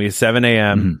 There's going to be 7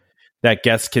 a.m. that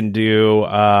guests can do,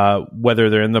 whether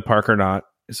they're in the park or not.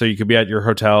 So you could be at your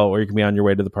hotel or you can be on your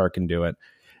way to the park and do it.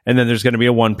 And then there's going to be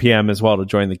a 1 p.m. as well to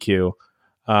join the queue.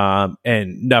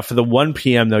 And now for the 1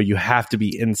 p.m. though, you have to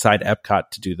be inside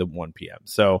Epcot to do the 1 p.m.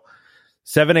 So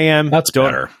 7 a.m. That's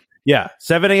better. Yeah.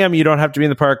 7 a.m. you don't have to be in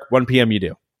the park. 1 p.m. you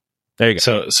do. There you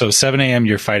go. So 7 a.m.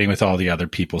 you're fighting with all the other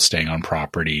people staying on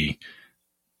property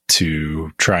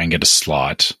to try and get a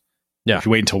slot. Yeah. If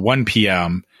you wait until 1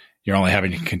 p.m., you're only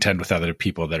having to contend with other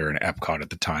people that are in Epcot at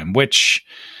the time, which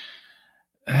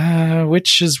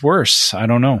is worse. I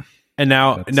don't know. And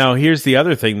now here's the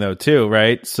other thing though too,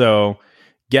 right? So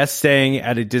guests staying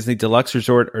at a Disney Deluxe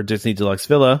Resort or Disney Deluxe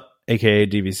Villa, aka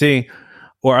DVC,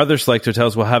 or other select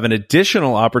hotels will have an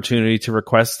additional opportunity to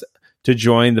request to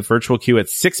join the virtual queue at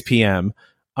 6 p.m.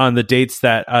 on the dates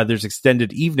that there's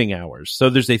extended evening hours. So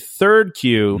there's a third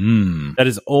queue that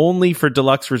is only for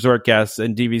Deluxe Resort guests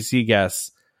and DVC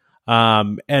guests,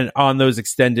 and on those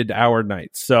extended hour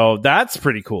nights. So that's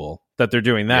pretty cool that they're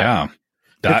doing that. Yeah.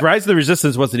 Because Rise of the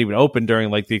Resistance wasn't even open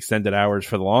during like the extended hours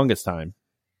for the longest time.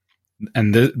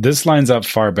 And this lines up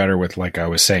far better with, like I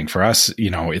was saying, for us,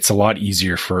 it's a lot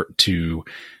easier to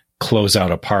close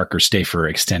out a park or stay for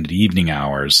extended evening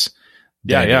hours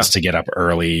than it is to get up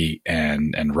early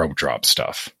and rope drop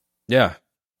stuff. Yeah.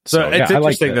 So it's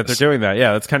interesting that they're doing that.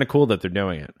 Yeah, it's kind of cool that they're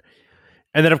doing it.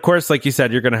 And then, of course, like you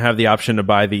said, you're going to have the option to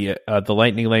buy the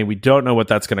Lightning Lane. We don't know what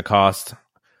that's going to cost.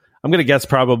 I'm going to guess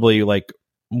probably like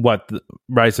what the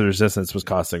Rise of the Resistance was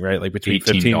costing, right? Like between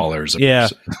 $15.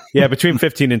 Yeah, between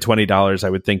 $15 and $20, I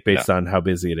would think, based on how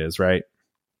busy it is, right?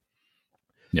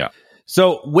 Yeah.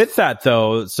 So with that,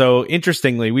 though, so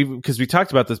interestingly, because we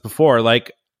talked about this before,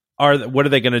 like, what are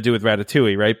they going to do with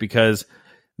Ratatouille, right? Because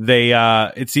they,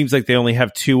 it seems like they only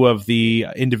have 2 of the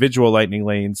individual Lightning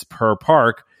Lanes per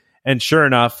park, and sure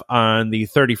enough, on the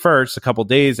 31st, a couple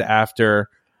days after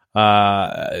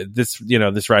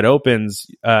this ride opens,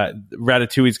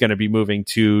 Ratatouille is going to be moving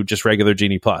to just regular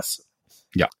Genie Plus.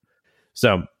 Yeah.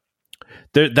 So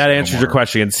that answers your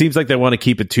question. It seems like they want to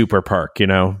keep it 2 per park,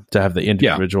 to have the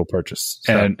individual purchase.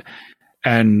 So.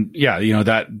 And yeah,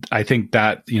 that I think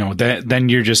that, then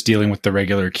you're just dealing with the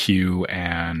regular queue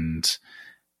and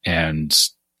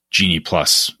Genie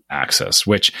Plus access,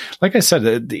 which, like I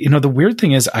said, the weird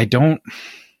thing is I don't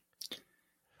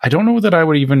know that I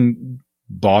would even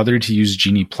bother to use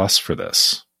Genie Plus for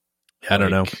this. I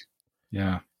don't know.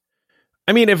 Yeah.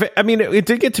 I mean, it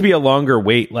did get to be a longer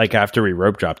wait, like after we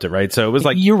rope dropped it, right? So it was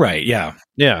like, you're right. Yeah.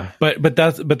 Yeah. But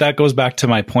that goes back to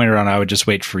my point around, I would just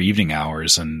wait for evening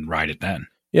hours and ride it then.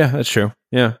 Yeah, that's true.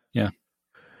 Yeah. Yeah.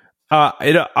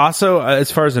 It also,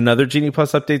 as far as another Genie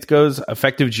Plus updates goes,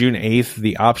 effective June 8th,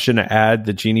 the option to add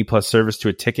the Genie Plus service to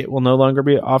a ticket will no longer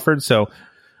be offered. So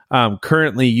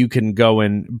currently you can go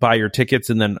and buy your tickets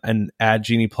and add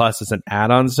Genie Plus as an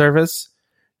add-on service.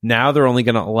 Now they're only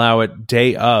going to allow it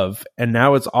day of, and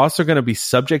now it's also going to be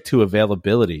subject to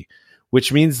availability,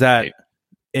 which means that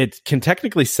it can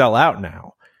technically sell out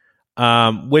now,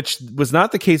 which was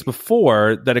not the case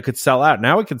before, that it could sell out.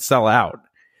 Now it can sell out,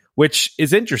 which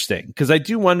is interesting, because I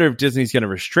do wonder if Disney's going to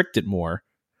restrict it more,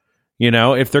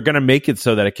 if they're going to make it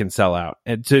so that it can sell out,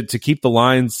 and to keep the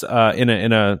lines in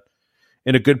a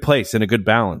good place, in a good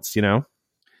balance,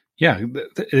 Yeah,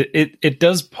 it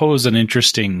does pose an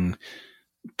interesting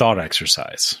thought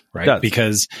exercise, right?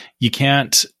 Because you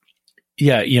can't,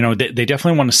 they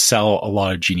definitely want to sell a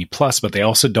lot of Genie Plus, but they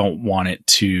also don't want it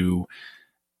to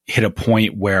hit a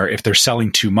point where if they're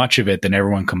selling too much of it, then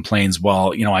everyone complains,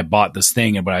 well, I bought this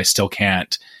thing, but I still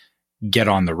can't get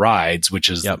on the rides, which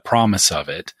is the promise of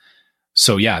it.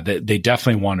 So yeah, they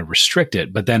definitely want to restrict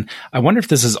it. But then I wonder if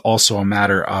this is also a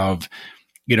matter of,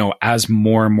 as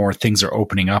more and more things are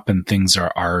opening up and things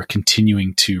are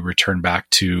continuing to return back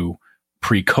to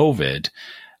pre-COVID,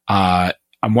 I'm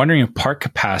wondering if park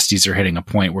capacities are hitting a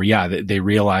point where, they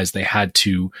realized they had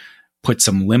to put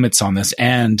some limits on this,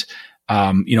 and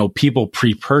people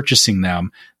pre-purchasing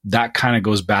them. That kind of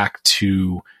goes back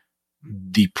to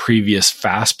the previous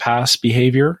fast pass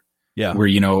behavior, where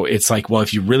it's like, well,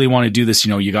 if you really want to do this,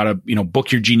 you got to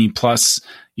book your Genie Plus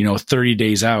 30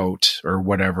 days out or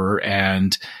whatever,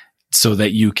 and so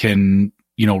that you can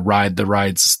ride the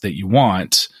rides that you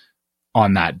want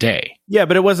on that day. Yeah,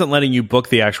 but it wasn't letting you book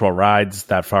the actual rides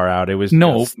that far out. It was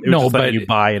just letting you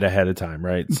buy it ahead of time,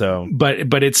 right? So,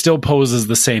 but it still poses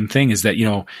the same thing, is that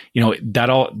that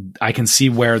all, I can see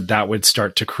where that would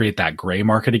start to create that gray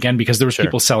market again, because there was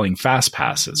people selling fast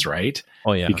passes, right?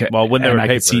 Oh yeah. When they were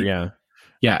paper,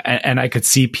 and I could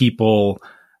see people.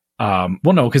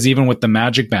 Because even with the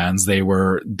Magic Bands, they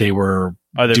were doing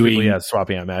people,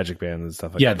 swapping out Magic Bands and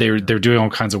stuff like that. They're doing all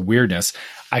kinds of weirdness.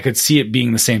 I could see it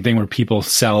being the same thing where people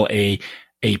sell a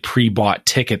a pre-bought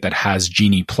ticket that has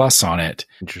Genie Plus on it,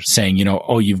 saying,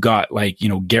 oh, you've got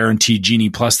guaranteed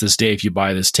Genie Plus this day if you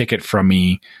buy this ticket from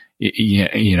me,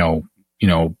 in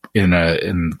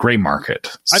the gray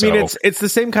market. So, I mean, it's the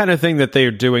same kind of thing that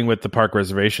they're doing with the park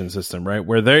reservation system, right?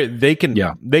 Where they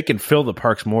can fill the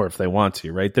parks more if they want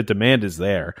to, right? The demand is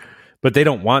there, but they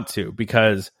don't want to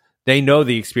because they know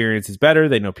the experience is better.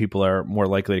 They know people are more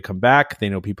likely to come back. They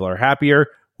know people are happier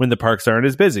when the parks aren't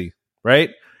as busy, right?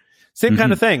 Same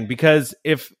kind of thing, because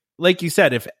if, like you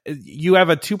said, if you have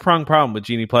a two-pronged problem with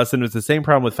Genie Plus, then it's the same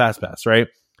problem with FastPass, right?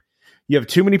 You have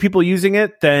too many people using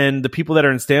it, then the people that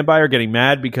are in standby are getting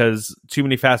mad because too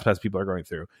many FastPass people are going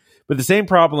through. But the same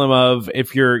problem of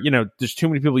if you're, there's too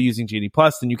many people using Genie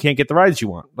Plus, then you can't get the rides you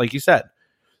want, like you said.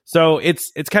 So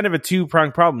it's kind of a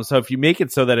two-pronged problem. So if you make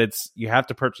it so that you have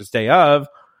to purchase day of,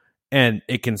 and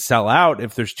it can sell out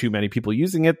if there's too many people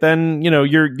using it, then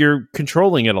you're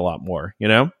controlling it a lot more.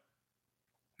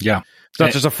 Yeah, it's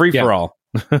not just a free for all.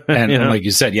 And like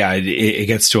you said, it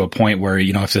gets to a point where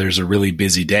if there's a really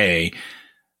busy day,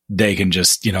 they can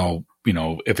just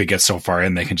if it gets so far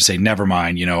in, they can just say, never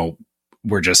mind,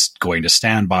 we're just going to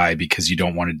standby because you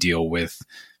don't want to deal with.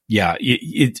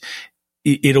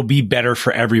 It'll be better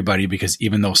for everybody because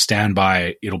even though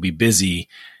standby it'll be busy,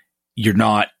 you're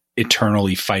not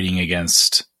eternally fighting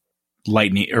against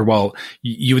lightning, or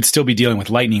you would still be dealing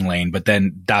with lightning lane, but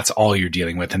then that's all you're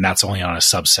dealing with, and that's only on a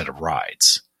subset of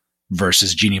rides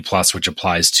versus Genie Plus, which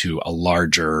applies to a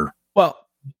larger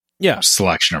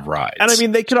selection of rides. And I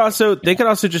mean, they could also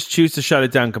just choose to shut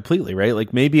it down completely, right?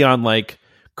 Like maybe on like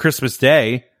Christmas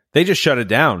Day they just shut it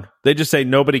down. They just say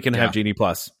nobody can have Genie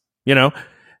Plus,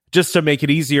 just to make it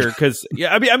easier. Because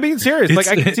I mean, I'm being serious. Like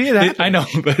I can see it happening. I know,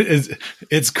 but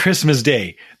it's Christmas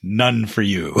Day. None for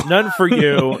you. None for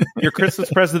you. Your Christmas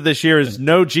present this year is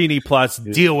no Genie Plus.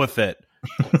 Deal with it.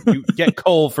 You get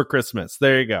coal for Christmas.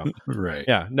 There you go. Right.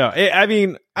 Yeah. No. I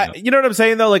mean, you know what I'm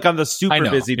saying though? Like on the super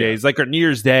busy days, like on New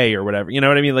Year's Day or whatever. You know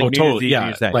what I mean? Like New Year's Eve, New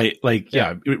Year's Day.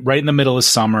 Right in the middle of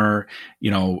summer.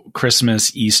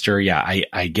 Christmas, Easter. Yeah,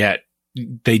 I get.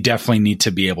 They definitely need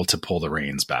to be able to pull the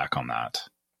reins back on that.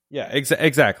 Yeah,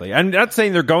 exactly. I'm not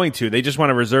saying they're going to. They just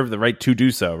want to reserve the right to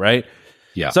do so, right?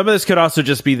 Yeah. Some of this could also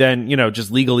just be then, just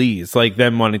legalese, like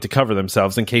them wanting to cover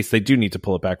themselves in case they do need to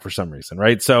pull it back for some reason,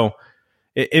 right? So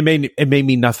it may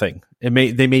mean nothing. They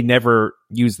may never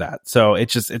use that. So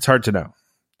it's hard to know.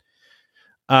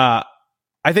 I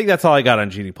think that's all I got on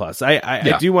Genie Plus.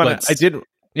 I do want to.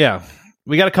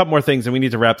 We got a couple more things, and we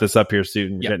need to wrap this up here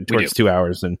soon. We're getting towards 2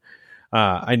 hours, and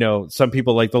I know some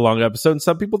people like the long episode, and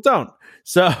some people don't.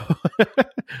 So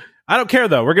I don't care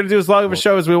though. We're going to do as long of a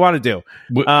show as we want to do.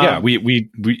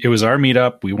 We it was our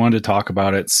meetup. We wanted to talk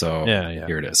about it, so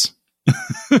here it is.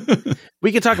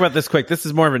 We can talk about this quick. This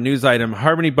is more of a news item.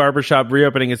 Harmony Barbershop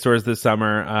reopening its doors this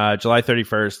summer, July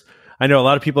 31st. I know a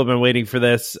lot of people have been waiting for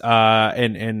this,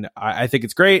 and I think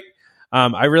it's great.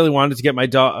 I really wanted to get my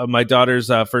daughter's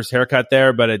first haircut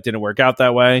there, but it didn't work out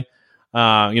that way.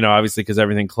 Obviously because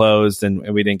everything closed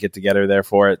and we didn't get together there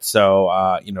for it.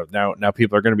 So, now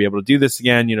people are going to be able to do this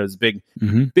again. It's a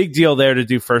big deal there to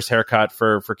do first haircut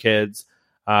for kids.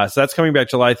 So that's coming back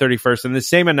July 31st. And the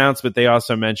same announcement, they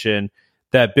also mentioned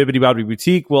that Bibbidi Bobbidi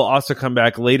Boutique will also come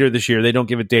back later this year. They don't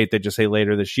give a date. They just say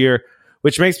later this year,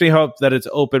 which makes me hope that it's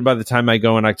open by the time I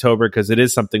go in October, because it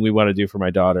is something we want to do for my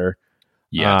daughter.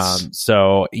 Yes.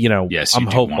 Yes, I'm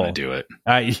hopeful. Want to do it.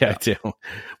 I do.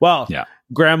 Well,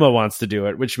 Grandma wants to do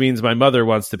it, which means my mother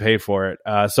wants to pay for it.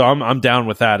 So I'm down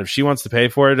with that. If she wants to pay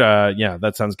for it,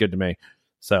 that sounds good to me.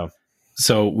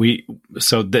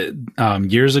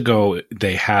 Years ago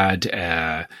they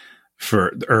had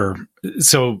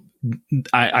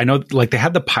I know, like, they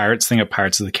had the Pirates thing at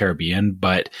Pirates of the Caribbean,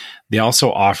 but they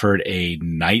also offered a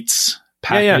nights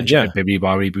package at Bibbidi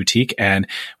Bobbidi Boutique. And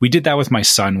we did that with my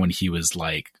son when he was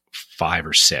like 5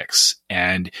 or 6,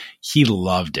 and he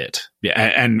loved it.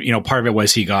 And part of it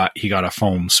was he got a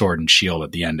foam sword and shield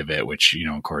at the end of it, which,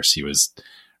 of course he was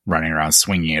running around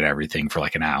swinging at everything for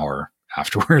like an hour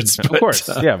afterwards. Of course.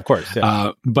 Yeah.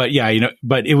 But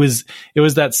it was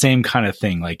that same kind of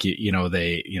thing. Like,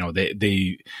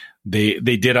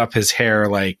 they did up his hair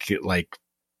like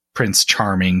Prince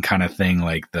Charming kind of thing,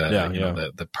 like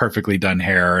the perfectly done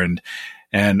hair,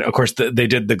 and of course they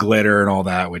did the glitter and all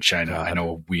that, which I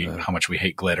know how much we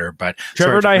hate glitter. But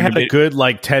Trevor and I had a good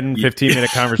 10-15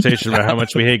 minute conversation about how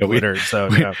much we hate glitter. So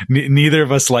neither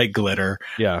of us like glitter.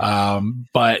 Yeah.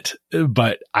 But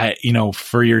I,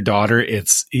 for your daughter,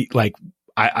 it's like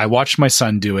I watched my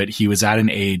son do it. He was at an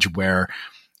age where,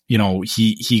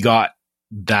 he got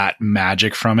that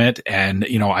magic from it. And,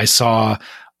 I saw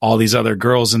all these other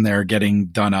girls in there getting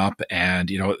done up, and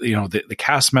the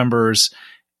cast members,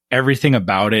 everything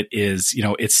about it is,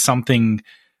 it's something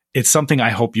I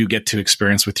hope you get to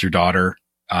experience with your daughter.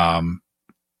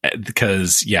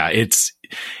 Because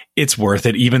it's worth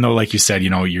it, even though, like you said,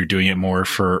 you're doing it more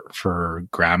for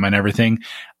grandma and everything.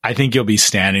 I think you'll be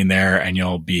standing there and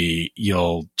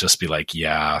you'll just be like,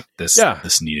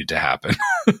 this needed to happen.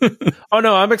 Oh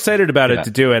no, I'm excited about it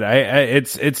to do it.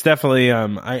 It's definitely,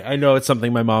 I know it's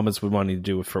something my mom has been wanting to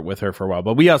do with her for a while,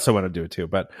 but we also want to do it too.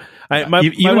 But my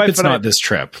even wife if it's not this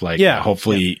trip,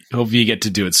 hopefully you get to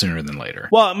do it sooner than later.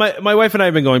 Well, my wife and I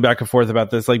have been going back and forth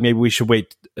about this. Like, maybe we should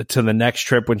wait to the next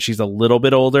trip when she's a little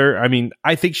bit older. I mean,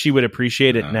 I think she would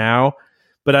appreciate it now,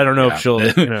 but I don't know if she'll,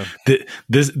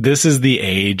 this is the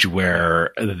age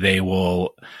where they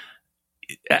will,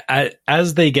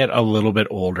 as they get a little bit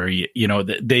older,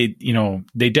 they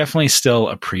definitely still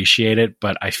appreciate it.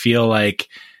 But I feel like,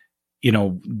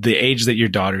 the age that your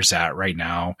daughter's at right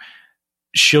now,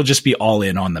 she'll just be all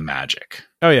in on the magic.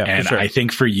 Oh yeah. And I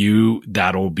think for you,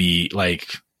 that'll be like,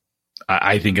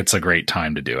 I think it's a great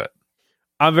time to do it.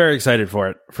 I'm very excited for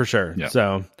it, for sure. Yeah.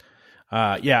 So,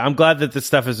 I'm glad that this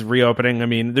stuff is reopening. I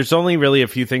mean, there's only really a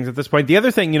few things at this point. The other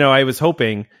thing, I was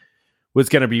hoping was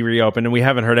going to be reopened, and we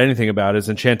haven't heard anything about, is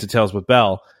Enchanted Tales with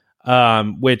Belle,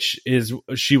 which is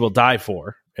She Will Die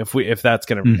For. If that's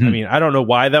going to, I mean, I don't know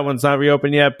why that one's not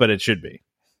reopened yet, but it should be.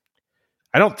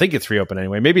 I don't think it's reopened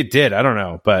anyway. Maybe it did. I don't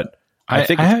know, but I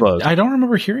think it's closed. I don't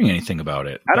remember hearing anything about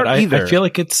it. I don't either. I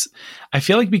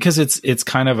feel like because it's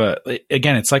kind of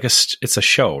it's like it's a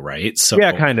show, right? So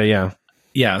yeah, kind of, yeah.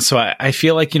 Yeah, so I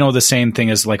feel like, the same thing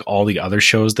as like all the other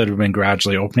shows that have been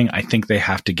gradually opening. I think they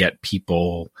have to get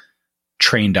people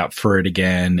trained up for it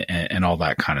again and all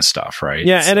that kind of stuff, right?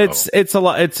 Yeah, and it's a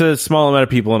lot. It's a small amount of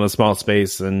people in a small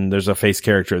space, and there's a face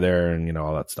character there, and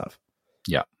all that stuff.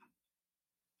 Yeah.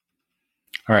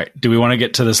 All right. Do we want to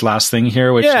get to this last thing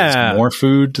here, which is more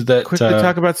food? Quickly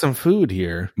talk about some food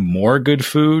here. More good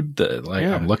food.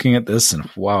 I'm looking at this and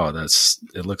wow,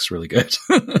 it looks really good.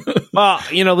 Well,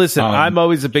 listen, I'm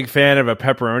always a big fan of a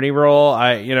pepperoni roll.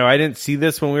 I didn't see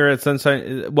this when we were at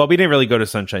Sunshine. Well, we didn't really go to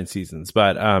Sunshine Seasons,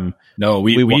 but no,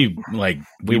 we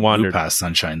wandered past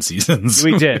Sunshine Seasons.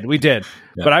 We did. Yeah.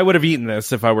 But I would have eaten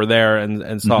this if I were there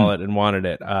and saw it and wanted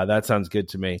it. That sounds good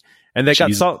to me. And they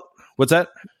got salt. What's that?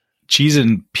 Cheese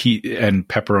and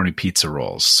pepperoni pizza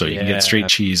rolls, so you can get straight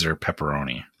cheese or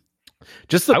pepperoni.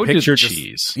 Just the picture,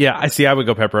 cheese. Yeah, I see. I would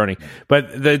go pepperoni,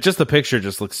 but the picture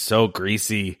just looks so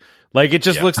greasy. Like, it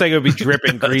just looks like it would be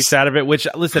dripping grease out of it. Which,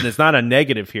 listen, it's not a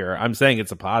negative here. I'm saying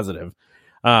it's a positive.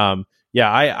 I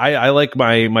like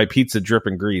my pizza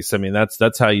dripping grease. I mean,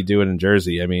 that's how you do it in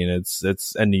Jersey. I mean,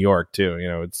 it's and New York too.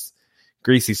 It's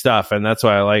greasy stuff, and that's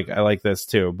why I like this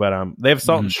too. But they have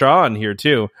salt and straw in here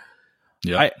too.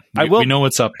 Yeah, we know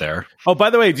what's up there. Oh, by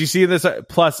the way, do you see this?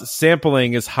 Plus,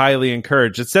 sampling is highly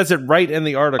encouraged. It says it right in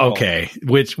the article. Okay,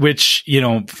 which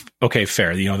okay,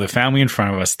 fair. The family in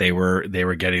front of us, they were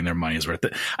getting their money's worth.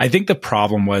 I think the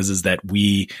problem is that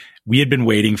we had been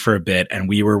waiting for a bit, and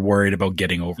we were worried about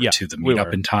getting over to the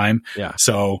meetup in time. Yeah.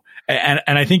 So, and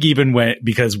I think even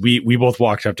because we both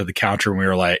walked up to the counter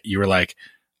and you were like,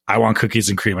 I want cookies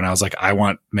and cream, and I was like, I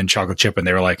want mint chocolate chip, and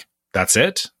they were like, that's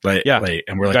it?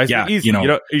 And we're like, guys, easy.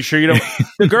 Are you sure you don't?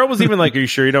 The girl was even like, are you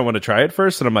sure you don't want to try it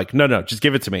first? And I'm like, no, just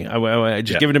give it to me.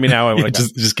 Just give it to me now. I want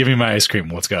to just give me my ice cream.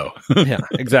 Let's go. Yeah,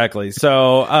 exactly.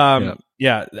 So, and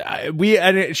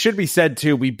it should be said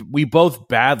too, we both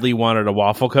badly wanted a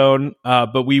waffle cone,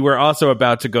 but we were also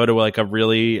about to go to like a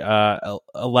really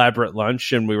elaborate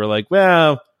lunch, and we were like,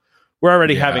 well, we're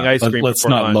already having ice cream. Let's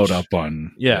not lunch. Load up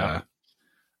on. Yeah.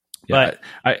 But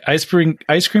ice cream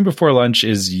before lunch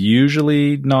is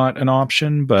usually not an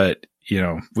option, but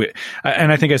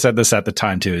and I think I said this at the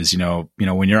time too, is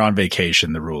when you're on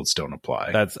vacation, the rules don't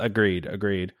apply. That's agreed.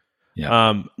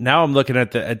 Yeah. Now I'm looking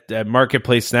at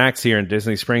Marketplace Snacks here in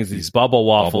Disney Springs, these bubble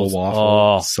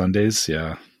waffles. Sundays.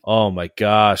 Yeah. Oh my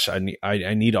gosh. I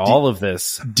need all of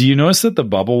this. Do you notice that the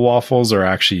bubble waffles are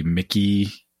actually Mickey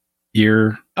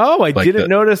ear? Oh, I didn't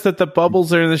notice that the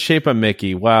bubbles are in the shape of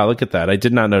Mickey. Wow, look at that. I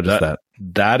did not notice that.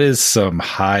 That is some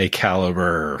high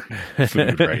caliber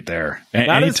food right there.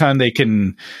 Anytime they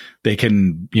can make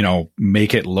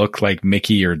it look like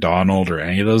Mickey or Donald or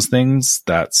any of those things,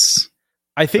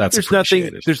 I think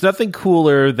there's nothing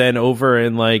cooler than over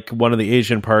in like one of the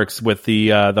Asian parks with the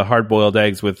hard boiled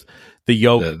eggs with the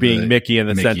yolk being Mickey in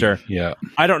the center. Yeah.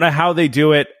 I don't know how they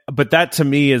do it, but that to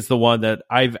me is the one that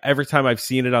every time I've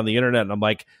seen it on the internet, and I'm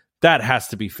like, that has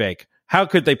to be fake. How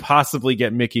could they possibly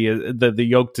get Mickey, the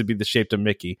yolk to be the shape of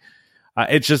Mickey?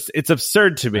 It's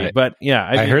absurd to me. But yeah,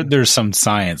 I heard there's some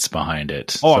science behind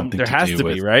it. Oh, there has to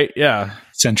be, right? Yeah,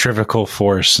 centrifugal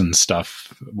force and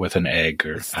stuff with an egg,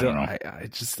 or I don't know.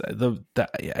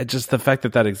 Just the fact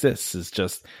that exists is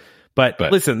just. But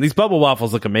listen, these bubble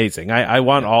waffles look amazing. I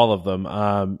want all of them.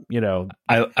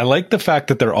 I like the fact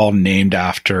that they're all named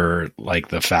after like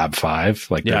the Fab Five.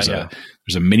 Like there's a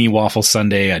mini waffle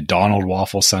sundae, a Donald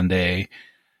waffle sundae,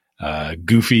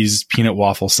 Goofy's peanut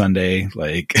waffle sundae.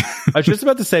 Like I was just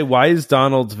about to say, why is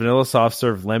Donald's vanilla soft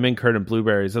serve lemon curd and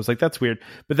blueberries? I was like, that's weird.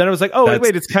 But then I was like, oh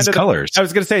wait, it's kind of colors. I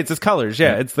was going to say it's his colors.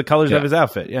 Yeah, it's the colors of his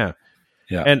outfit. Yeah.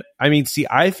 Yeah. And I mean, see,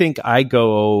 I think I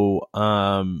go.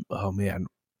 Oh man.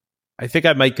 I think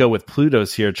I might go with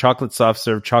Pluto's here. Chocolate soft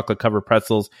serve, chocolate covered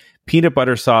pretzels, peanut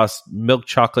butter sauce, milk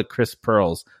chocolate crisp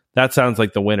pearls. That sounds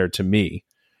like the winner to me.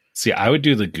 See, I would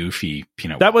do the Goofy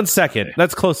peanut. That one's second.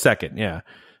 That's close second. Yeah.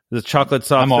 The chocolate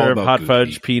soft serve, hot Goofy.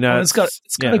 Fudge, peanuts. Oh,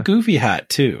 it's got a Goofy hat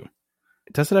too.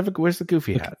 Does it have where's the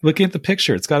Goofy hat? Looking at the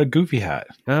picture, it's got a Goofy hat.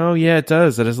 Oh yeah, it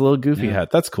does. It has a little Goofy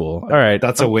hat. That's cool. All right.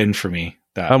 That's a win for me.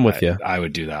 I'm with you. I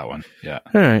would do that one. Yeah.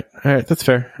 All right. That's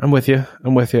fair. I'm with you.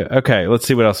 Okay. Let's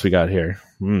see what else we got here.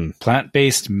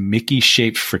 Plant-based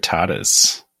Mickey-shaped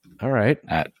frittatas. All right.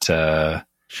 At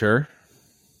sure.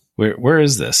 Where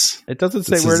is this? It doesn't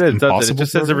say where it is, does it? It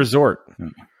just says a resort.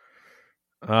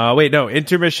 Wait, no.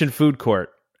 Intermission food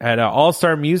court at All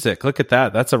Star Music. Look at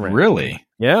that. That's a rent. Really?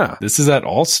 Yeah. This is at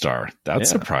All Star. That's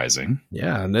surprising.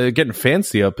 Yeah, and they're getting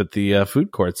fancy up at the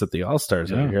food courts at the All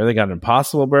Stars over here. They got an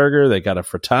Impossible Burger. They got a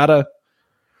frittata.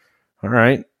 All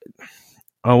right.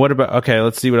 Oh, what about? Okay,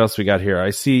 let's see what else we got here. I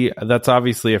see that's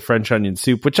obviously a French onion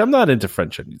soup, which I'm not into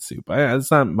French onion soup. It's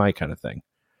not my kind of thing.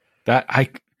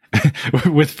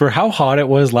 For how hot it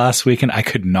was last weekend, I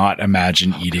could not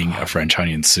imagine eating a French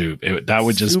onion soup. That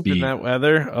would just be in that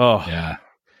weather. Oh yeah.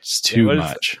 It's too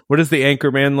much. What is the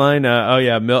Anchorman line?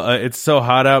 It's so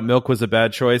hot out. Milk was a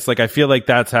bad choice. Like I feel like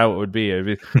that's how it would be.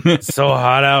 It's so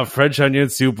hot out. French onion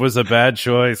soup was a bad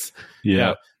choice.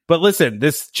 Yeah. But listen,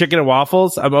 this chicken and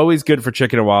waffles. I'm always good for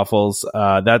chicken and waffles.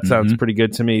 That sounds pretty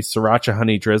good to me. Sriracha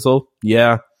honey drizzle.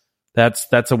 Yeah, that's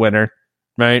a winner,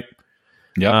 right?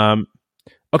 Yeah.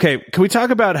 Okay. Can we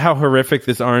talk about how horrific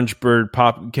this orange bird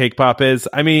cake pop is?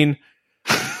 I mean.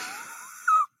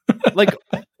 Like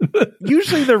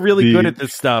usually they're really good at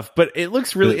this stuff, but it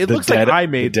looks really like I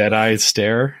made dead eye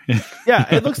stare. Yeah,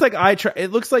 it looks like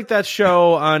it looks like that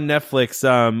show on Netflix.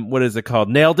 What is it called?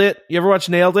 Nailed It. You ever watch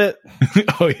Nailed It?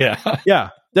 Oh yeah. Yeah.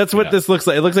 That's what this looks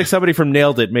like. It looks like somebody from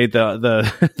Nailed It made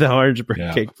the orange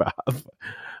bird cake pop.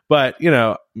 But,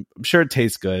 I'm sure it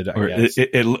tastes good.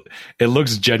 It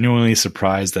looks genuinely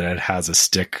surprised that it has a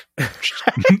stick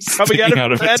coming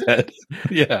out of its head.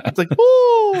 Yeah. It's like,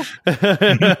 ooh.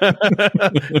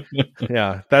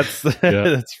 Yeah, that's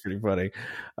pretty funny.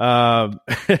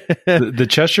 The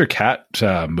Cheshire Cat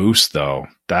mousse, though,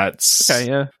 that's... Okay,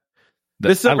 yeah.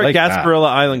 This is over Gasparilla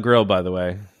Island Grill, by the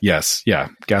way. Yes, yeah.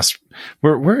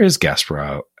 Where is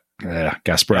Gasparilla?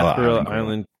 Gasparilla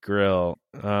Island Grill.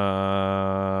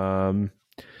 I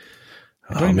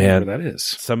don't know where that is.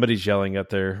 Somebody's yelling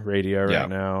at their radio right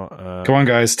now. Come on,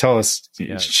 guys, tell us.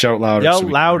 Yeah. Shout louder. Yell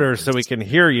louder so we can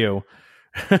hear you.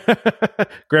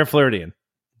 Grand Floridian.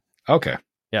 Okay.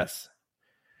 Yes.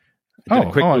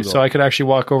 So I could actually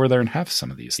walk over there and have some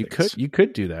of these things. You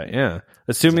could do that, yeah.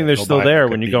 Assuming they're still there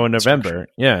when you go in November.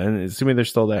 Yeah, and assuming they're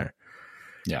still there.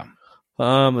 Yeah.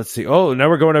 Let's see. Oh, now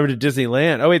we're going over to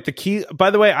Disneyland. Oh, wait,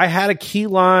 by the way, I had a key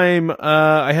lime.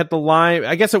 I had the lime.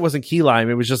 I guess it wasn't key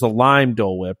lime. It was just a lime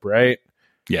Dole Whip, right?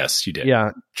 Yes, you did.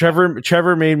 Yeah.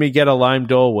 Trevor made me get a lime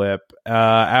Dole Whip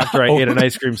after I ate an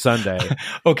ice cream sundae.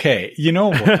 Okay. You know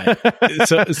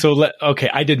what? Okay.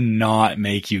 I did not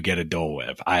make you get a Dole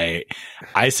Whip. I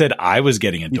said I was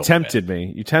getting a Dole Whip. You tempted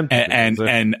me.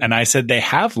 And I said they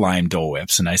have lime Dole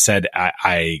Whips. And I said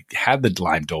I had the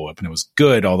lime Dole Whip and it was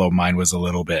good, although mine was a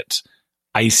little bit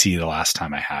icy the last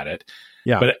time I had it.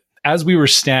 Yeah. But as we were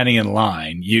standing in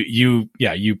line, you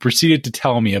proceeded to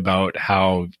tell me about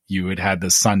how you had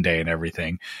this sundae and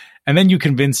everything. And then you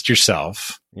convinced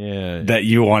yourself that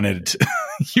you wanted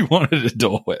a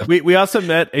Dole Whip. We also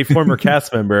met a former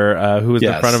cast member who was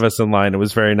in front of us in line. It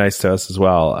was very nice to us as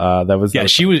well.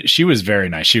 She was very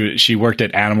nice. She worked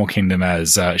at Animal Kingdom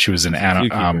as she was one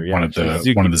of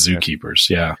the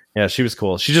zookeepers. Yeah, she was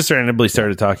cool. She just randomly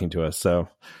started talking to us. So.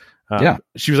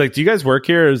 She was like, "Do you guys work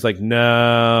here?" I was like,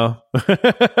 "No,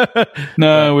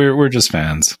 no, we're just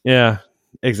fans." Yeah,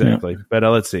 exactly. Yeah. But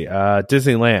let's see,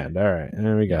 Disneyland. All right,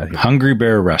 and we got here. Hungry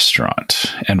Bear Restaurant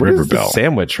and River Bell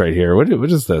sandwich right here. What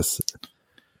is this?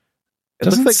 It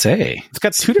doesn't say. It's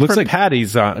got two different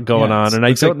patties going on, and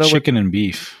I don't know chicken and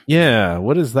beef. Yeah,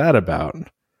 what is that about?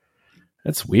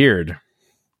 That's weird.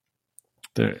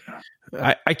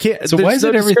 I can't. So why is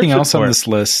it everything else on this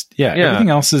list? Yeah, everything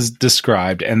else is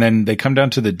described, and then they come down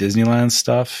to the Disneyland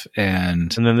stuff,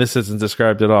 and then this isn't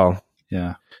described at all.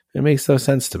 Yeah, it makes no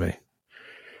sense to me.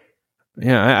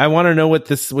 Yeah, I want to know what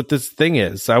this thing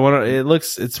is.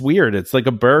 It's weird. It's like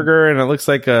a burger, and it looks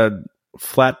like a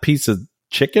flat piece of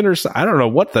chicken or something. I don't know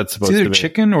what that's supposed to be. It's either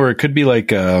chicken or it could be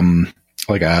like a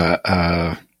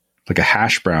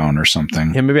hash brown or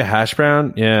something. Yeah, maybe a hash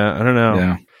brown. Yeah, I don't know.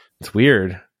 Yeah, it's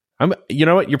weird. You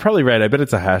know what? You're probably right. I bet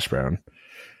it's a hash brown.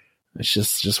 It's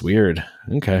just weird.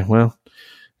 Okay, well,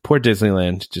 poor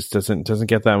Disneyland just doesn't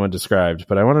get that one described.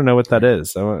 But I want to know what that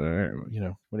is. What are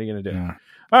you going to do? Yeah.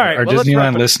 All right, our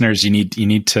Disneyland listeners, you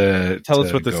need to tell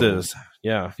us what this is.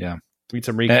 Yeah. Read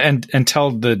some recap. and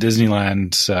tell the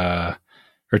Disneyland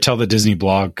or tell the Disney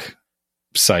blog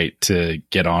site to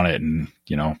get on it and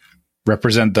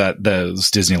represent those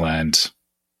Disneyland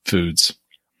foods.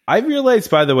 I've realized,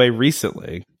 by the way,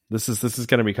 recently. This is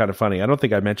going to be kind of funny. I don't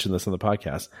think I mentioned this on the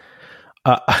podcast.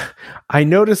 I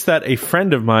noticed that a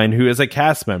friend of mine who is a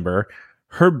cast member,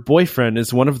 her boyfriend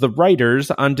is one of the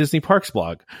writers on Disney Parks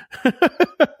blog.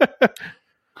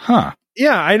 Huh.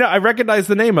 Yeah, I know. I recognize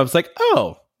the name. I was like,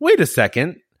 oh, wait a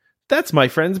second. That's my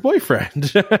friend's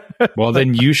boyfriend. Well,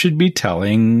 then you should be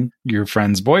telling your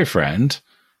friend's boyfriend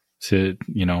to,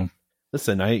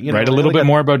 listen, write a little bit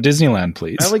more about Disneyland,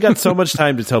 please. I only got so much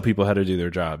time to tell people how to do their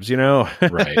jobs,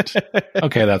 Right.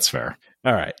 Okay, that's fair.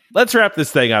 All right. Let's wrap this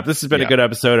thing up. This has been a good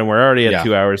episode, and we're already at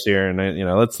 2 hours here,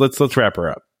 and let's wrap her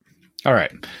up. All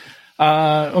right.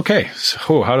 Okay.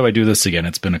 So how do I do this again?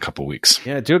 It's been a couple weeks.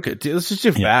 Yeah, let's just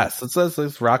do fast.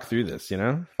 Let's rock through this,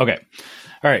 Okay.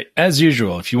 All right. As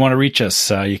usual, if you want to reach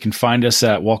us, you can find us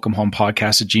at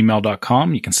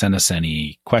welcomehomepodcast@gmail.com. You can send us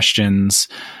any questions,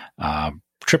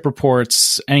 trip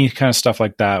reports, any kind of stuff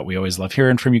like that. We always love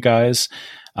hearing from you guys.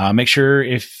 Make sure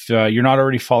if you're not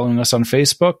already following us on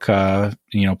Facebook,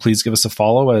 please give us a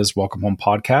follow as Welcome Home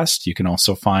Podcast. You can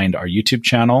also find our YouTube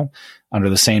channel under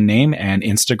the same name, and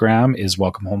Instagram is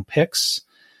Welcome Home Pics.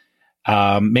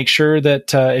 Make sure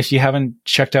that if you haven't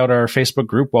checked out our Facebook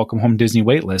group, Welcome Home Disney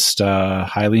Waitlist,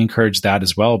 highly encourage that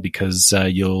as well, because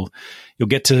you'll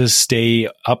get to stay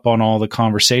up on all the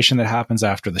conversation that happens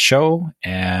after the show,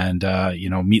 and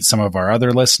meet some of our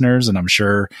other listeners. And I'm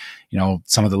sure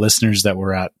some of the listeners that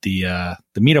were at the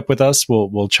meetup with us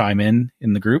will chime in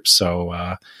the group.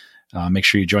 So make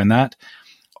sure you join that.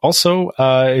 Also,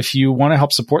 if you want to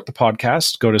help support the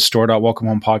podcast, go to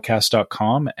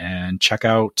store.welcomehomepodcast.com and check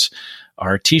out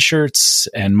our t-shirts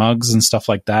and mugs and stuff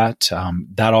like that.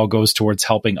 That all goes towards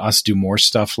helping us do more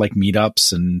stuff like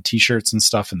meetups and t-shirts and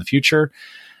stuff in the future.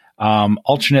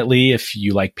 Alternately, if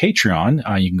you like Patreon,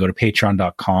 you can go to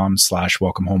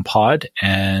patreon.com/welcomehomepod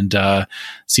and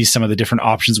see some of the different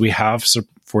options we have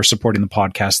for supporting the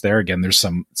podcast there. Again, there's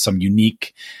some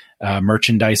unique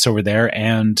merchandise over there,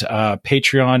 and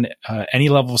Patreon, any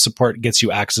level of support gets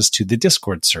you access to the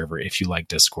Discord server if you like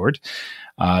Discord.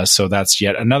 So that's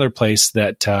yet another place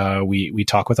that we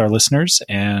talk with our listeners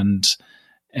and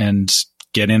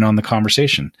get in on the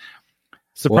conversation.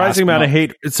 Surprising amount of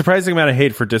hate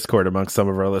for Discord amongst some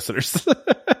of our listeners,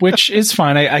 which is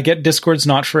fine. I get Discord's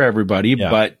not for everybody,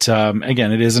 but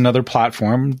again, it is another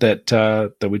platform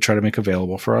that we try to make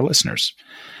available for our listeners.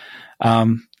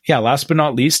 Last but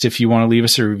not least, if you want to leave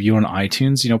us a review on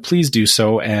iTunes, please do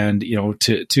so. And,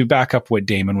 to back up what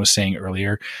Damon was saying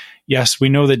earlier, yes, we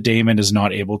know that Damon is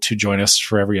not able to join us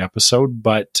for every episode,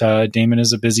 but Damon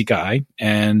is a busy guy,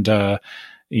 and, Tom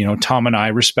and I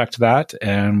respect that,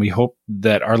 and we hope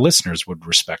that our listeners would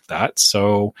respect that.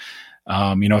 So,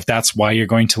 if that's why you're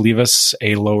going to leave us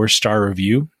a lower star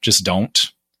review, just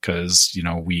don't. Because,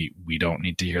 we don't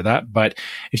need to hear that. But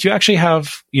if you actually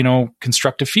have,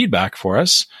 constructive feedback for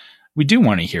us, we do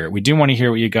want to hear it. We do want to hear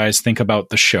what you guys think about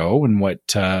the show and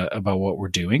about what we're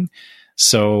doing.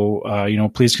 So,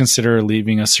 please consider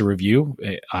leaving us a review.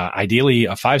 Ideally,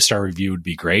 a 5-star review would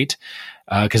be great,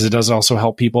 because it does also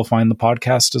help people find the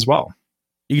podcast as well.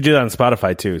 You can do that on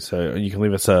Spotify too. So you can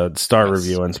leave us a star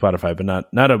review on Spotify, but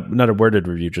not a worded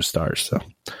review, just stars. So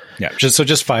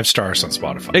just 5 stars on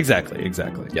Spotify. Exactly.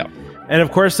 Yeah. And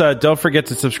of course, don't forget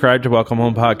to subscribe to Welcome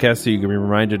Home Podcast so you can be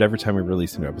reminded every time we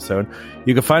release a new episode.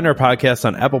 You can find our podcast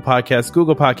on Apple Podcasts,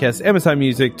 Google Podcasts, Amazon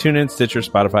Music, TuneIn, Stitcher,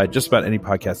 Spotify, just about any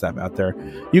podcast app out there.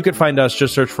 You can find us,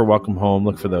 just search for Welcome Home,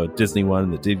 look for the Disney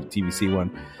one, the DVC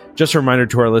one. Just a reminder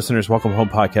to our listeners, Welcome Home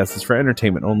Podcast is for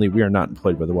entertainment only. We are not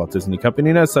employed by the Walt Disney Company,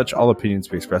 and as such, all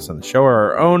opinions we express on the show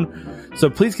are our own. So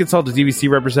please consult a DVC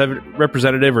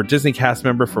representative or Disney cast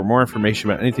member for more information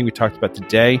about anything we talked about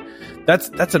today.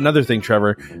 That's another thing,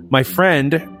 Trevor. My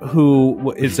friend,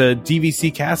 who is a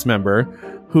DVC cast member,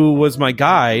 who was my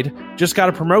guide, just got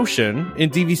a promotion in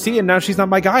DVC, and now she's not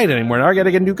my guide anymore. Now I got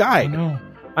to get a new guide.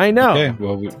 I know. Okay,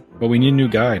 well, we need a new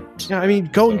guide. Yeah, I mean,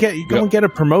 go and get a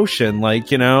promotion.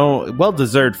 Like, well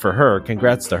deserved for her.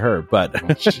 Congrats to her. But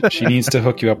well, she needs to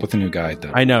hook you up with a new guide,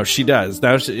 though. I know she does.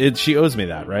 Now she owes me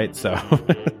that, right? So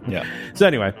yeah. So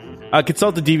anyway,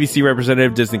 consult the DVC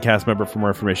representative, Disney cast member for more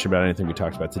information about anything we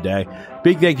talked about today.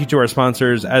 Big thank you to our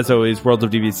sponsors, as always, World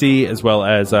of DVC, as well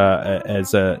as a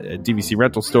DVC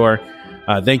rental store.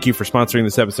 Thank you for sponsoring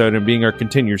this episode and being our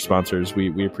continued sponsors.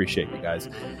 We appreciate you guys.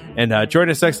 And join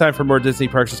us next time for more Disney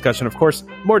Parks discussion. Of course,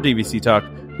 more DVC talk.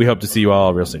 We hope to see you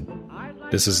all real soon.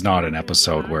 This is not an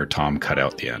episode where Tom cut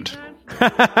out the end.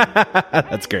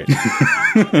 That's great. This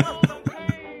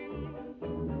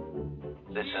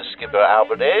is Skipper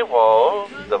Albert Awol,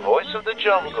 the voice of the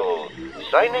jungle,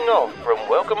 signing off from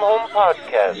Welcome Home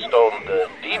Podcast on the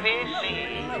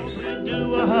DVC.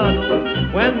 Do a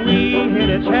huddle when we hit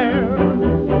a chair.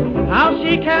 How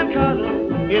she can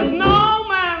cuddle is no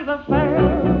man's affair.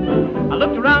 I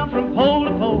looked around from pole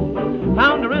to pole,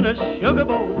 found her in a sugar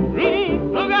bowl, eating